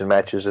exhibition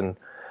matches, and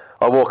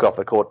I walk off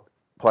the court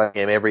playing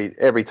him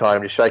every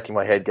time, just shaking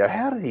my head, go,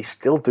 how did he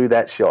still do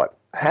that shot?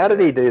 How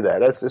did he do that?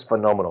 That's just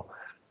phenomenal.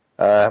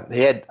 He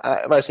had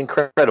the most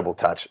incredible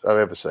touch I've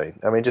ever seen.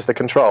 I mean, just the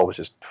control was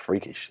just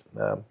freakish.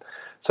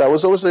 So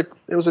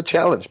it was a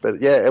challenge, but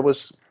yeah, it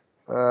was.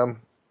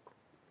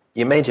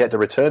 You meant you had to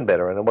return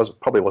better, and it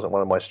probably wasn't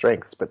one of my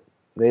strengths, but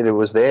neither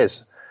was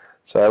theirs.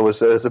 So it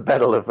was a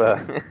battle of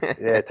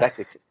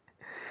tactics.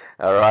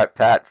 All right,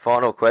 Pat,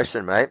 final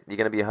question, mate. You're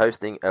going to be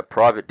hosting a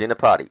private dinner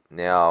party.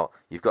 Now,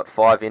 you've got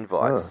 5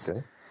 invites. Oh,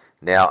 okay.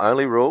 Now,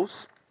 only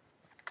rules,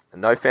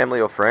 no family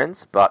or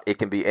friends, but it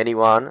can be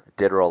anyone,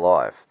 dead or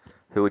alive.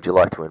 who would you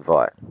like to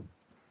invite?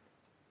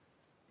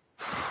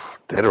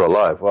 Dead or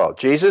alive? Well,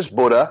 Jesus,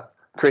 Buddha,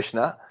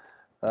 Krishna.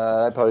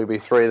 That'd probably be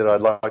three that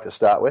I'd like to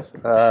start with.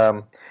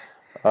 I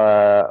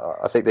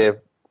think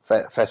they're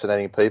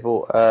fascinating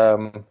people.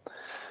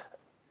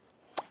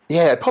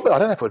 Yeah, probably. I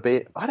don't know if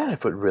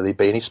it would really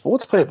be any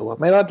sports people. I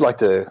mean, I'd like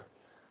to,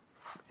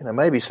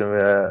 maybe some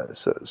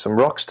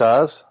rock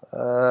stars.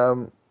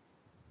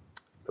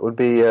 Would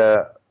be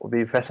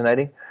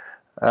fascinating.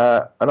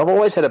 And I've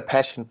always had a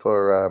passion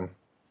for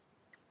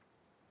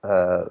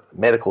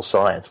medical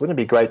science. Wouldn't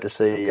it be great to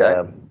see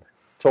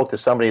talk to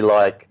somebody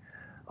like,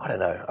 I don't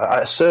know,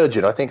 a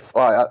surgeon? I think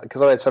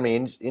because I had so many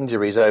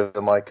injuries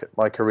over my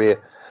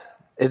career.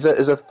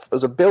 There's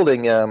a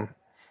building here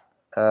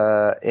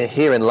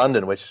in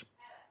London which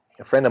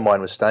a friend of mine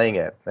was staying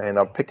at, and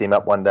I picked him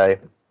up one day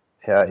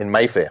in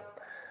Mayfair,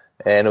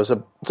 and it was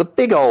a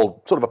big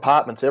old sort of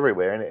apartments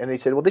everywhere, and he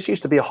said, "Well, this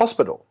used to be a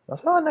hospital." I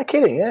said, "Oh, no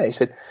kidding." Yeah, he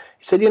said,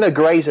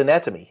 Grey's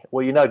Anatomy.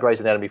 Well,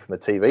 Grey's Anatomy from the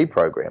TV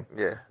program.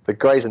 Yeah. But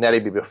Grey's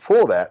Anatomy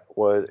before that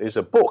is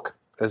a book.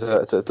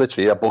 It's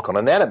literally a book on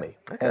anatomy,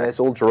 and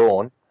it's all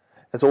drawn.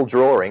 It's all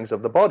drawings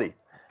of the body.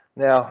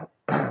 Now,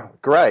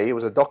 Grey, it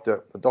was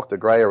Dr.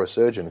 Grey, or a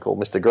surgeon called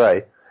Mr.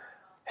 Grey.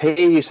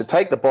 He used to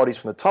take the bodies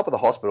from the top of the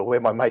hospital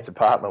where my mate's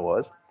apartment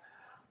was.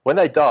 When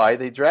they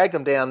died, he dragged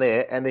them down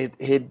there, and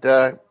he'd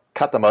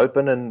cut them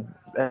open and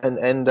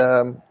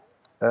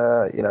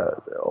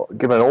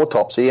give an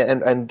autopsy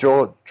and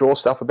draw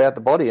stuff about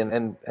the body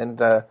and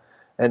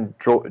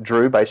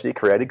drew basically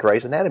created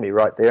Grey's Anatomy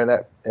right there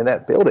in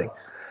that building.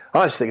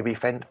 I just think it'd be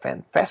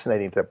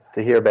fascinating to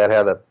hear about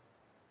how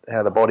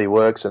the body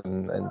works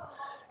and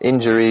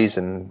injuries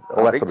and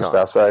all that sort of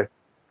stuff. So,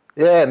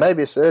 yeah,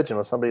 maybe a surgeon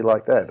or somebody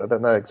like that. I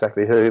don't know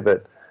exactly who,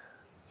 but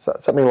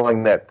something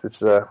like that.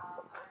 It's a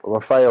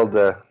failed.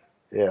 I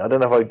don't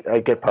know if I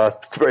get past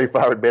very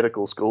far in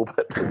medical school,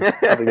 but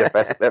I think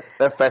that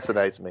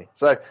fascinates me.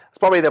 So it's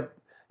probably a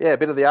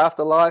bit of the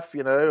afterlife.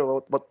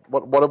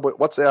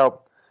 What's our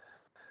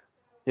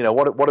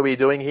what are we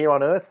doing here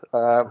on Earth?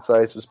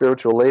 So some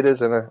spiritual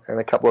leaders and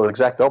a couple of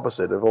exact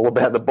opposite of all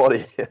about the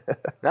body.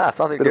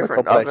 Something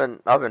different. I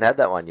haven't had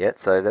that one yet,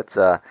 so that's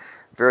a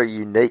very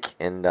unique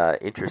and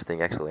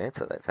interesting actual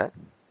answer there, Pat.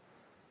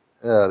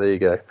 Oh, there you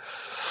go.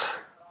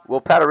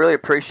 Well, Pat, I really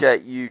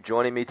appreciate you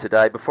joining me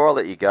today. Before I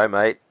let you go,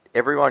 mate,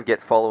 everyone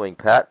get following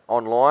Pat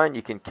online.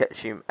 You can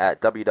catch him at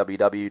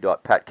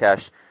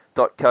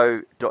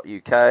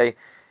www.patcash.co.uk.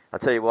 I'll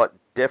tell you what,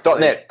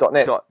 definitely .net.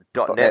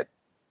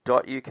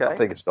 .uk. I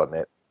think it's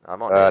 .net.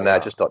 I'm on there. No,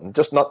 just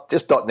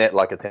 .net,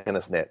 like a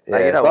tennis net. Yeah.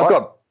 No, you know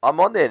what? I'm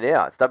on there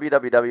now. It's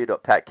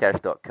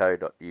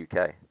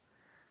www.patcash.co.uk.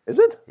 Is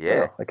it?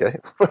 Yeah. Oh, okay.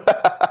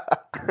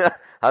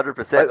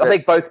 100%. I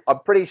think both. I'm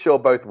pretty sure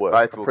both work.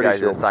 Both will go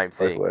to the same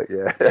thing. Work,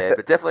 yeah. Yeah,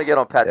 but definitely get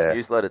on Pat's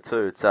newsletter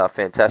too. It's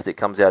fantastic.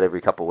 Comes out every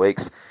couple of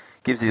weeks.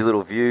 Gives his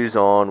little views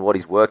on what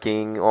he's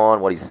working on,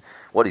 what he's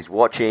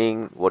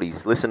watching, what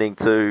he's listening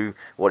to,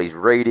 what he's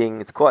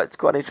reading. It's quite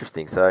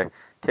interesting. So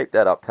keep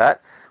that up,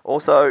 Pat.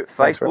 Also,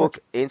 Facebook,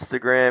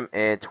 Instagram,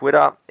 and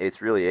Twitter.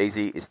 It's really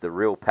easy. It's the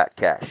real Pat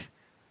Cash.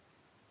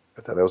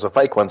 There was a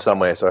fake one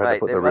somewhere, so I had to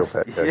put the real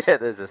Pat Cash. Yeah,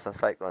 there's just a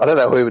fake one. I don't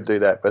know who would do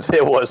that, but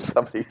there was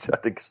somebody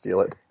trying to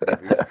steal it.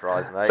 You'd be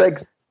surprised, mate.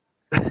 Thanks.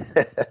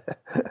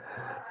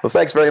 Well,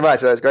 thanks very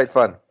much. It was great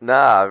fun.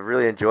 I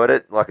really enjoyed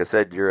it. Like I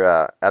said, you're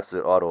an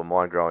absolute idol of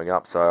mine growing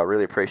up, so I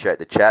really appreciate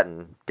the chat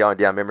and going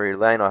down memory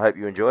lane. I hope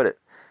you enjoyed it.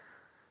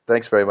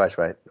 Thanks very much,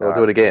 mate. We'll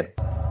do it again.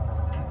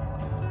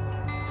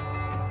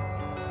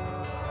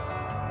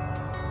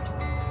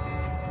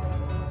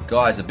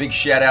 Guys, a big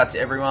shout out to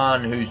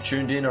everyone who's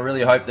tuned in. I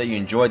really hope that you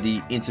enjoyed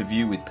the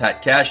interview with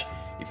Pat Cash.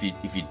 If you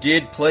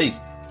did, please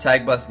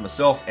tag both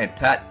myself and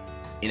Pat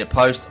in a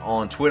post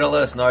on Twitter.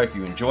 Let us know if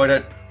you enjoyed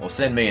it, or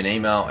send me an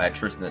email at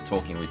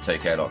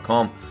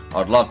tristan@talkingwithtk.com.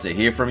 I'd love to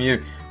hear from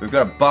you. We've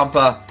got a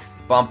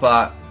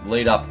bumper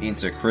lead up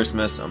into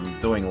Christmas. I'm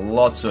doing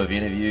lots of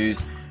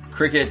interviews.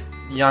 Cricket,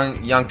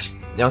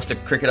 youngster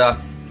cricketer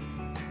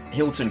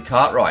Hilton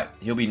Cartwright.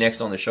 He'll be next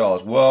on the show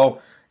as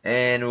well.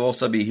 And we'll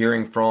also be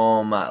hearing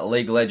from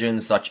league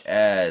legends such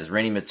as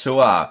Rennie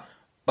Matua,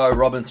 Bo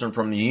Robinson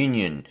from the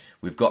Union.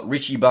 We've got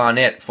Richie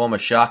Barnett, former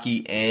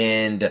Sharky,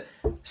 and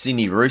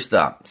Sydney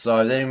Rooster.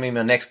 So that'll be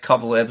my next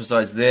couple of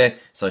episodes there.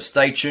 So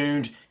stay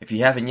tuned. If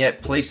you haven't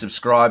yet, please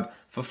subscribe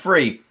for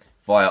free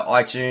via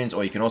iTunes,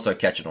 or you can also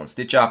catch it on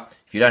Stitcher.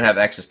 If you don't have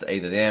access to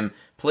either of them,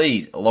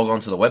 please log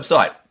on to the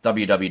website,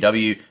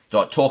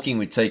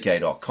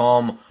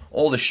 www.talkingwithtk.com.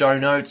 All the show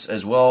notes,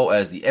 as well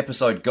as the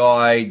episode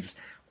guides,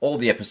 all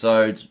the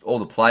episodes, all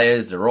the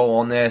players, they're all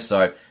on there.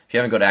 So if you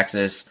haven't got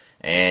access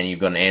and you've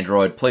got an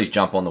Android, please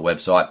jump on the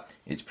website.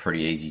 It's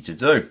pretty easy to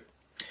do.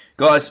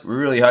 Guys, we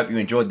really hope you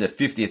enjoyed the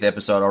 50th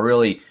episode. I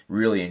really,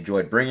 really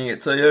enjoyed bringing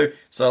it to you.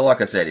 So like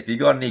I said, if you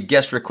got any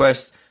guest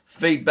requests,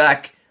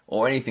 feedback,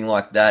 or anything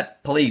like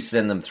that, please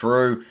send them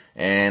through.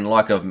 And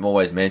like I've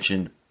always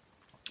mentioned,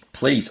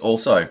 please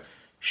also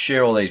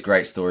share all these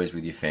great stories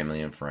with your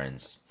family and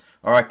friends.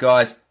 Alright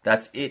guys,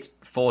 that's it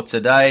for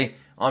today.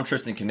 I'm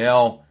Tristan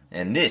Cannell,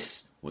 and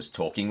this was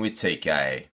Talking with TK.